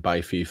advising by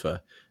FIFA,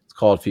 it's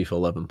called FIFA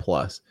 11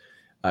 Plus,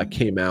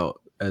 came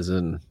out as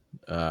an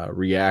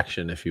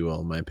reaction, if you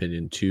will, in my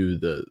opinion, to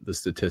the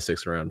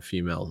statistics around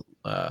female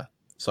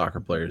soccer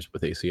players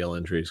with ACL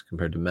injuries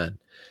compared to men.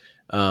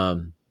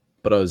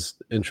 But I was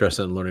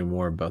interested in learning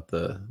more about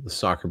the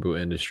soccer boot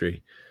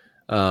industry.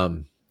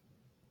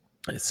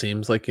 It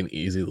seems like an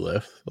easy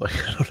lift. Like,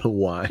 I don't know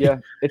why. Yeah,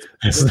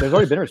 there's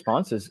already been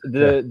responses.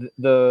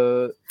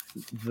 The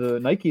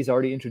Nike's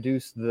already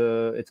introduced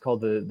it's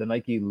called the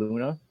Nike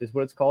Luna is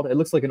what it's called. It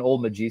looks like an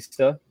old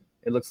Magista.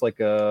 It looks like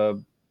a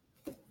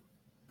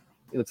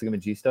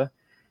Magista,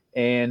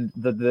 and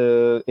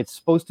it's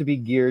supposed to be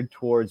geared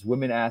towards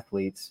women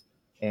athletes.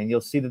 And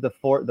you'll see that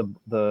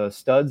the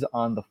studs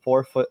on the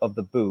forefoot of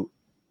the boot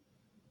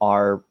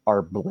are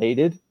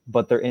bladed,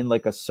 but they're in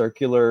like a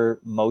circular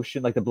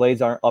motion. Like the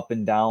blades aren't up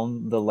and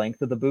down the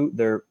length of the boot.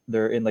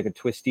 They're in like a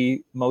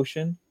twisty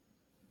motion.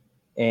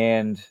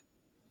 And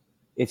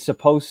it's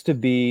supposed to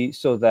be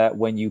so that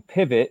when you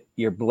pivot,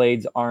 your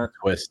blades aren't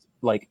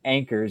like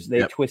anchors.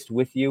 They twist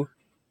with you.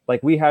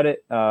 Like we had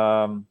it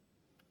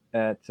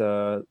at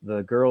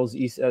the girls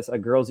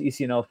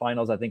ECNL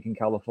finals, I think in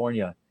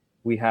California.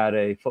 We had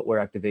a footwear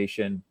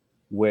activation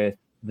with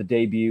the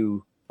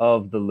debut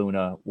of the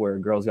Luna, where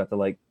girls got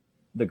to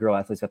the girl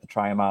athletes got to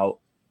try them out,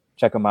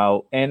 check them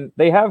out. And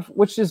they have,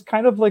 which is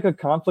kind of like a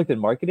conflict in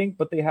marketing,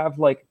 but they have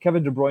like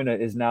Kevin De Bruyne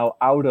is now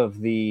out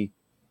of the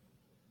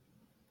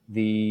what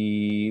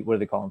do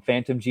they call them?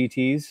 Phantom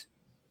GTs.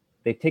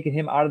 They've taken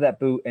him out of that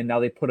boot and now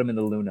they put him in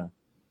the Luna.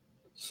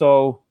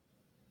 So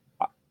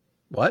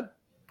what?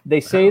 They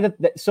say that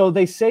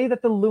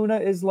the Luna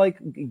is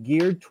like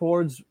geared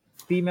towards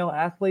female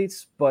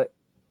athletes, but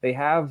they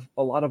have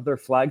a lot of their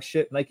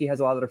flagship. Nike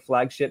has a lot of their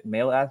flagship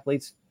male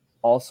athletes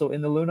also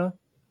in the Luna.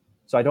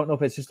 So I don't know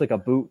if it's just like a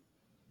boot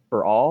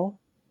for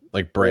all,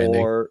 like branding,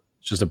 or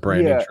it's just a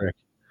branding trick.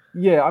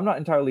 Yeah, I'm not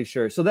entirely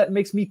sure. So that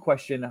makes me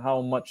question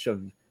how much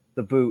of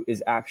the boot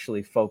is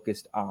actually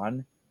focused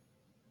on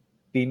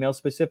female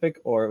specific,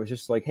 or it was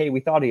just like, hey,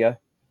 we thought of you,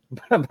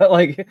 but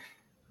like,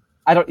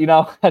 I don't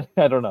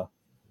know.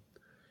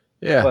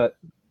 Yeah, but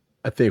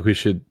I think we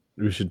should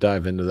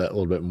dive into that a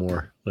little bit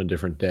more on a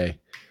different day,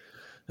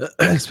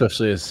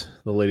 especially as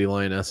the Lady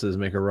Lionesses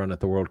make a run at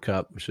the World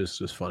Cup, which is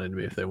just funny to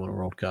me if they win a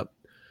World Cup,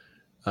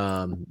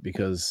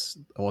 because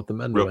I want the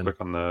men to win. Real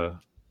quick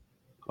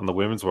on the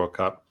Women's World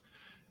Cup,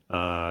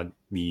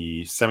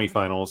 the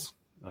semifinals.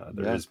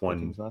 There is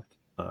one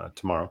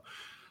tomorrow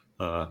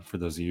for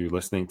those of you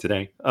listening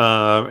today,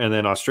 and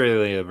then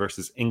Australia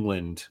versus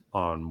England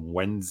on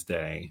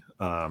Wednesday.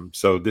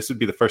 So this would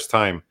be the first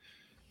time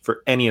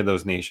for any of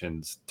those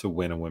nations to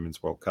win a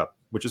Women's World Cup,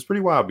 which is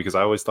pretty wild because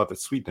I always thought that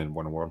Sweden had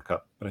won a World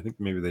Cup, but I think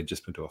maybe they'd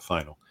just been to a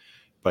final.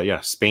 But yeah,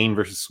 Spain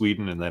versus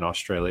Sweden, and then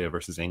Australia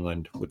versus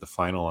England with the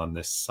final on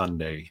this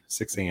Sunday,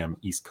 6 a.m.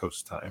 East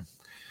Coast time.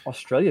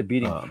 Australia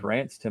beating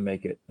France to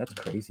make it. That's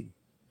crazy.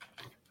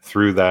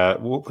 Through that,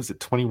 what was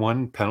it,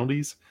 21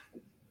 penalties?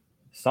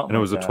 Something. And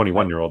it was a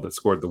 21-year-old that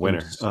scored the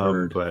winner.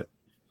 But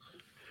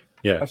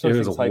yeah, it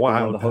was a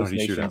wild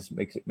penalty shootout.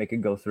 Make it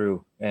go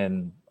through,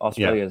 and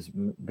Australia's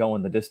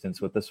going the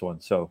distance with this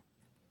one. So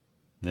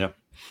yeah,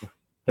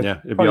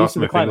 it'd be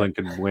awesome if England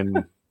could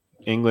win.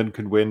 England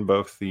could win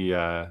both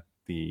the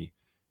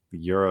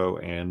Euro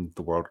and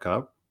the World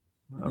Cup.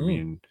 I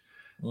mean,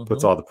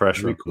 puts all the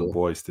pressure on the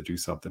boys to do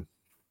something.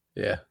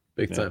 Yeah,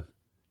 big time.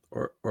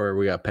 or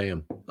we got to pay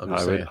him. I'm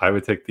just saying. I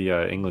would take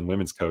the England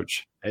women's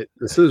coach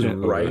This is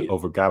right.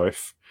 over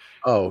Gareth.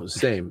 Oh,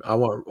 same. I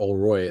want Old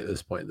Roy at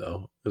this point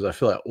though, because I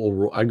feel like Old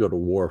Roy. I go to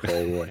war for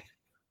Old Roy.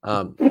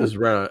 This is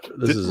Roy on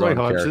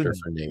character Hodgson?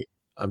 for Nate.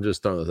 I'm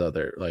just throwing this out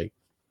there. Like,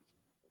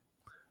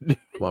 come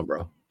on,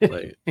 bro.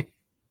 Like,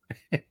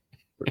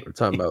 we're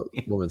talking about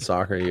women's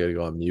soccer. You got to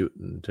go on mute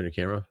and turn your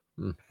camera.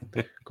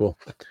 Cool.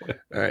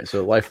 All right.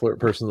 So, life flirt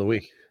person of the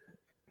week.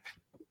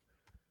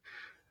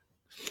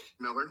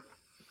 Miller.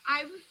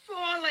 I've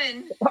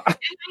fallen. And I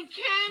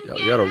can't. Yo,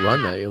 you got to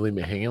run that. You leave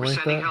me hanging We're like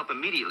sending that. help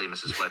immediately,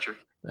 Mrs. Fletcher.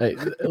 Hey,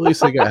 at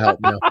least I got help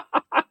now.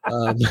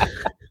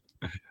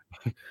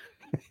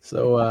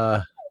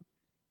 So,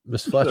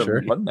 Miss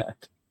Fletcher Run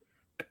that.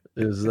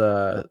 is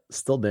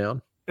still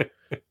down.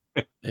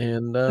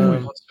 And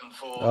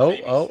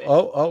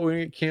we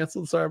get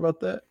canceled. Sorry about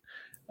that.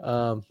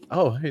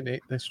 Hey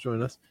Nate, thanks for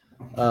joining us.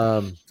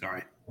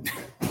 Sorry.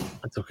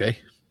 That's okay.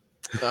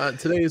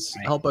 Today's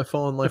Help by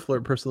Phone Life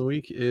Alert Person of the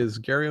Week is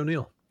Gary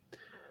O'Neill.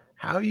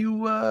 How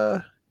you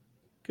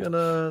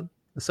gonna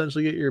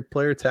essentially get your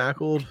player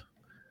tackled,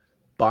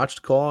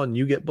 botched call, and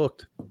you get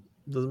booked?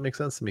 Doesn't make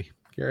sense to me.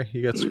 Gary,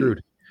 you got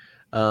screwed.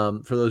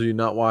 For those of you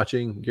not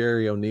watching,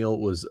 Gary O'Neill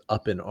was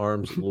up in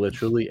arms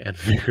literally and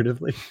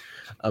figuratively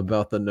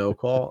about the no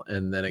call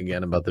and then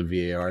again about the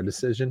VAR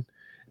decision.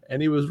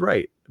 And he was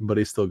right, but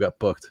he still got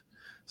booked.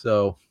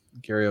 So,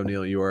 Gary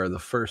O'Neill, you are the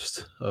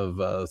first of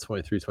the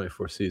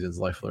 23-24 season's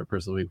Life Alert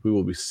Person of the Week. We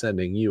will be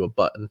sending you a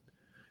button.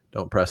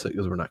 Don't press it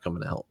because we're not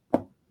coming to help.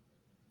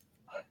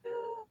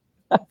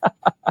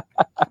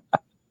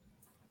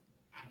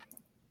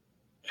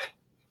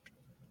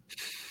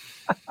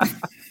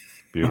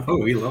 Beautiful.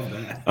 Oh, we love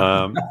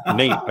that.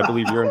 Nate, I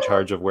believe you're in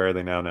charge of Where Are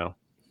They Now?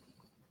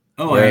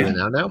 Oh, Where I are they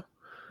am. now?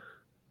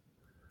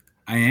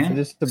 I am.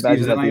 Just Steve,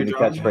 imagine is that not being your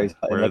the job? catchphrase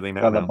Where are they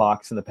now? on the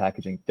box and the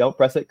packaging. Don't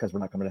press it because we're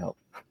not coming to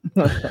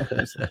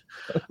help.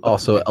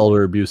 Also,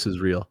 elder abuse is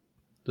real.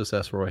 Just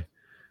ask Roy.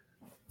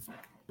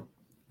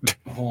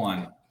 Hold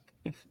on.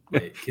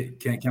 Wait,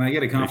 can I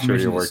get a Make sure confirmation you're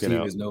that working Steve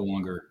out. is no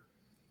longer?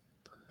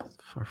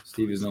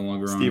 Steve is no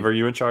longer on. Steve, are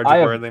you in charge of I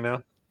am. Where Are They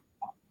Now?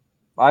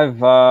 I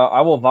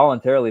will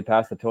voluntarily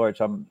pass the torch.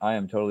 I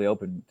am totally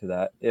open to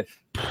that.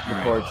 If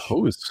the torch,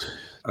 Host.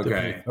 Okay.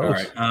 Different All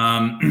host.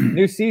 right.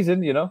 new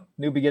season,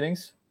 new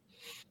beginnings.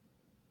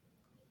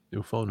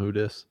 New phone. Who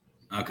dis?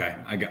 Okay.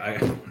 I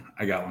got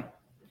one.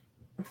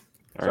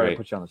 All Sorry right. to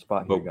put you on the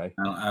spot here, But- guy.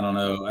 I don't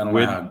know. I don't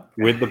With, know. How,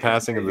 with the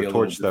passing of maybe the a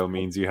little torch, though, difficult.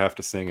 means you have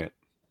to sing it.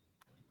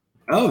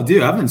 Oh,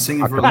 dude, I've been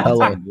singing for a long Acapella.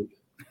 time. Dude.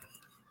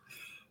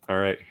 All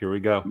right, here we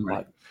go. All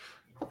right.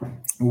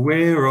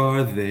 Where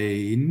are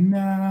they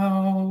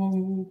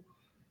now?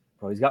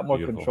 Bro, he's got more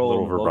Beautiful. control.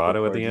 Little over the vibrato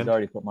vocal at the cords. end. He's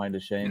already put mine to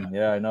shame.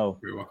 Yeah, I know.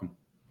 You're welcome.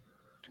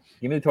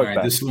 Give me the All torch right,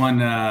 back. this one.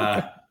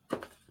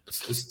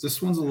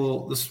 This one's a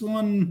little. This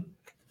one.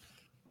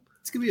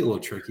 It's gonna be a little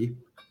tricky.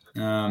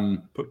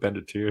 Put Ben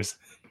to tears.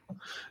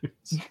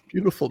 It's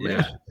beautiful, man.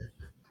 Yeah.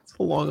 It's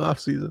a long off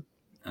season.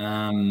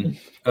 And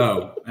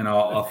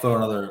I'll throw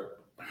another.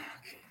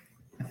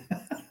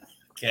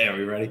 Okay, are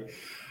we ready?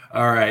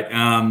 All right.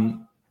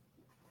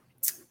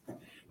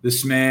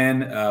 This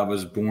man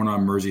was born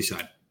on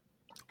Merseyside.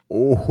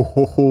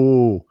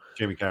 Oh,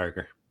 Jamie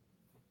Carragher.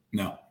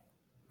 No,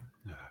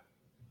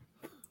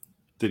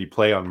 Did he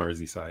play on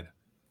Merseyside?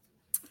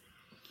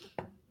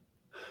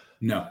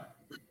 no,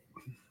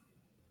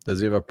 does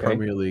he have a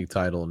Premier League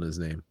title in his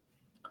name?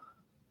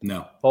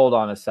 no, Hold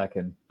on a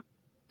second.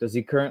 Does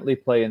he currently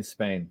play in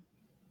Spain?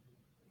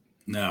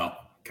 no.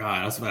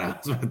 God, I was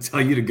about to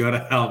tell you to go to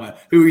hell, man.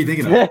 Who are you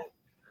thinking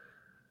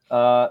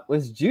of?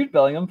 Was Jude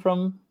Bellingham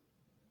from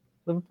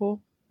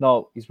Liverpool?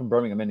 No, he's from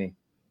Birmingham, isn't he?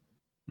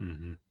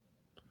 Mm-hmm.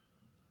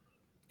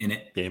 In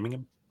it.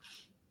 Birmingham?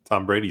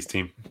 Tom Brady's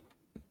team.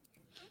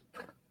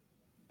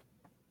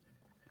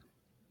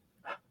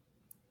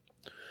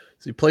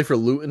 Does he play for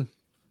Luton?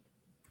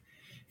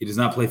 He does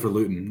not play for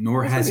Luton,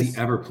 nor has he This-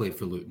 ever played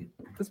for Luton.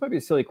 This might be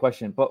a silly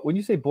question, but when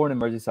you say born in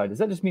Merseyside, does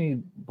that just mean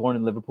he's born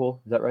in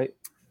Liverpool? Is that right?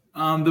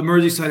 The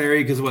Merseyside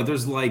area, because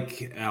there's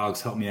like Alex,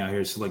 help me out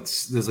here. So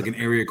there's like an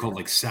area called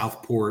like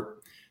Southport.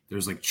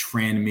 There's like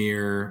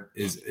Tranmere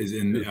is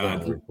in,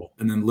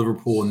 and then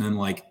Liverpool, and then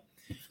like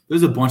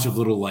there's a bunch of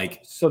little like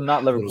So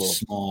not little Liverpool.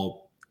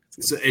 small.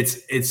 So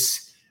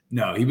it's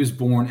no. He was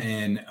born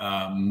in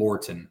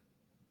Morton,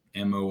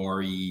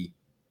 Moreton.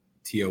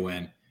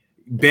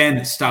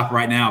 Ben, stop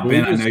right now.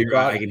 Ben, I know you're.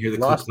 I can hear the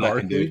Ross click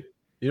clacking, Barkley. dude.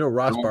 You know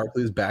Ross Don't-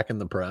 Barkley's back in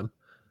the Prem.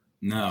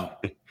 No,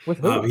 With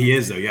who? he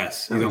is though.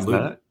 Yes, he's on Is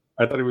Luton. that?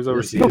 I thought he was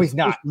overseas. No, he's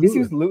not. Is he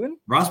with Luton?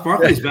 Ross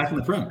Barkley is back in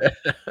the Prem.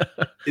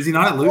 Is he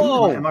not at Luton?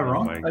 Whoa. Am I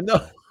wrong? Oh my- I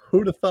know.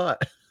 Who'd have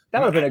thought? That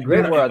would have been a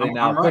great Yeah, where are they I'm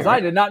now? right, Because I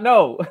right? did not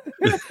know.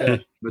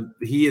 But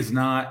he is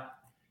not.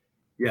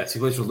 Yes, he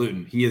plays for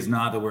Luton. He is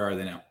not the where are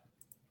they now?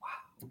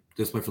 Wow,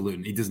 just play for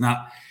Luton. He does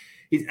not.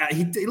 He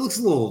looks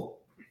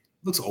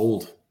looks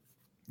old.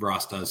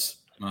 Ross does.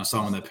 When I saw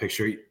him in that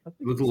picture, he I think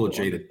looked a he's little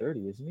still under jaded.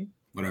 30, isn't he?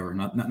 Whatever.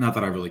 Not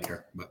that I really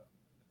care. But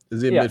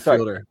Is he a Yeah, sorry.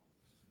 midfielder?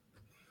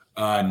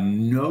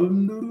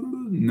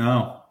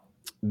 no.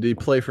 Did he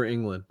play for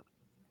England?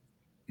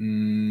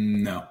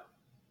 No.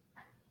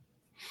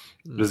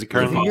 Does he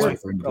currently Qualify play?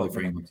 for him to play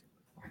for England.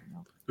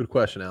 Good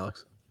question,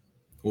 Alex.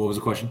 What was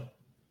the question?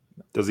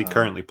 Does he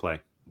currently play?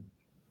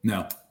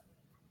 No.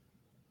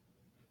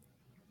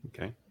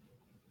 Okay.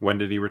 When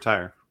did he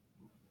retire?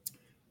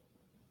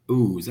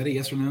 Ooh, is that a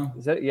yes or no?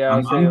 Is that yeah?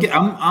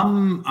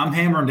 I'm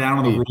hammering down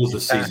on the rules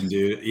this season,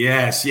 dude.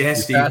 Yes, Steve.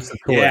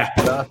 Yeah.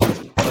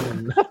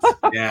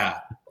 Yeah.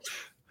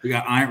 We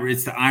got iron.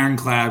 It's the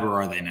ironclad. Where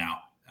are they now?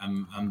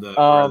 I'm the. Where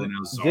are they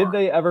now? Czar. Did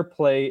they ever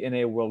play in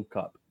a World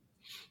Cup?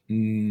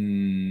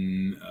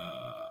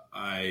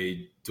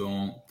 I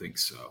don't think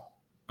so.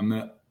 I'm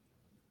gonna.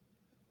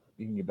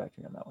 You can get back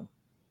to me on that one.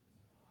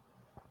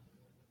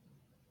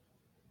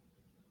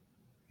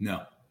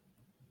 No.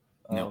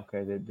 Oh, No.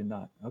 okay, they did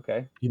not.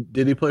 Okay.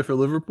 Did he play for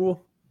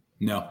Liverpool?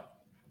 No.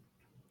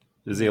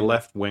 Is he a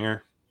left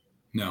winger?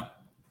 No.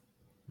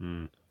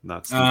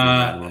 Not Steve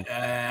McManaman.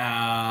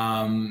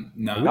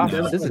 No. Gosh,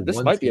 No. this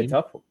One might be a team?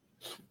 tough one.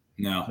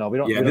 No. No, we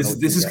don't. Yeah, we don't this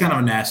know this who is that kind of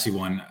a nasty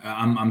one.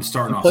 I'm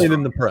starting He off. played strong.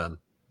 in the Prem.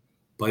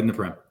 Played in the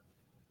Prem.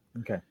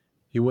 Okay.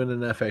 He won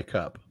an FA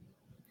Cup.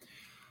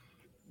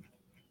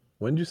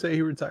 When did you say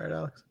he retired,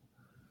 Alex?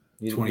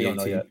 You don't know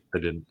 2018. yet. I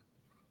didn't.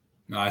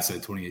 No, I said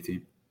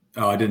 2018.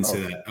 Oh, I didn't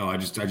say that. Oh, I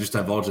just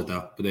divulged it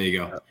though. But there you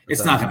go.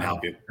 It's not going to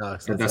help you.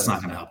 Alex, That's not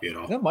going to help you at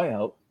all. That might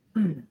help.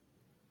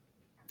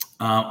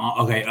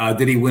 Okay.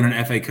 Did he win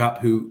an FA Cup?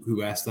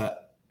 Who asked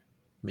that?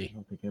 I Me.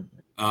 don't think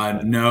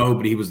it- No,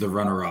 but he was the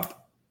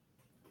runner-up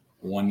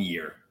 1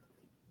 year,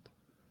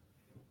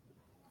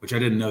 which I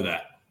didn't know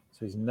that.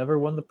 So he's never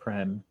won the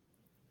Prem.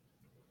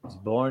 He's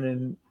born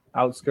in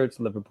outskirts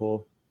of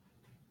Liverpool.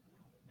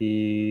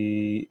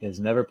 He has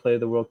never played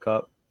the World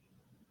Cup.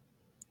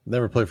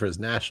 Never played for his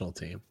national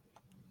team.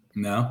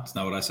 No, it's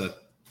not what I said.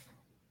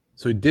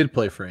 So he did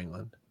play for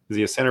England. Is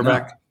he a center No.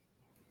 back?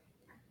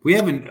 You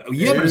haven't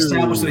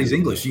established that he's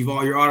English. You're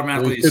Well,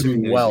 automatically he could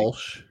assuming be that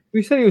Welsh.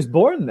 We said he was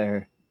born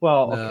there.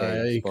 Well,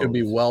 okay. I He could be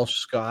suppose. Welsh,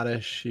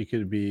 Scottish. He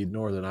could be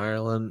Northern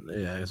Ireland.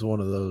 Yeah, he's one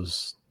of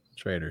those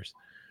traders.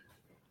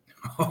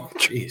 Oh,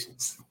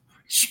 jeez.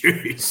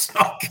 Jeez.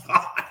 Oh,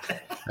 God.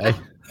 Hey,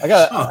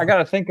 I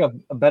gotta think of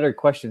better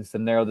questions to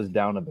narrow this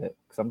down a bit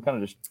because I'm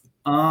kind of just.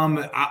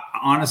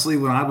 Honestly,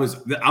 when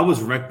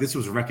this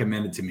was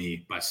recommended to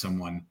me by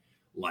someone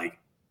like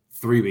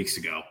 3 weeks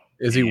ago.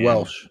 is he And-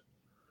 Welsh?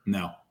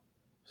 No.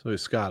 So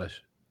he's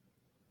Scottish.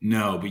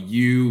 No, but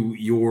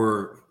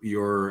your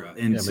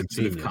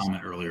insensitive genius.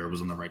 comment earlier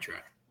was on the right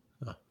track.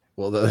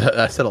 Well,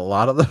 I said a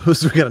lot of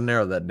those. We got to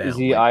narrow that down. Is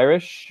he Like,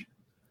 Irish?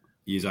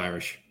 He's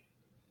Irish.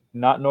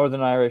 Not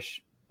Northern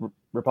Irish.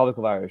 Republic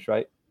of Irish,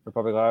 right?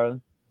 Republic of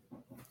Ireland.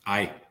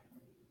 Okay.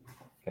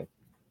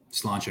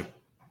 Sláinte.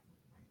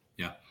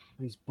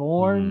 He's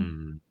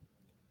born,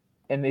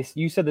 Hmm. and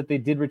you said that they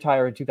did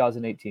retire in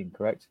 2018,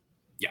 correct?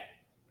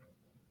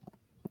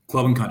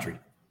 Club and country.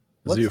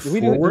 is he a do we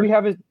forward?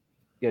 have his?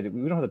 Yeah,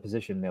 we don't have the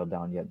position nailed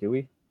down yet, do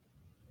we?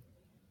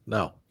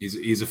 No.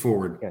 He's a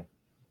forward.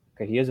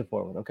 Okay, he is a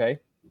forward. Okay.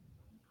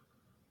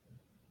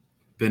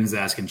 Ben is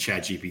asking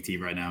ChatGPT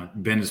right now.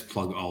 Ben has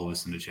plugged all of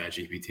us into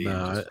ChatGPT.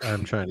 No,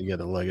 I'm trying to get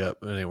a leg up.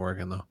 It ain't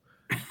working though.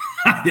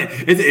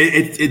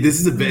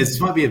 This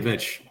might be a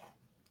bitch.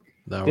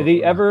 No,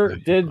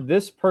 Did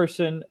this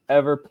person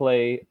ever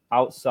play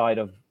outside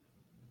of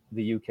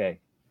the UK?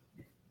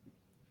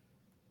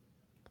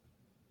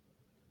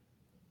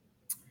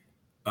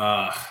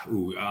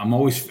 I'm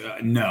always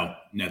no,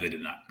 they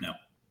did not. No,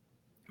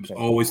 it was Okay.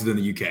 always within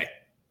the UK.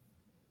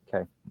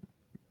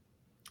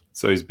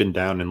 So he's been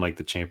down in like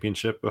the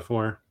championship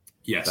before,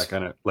 Yes, that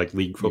kind of like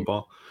league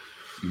football.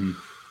 Mhm.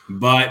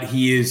 But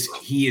he is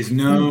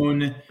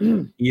known.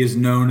 He is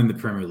known in the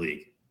Premier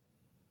League.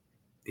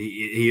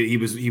 He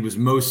was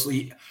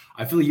mostly.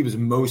 I feel like he was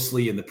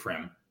mostly in the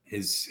Prem.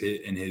 His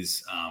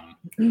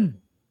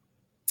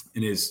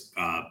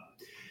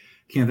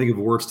can't think of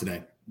words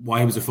today. Why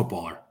he was a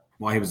footballer.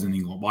 Why he was in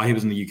England. Why he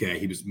was in the UK.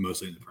 He was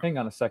mostly in the Prem. Hang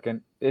on a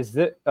second. Is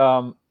it?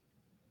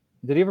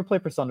 Did he ever play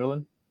for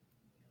Sunderland?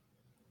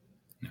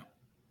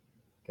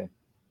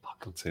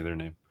 Let's say their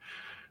name.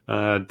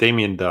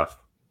 Damien Duff.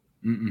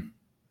 Mm-mm.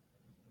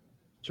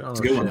 John It's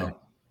a good one O'Shea. though.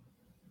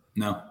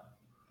 No.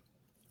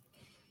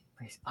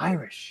 He's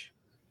Irish.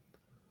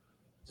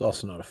 He's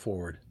also not a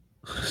forward.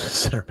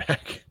 Center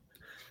back.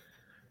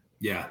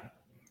 Yeah.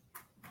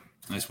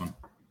 Nice one.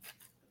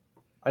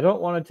 I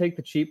don't want to take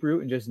the cheap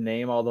route and just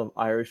name all the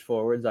Irish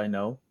forwards I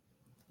know.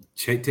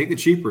 Take the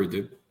cheap route,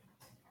 dude.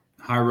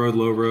 High road,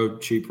 low road,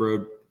 cheap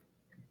road.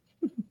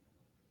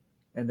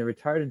 And they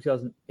retired in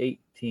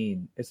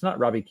 2018. It's not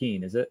Robbie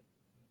Keane, is it?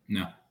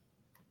 No.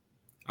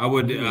 I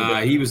would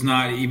he was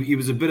not he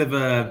was a bit of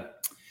a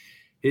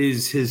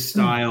his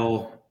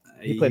style.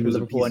 He played for was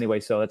Liverpool anyway,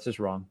 so that's just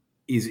wrong.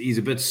 He's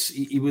a bit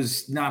he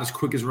was not as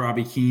quick as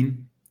Robbie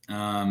Keane.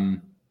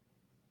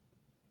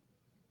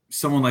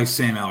 Someone like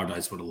Sam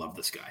Allardyce would have loved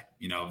this guy.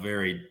 You know,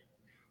 very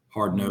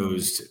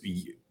hard-nosed.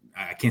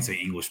 I can't say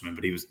Englishman,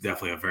 but he was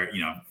definitely a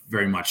very,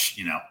 very much,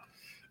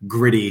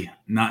 gritty,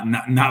 not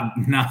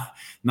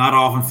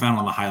often found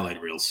on the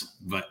highlight reels,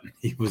 but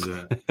he was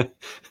a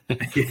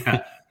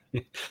yeah.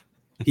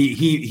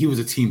 He was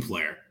a team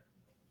player.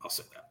 I'll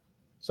say that.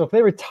 So if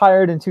they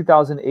retired in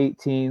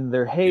 2018,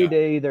 their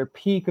heyday, their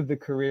peak of the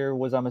career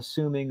was, I'm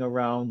assuming,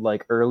 around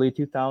like early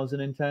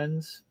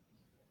 2010s.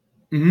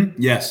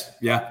 Mm-hmm. Yes.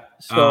 Yeah.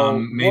 So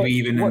maybe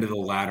even into the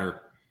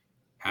latter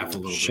half a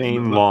little bit.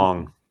 Shane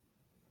Long.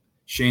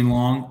 Shane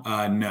Long?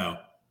 No.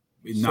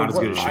 Not as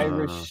good as Shane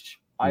Long.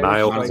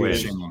 Niall Not as good as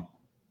Quinn. Shane Long.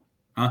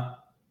 Huh?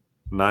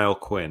 Niall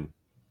Quinn.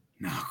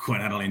 No, Quinn.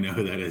 I don't even know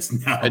who that is.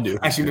 No, I do.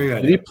 Actually, maybe I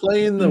Did do. he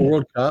play in the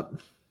World Cup?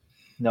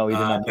 No, he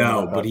did not. play No,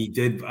 World but Cup. he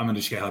did. I'm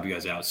just gonna help you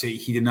guys out. So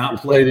he did not He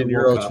play played in the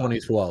Euro World Cup.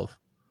 2012.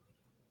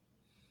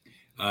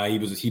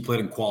 He played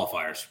in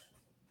qualifiers.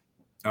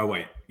 Oh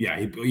wait, yeah,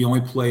 he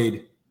only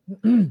played.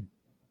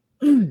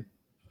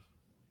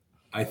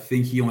 I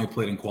think he only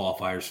played in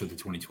qualifiers for the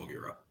 2012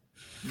 Euro.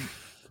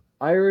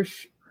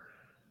 Irish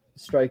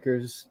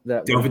strikers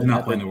that were David did not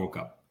at play in their- the World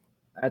Cup.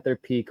 at their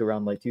peak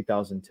around like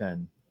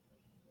 2010.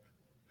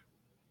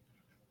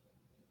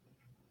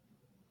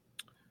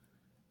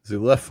 Is he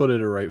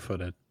left-footed or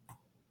right-footed?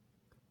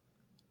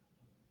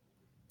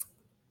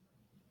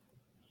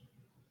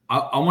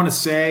 I want to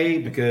say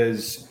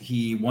because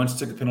he once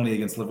took a penalty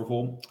against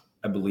Liverpool.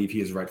 I believe he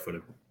is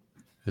right-footed.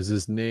 Is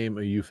his name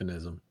a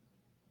euphemism?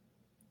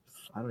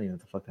 I don't even know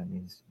what the fuck that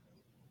means.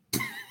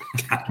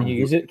 Can you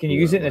use it? Can you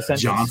use it in a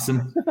sentence?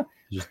 Johnson?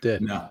 You just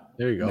did. No,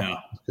 There you go. no,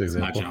 Good it's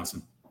not example.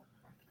 Johnson.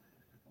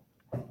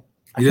 I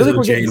He feel doesn't like have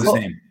we're a J in getting his clo-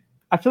 name.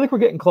 I feel like we're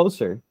getting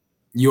closer.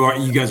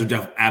 You guys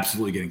are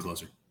absolutely getting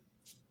closer.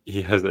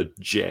 He has a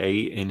J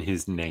in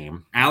his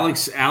name.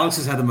 Alex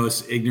has had the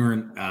most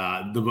ignorant,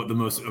 the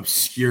most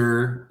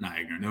obscure, not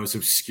ignorant, the most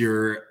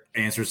obscure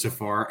answers so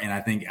far, and I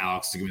think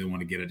Alex is going to be the one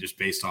to get it just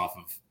based off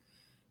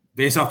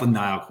the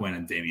Niall Quinn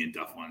and Damien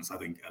Duff ones. I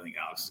think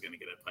Alex is going to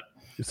get it, but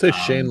You say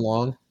Shane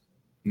Long?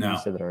 no, You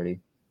said that already.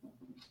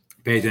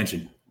 pay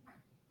attention.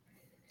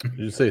 Did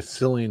you say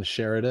Cillian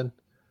Sheridan?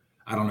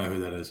 I don't know who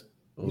that is.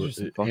 Or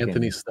Just fucking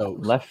Anthony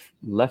Stokes?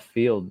 Left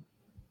field.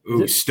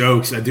 Ooh,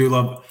 Stokes. I do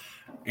love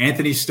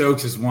Anthony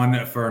Stokes is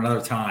one for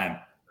another time.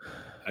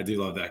 I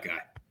do love that guy.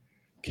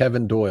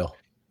 Kevin Doyle.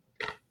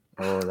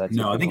 Oh, that's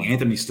No, a I good think one.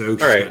 Anthony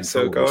Stokes. All got right, in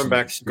so trouble going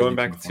recently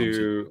back for stealing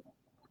to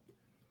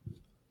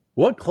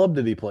What club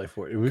did he play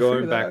for? Did we Going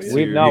figure that back out yet? to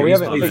We- no, Yeah, we he's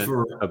haven't- played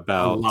for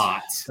about- a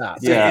lot. Stop.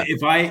 So Yeah.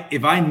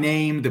 if I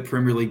name the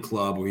Premier League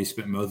club where he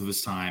spent most of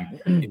his time,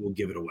 it will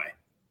give it away.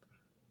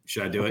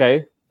 Should I do it?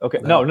 Okay. Okay.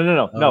 No.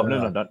 No.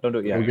 Don't do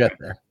it yet. We'll get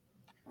there.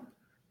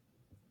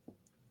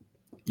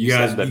 You You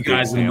guys said that will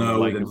Big Sam know would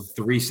like within him.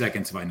 3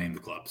 seconds if I name the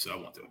club, so I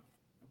won't do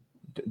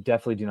it.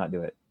 Definitely do not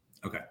do it.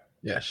 Okay.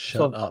 Yeah, shut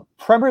So- up.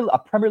 A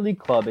Premier League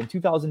club in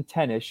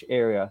 2010-ish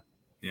area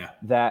Yeah.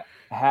 that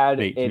had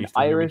Nate, can you an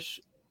still hear me?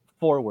 Irish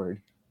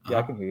forward. Yeah, I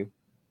Uh-huh. can hear you.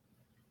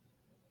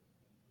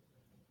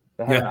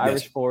 That had Yeah, an yes.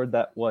 Irish forward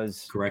that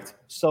was Correct.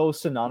 so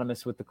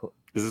synonymous with the club.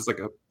 Is this like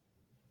a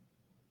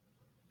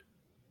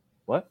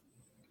What?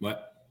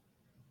 What?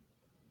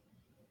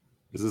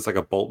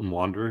 Bolton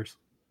Wanderers?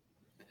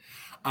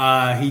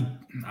 I'm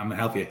gonna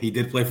help you. He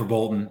did play for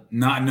Bolton,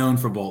 not known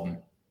for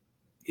Bolton.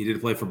 He did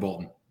play for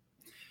Bolton.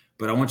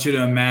 But I want you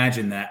to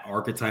imagine that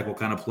archetypal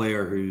kind of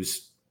player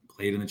who's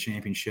played in the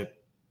championship,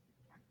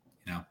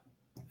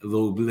 a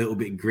little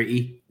bit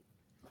gritty.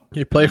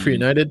 You play for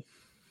United?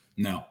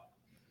 No.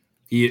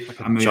 I'm gonna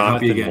help you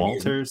Jonathan again.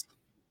 Walters?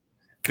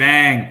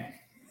 Bang.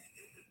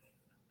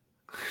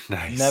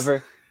 Nice.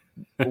 Never.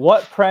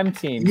 What Prem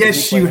team? did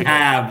Yes, he you play for?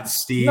 have,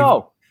 Steve.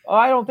 No,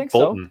 I don't think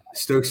Bolton.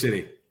 Stoke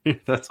City.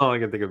 That's all I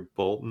can think of.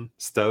 Bolton.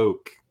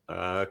 Stoke.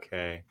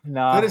 Okay. so.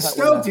 No, But it's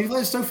Stoke. He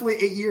played at Stoke for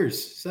like 8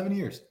 years, 7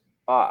 years.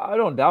 I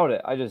don't doubt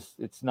it.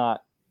 It's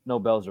not. No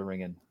bells are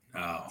ringing.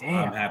 Oh,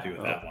 Damn. I'm happy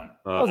with that one.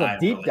 That was a I'm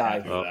deep really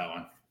dive. happy with that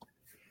one.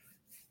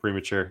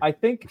 Premature. I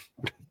think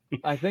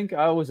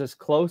I was as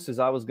close as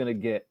I was gonna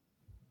get.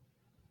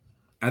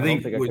 I I don't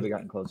think. think I could have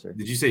gotten closer.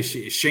 Did you say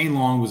Shane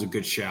Long was a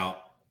good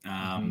shout?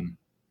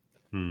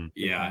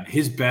 Yeah,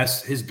 his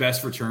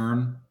best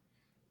return,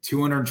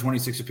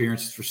 226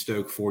 appearances for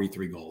Stoke,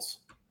 43 goals.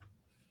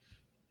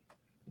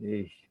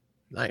 Eesh.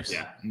 Nice.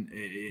 Yeah,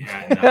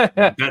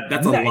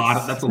 that's a Nice.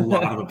 lot. That's a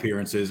lot of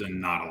appearances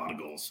and not a lot of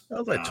goals. That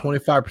was like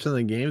 25% of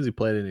the games he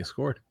played and he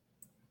scored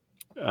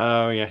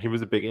Oh yeah, he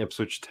was a big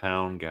Ipswich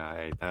Town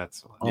guy.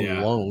 That's why. on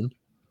Yeah. loan.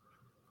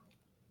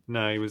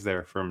 No, he was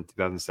there from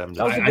 2007.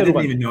 That was a I good didn't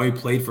one. even know he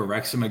played for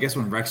Wrexham. I guess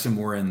when Wrexham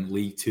were in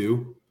League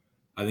Two,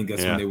 I think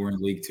that's Yeah. when they were in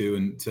League Two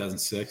in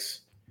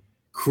 2006.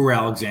 Crew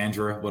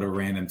Alexandra, what a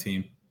random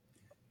team.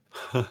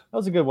 That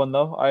was a good one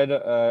though.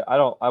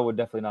 I would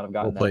definitely not have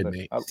gotten Well played, that.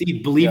 Nate. But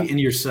Steve, believe Yeah. in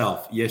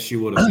yourself. Yes,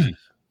 you would have.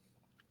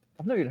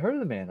 I've never even heard of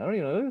the man. I don't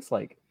even know what it's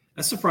like.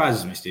 That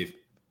surprises me, Steve.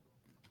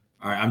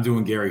 All right, I'm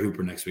doing Gary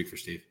Hooper next week for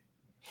Steve.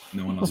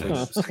 No one else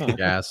has.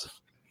 Gas.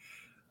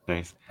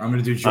 Nice. I'm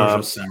going to do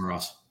George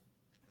Samaros.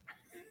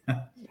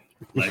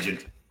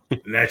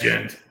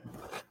 Legend.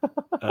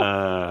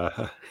 Uh,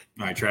 All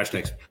right, trash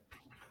takes.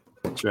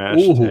 trash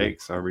Ooh.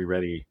 takes. Are we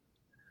ready?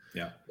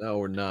 Yeah. No,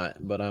 we're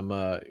not. But I'm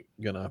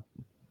gonna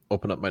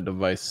open up my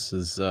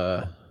device's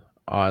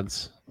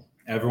odds.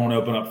 Everyone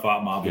open up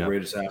FOTMob, the Yeah.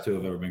 greatest app to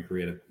have ever been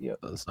created.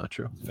 That's not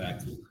true.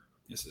 Fact.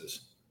 Yes, it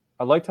is.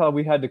 I liked how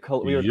we had to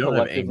we were You don't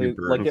have Angry collectively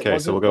Bird. like it Okay, so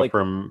wasn't we'll go like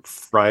from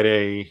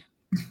Friday.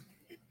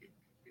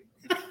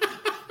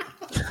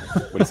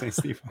 What do you say,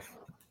 Steve?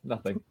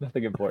 nothing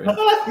important.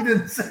 He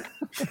didn't say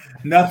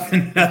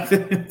nothing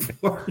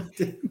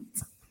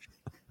important.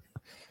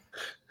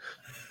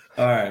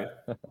 All right.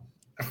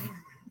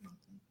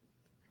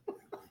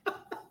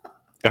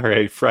 All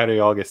right, Friday,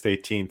 August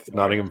 18th,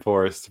 Nottingham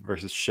Forest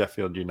versus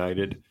Sheffield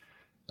United.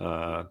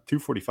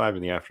 2:45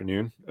 in the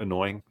afternoon.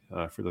 Annoying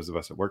for those of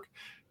us at work.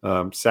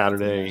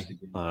 Saturday,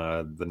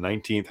 the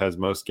 19th has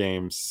most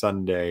games.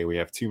 Sunday, we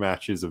have 2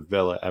 matches of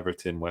Villa,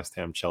 Everton, West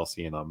Ham,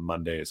 Chelsea, and on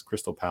Monday is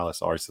Crystal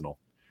Palace, Arsenal.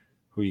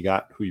 Who you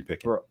got? Who you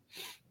picking?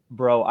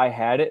 Bro, I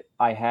had it,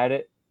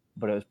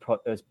 but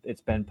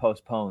it's been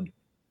postponed.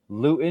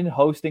 Luton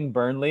hosting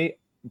Burnley.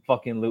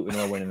 Fucking Luton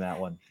are winning that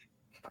one.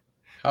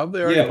 How have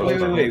they already Yeah,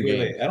 postponed wait.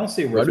 games? I don't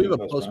see Why where do we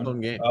have a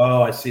postponed game?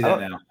 Oh, I see that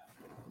now.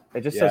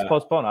 It just Yeah. says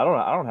postponed. I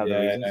don't have the Yeah,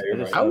 reasons. no, It you're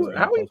just right. says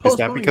How are we postponed. Is that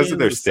postponing because of games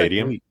their in the second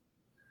stadium? week?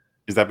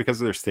 Is that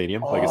because of their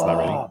stadium? Like it's not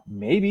ready?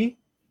 Maybe.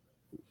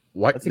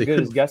 Why That's as they good as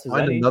couldn't guess as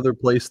find any. another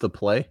place to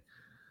play?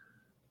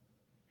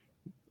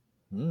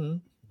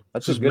 That's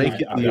Just as good make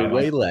as it the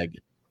away leg.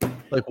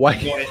 Like, why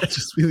can't it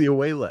just be the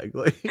away leg?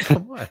 Like,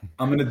 come on.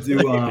 I'm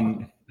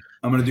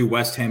gonna do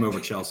West Ham over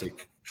Chelsea.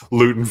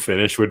 Luton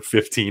finish with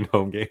 15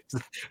 home games.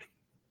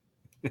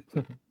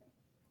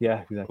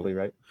 Yeah, exactly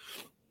right.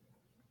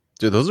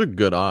 Dude, those are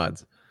good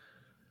odds.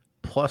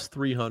 Plus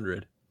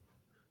 300.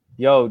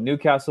 Yo,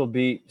 Newcastle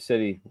beat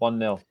City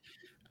 1-0.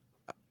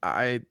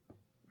 I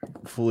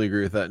fully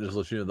agree with that. And just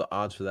let you know the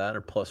odds for that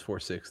are plus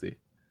 460.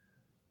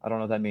 I don't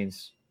know what that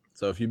means.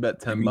 So if you bet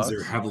That 10 means bucks,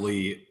 they're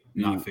heavily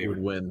you not would favored.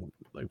 win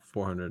like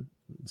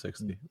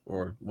 460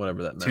 or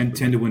whatever that 10 math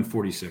to win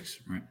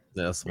 46, right?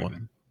 Yeah, that's the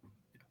one.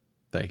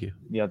 Thank you.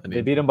 Yeah, I they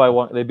need- beat them by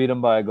one. They beat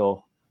them by a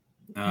goal.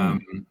 I'm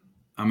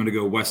going to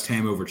go West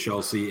Ham over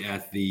Chelsea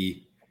at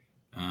the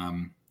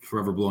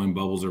Forever Blowing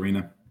Bubbles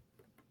Arena.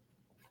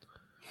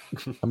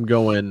 I'm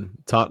going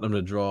Tottenham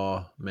to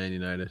draw Man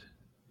United.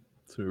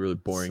 It's a really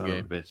boring Son of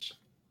a game. bitch.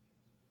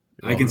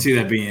 I can see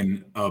that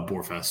being a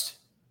bore fest.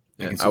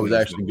 Yeah, see I was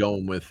that as actually well.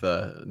 going with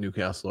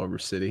Newcastle over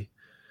City,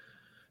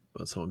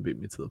 but someone beat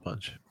me to the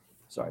punch.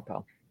 Sorry,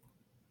 pal.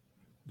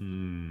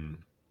 You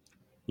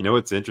know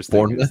what's interesting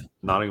Bournemouth? is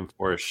Nottingham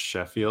Forest,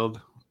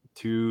 Sheffield,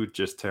 2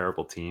 just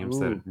terrible teams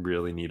that Ooh.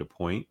 really need a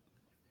point.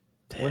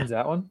 When's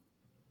that one?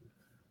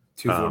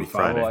 245.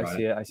 Friday. Oh, I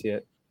see it. I see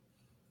it.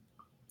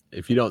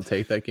 If you don't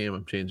take that game,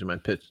 I'm changing my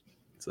pitch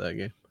to that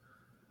game.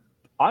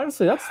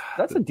 Honestly,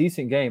 that's a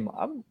decent game.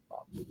 I'm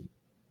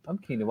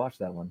keen to watch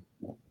that one.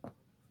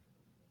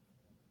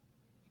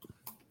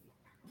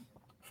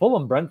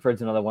 Fulham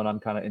Brentford's another one I'm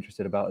kind of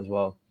interested about as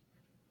well.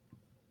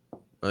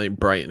 I think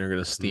Brighton are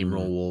going to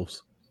steamroll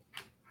Wolves.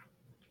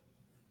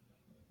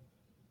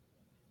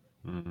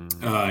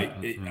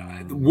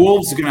 The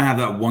Wolves are going to have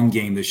that one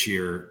game this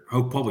year,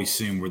 hope probably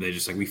soon, where they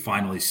just like we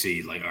finally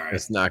see like all right.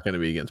 It's not going to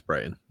be against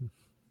Brighton.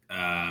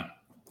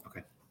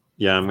 Okay.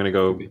 Yeah, I'm going to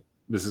go.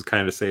 This is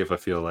kind of safe, I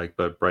feel like,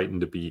 but Brighton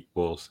to beat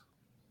Wolves.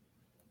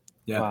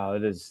 Yeah. Wow,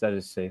 that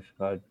is safe.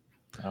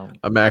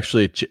 I'm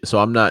actually so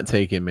I'm not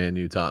taking Man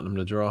U Tottenham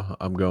to draw.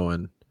 I'm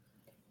going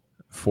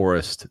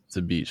Forest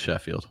to beat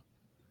Sheffield,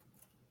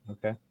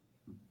 Okay.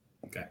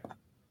 Okay.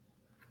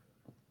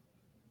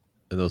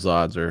 and those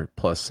odds are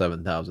plus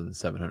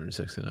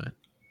 7,769.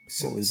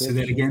 Say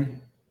that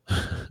again.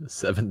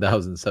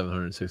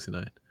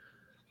 7,769.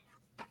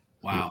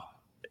 Wow.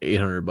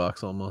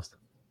 $800 almost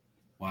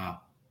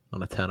Wow.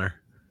 on a tenner.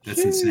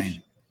 That's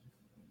insane.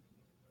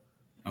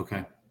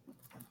 Okay.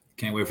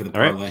 Can't wait for the All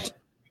right.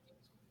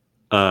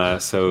 parlay.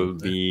 So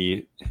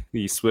the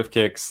Swift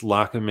Kicks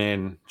lock 'em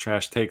in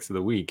trash takes of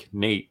the week.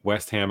 Nate,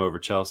 West Ham over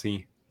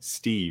Chelsea.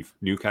 Steve,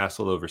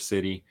 Newcastle over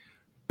City.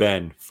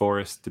 Ben,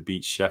 Forest to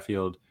beat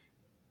Sheffield.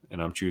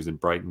 And I'm choosing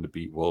Brighton to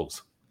beat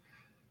Wolves.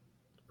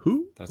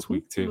 Who? That's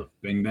week 2.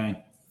 Bing bang.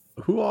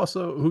 Who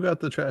got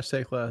the trash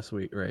take last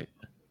week? Right,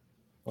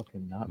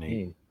 Fucking not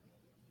Nate. me.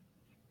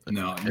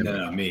 No,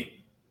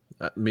 me.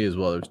 me as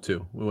well. There's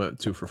 2. We went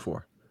 2 for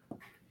 4.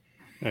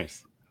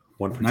 Nice.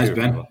 1 for Nice, 2.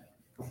 Ben.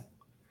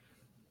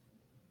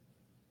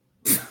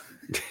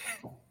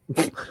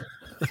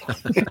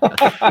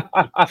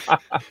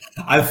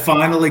 I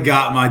finally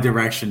got my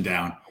direction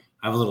down.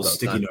 I have a little About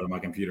sticky time. note on my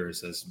computer. It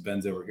says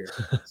Ben's over here.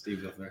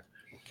 Steve's up there.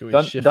 Can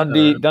we shift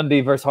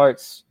Dundee versus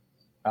Hearts.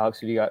 Alex,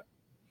 who do you got?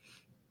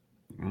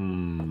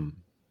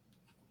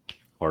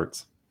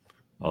 Hearts.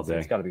 All day.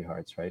 It's got to be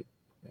Hearts, right?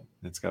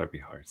 It's got to be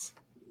Hearts.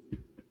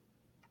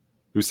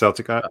 Who's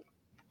Celtic got?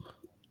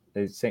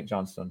 It's St.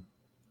 Johnstone.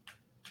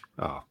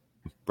 Oh,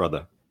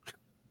 brother.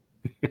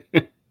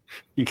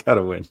 You got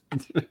to win.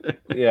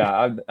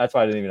 Yeah, that's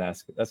why I didn't even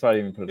ask. That's why I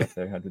didn't even put it up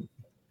there. I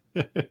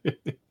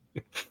didn't.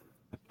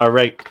 All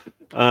right.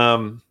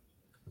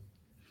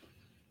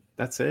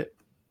 That's it.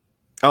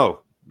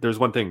 Oh, there's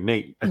one thing,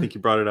 Nate. I think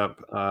you brought it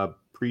up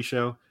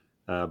pre-show,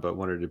 but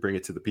wanted to bring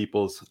it to the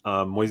peoples.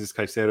 Moises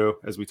Caicedo,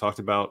 as we talked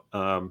about,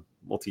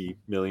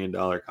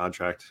 multi-million-dollar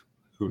contract.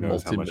 Who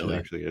knows how much it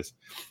actually is?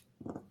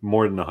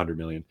 More than 100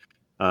 million.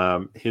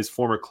 His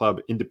former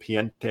club,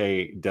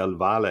 Independiente del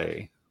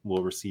Valle,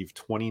 will receive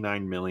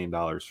 $29 million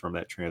from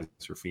that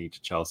transfer fee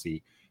to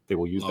Chelsea. They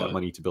will use that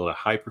money to build a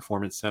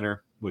high-performance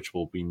center, which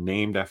will be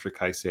named after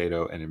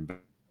Caicedo and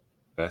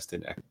invest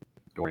in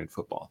Ecuadorian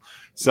football.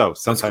 So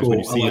sometimes when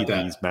you see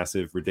these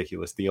massive,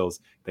 ridiculous deals,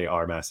 they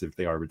are massive,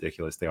 they are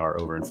ridiculous, they are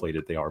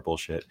overinflated, they are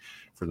bullshit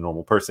for the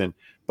normal person.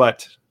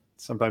 But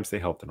sometimes they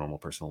help the normal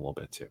person a little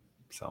bit too.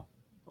 So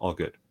all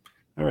good.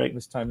 All right.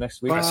 This time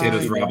next week,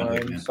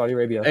 Saudi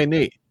Arabia. Hey,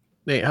 Nate,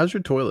 how's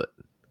your toilet?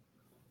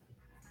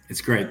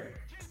 It's great.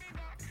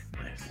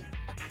 Nice.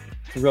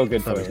 It's a real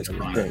good toilet. It's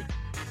Great.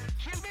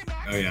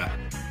 Oh yeah.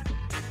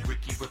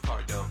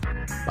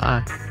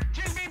 Bye.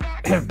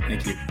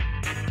 Thank you.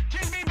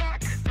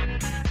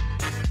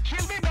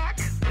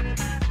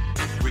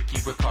 Ricky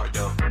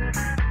Ricardo.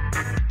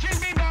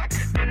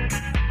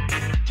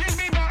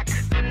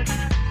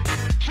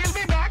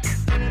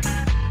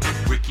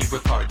 Ricky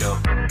Ricardo.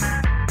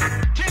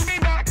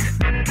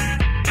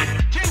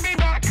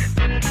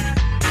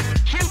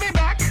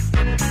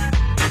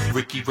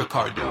 Ricky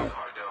Ricardo.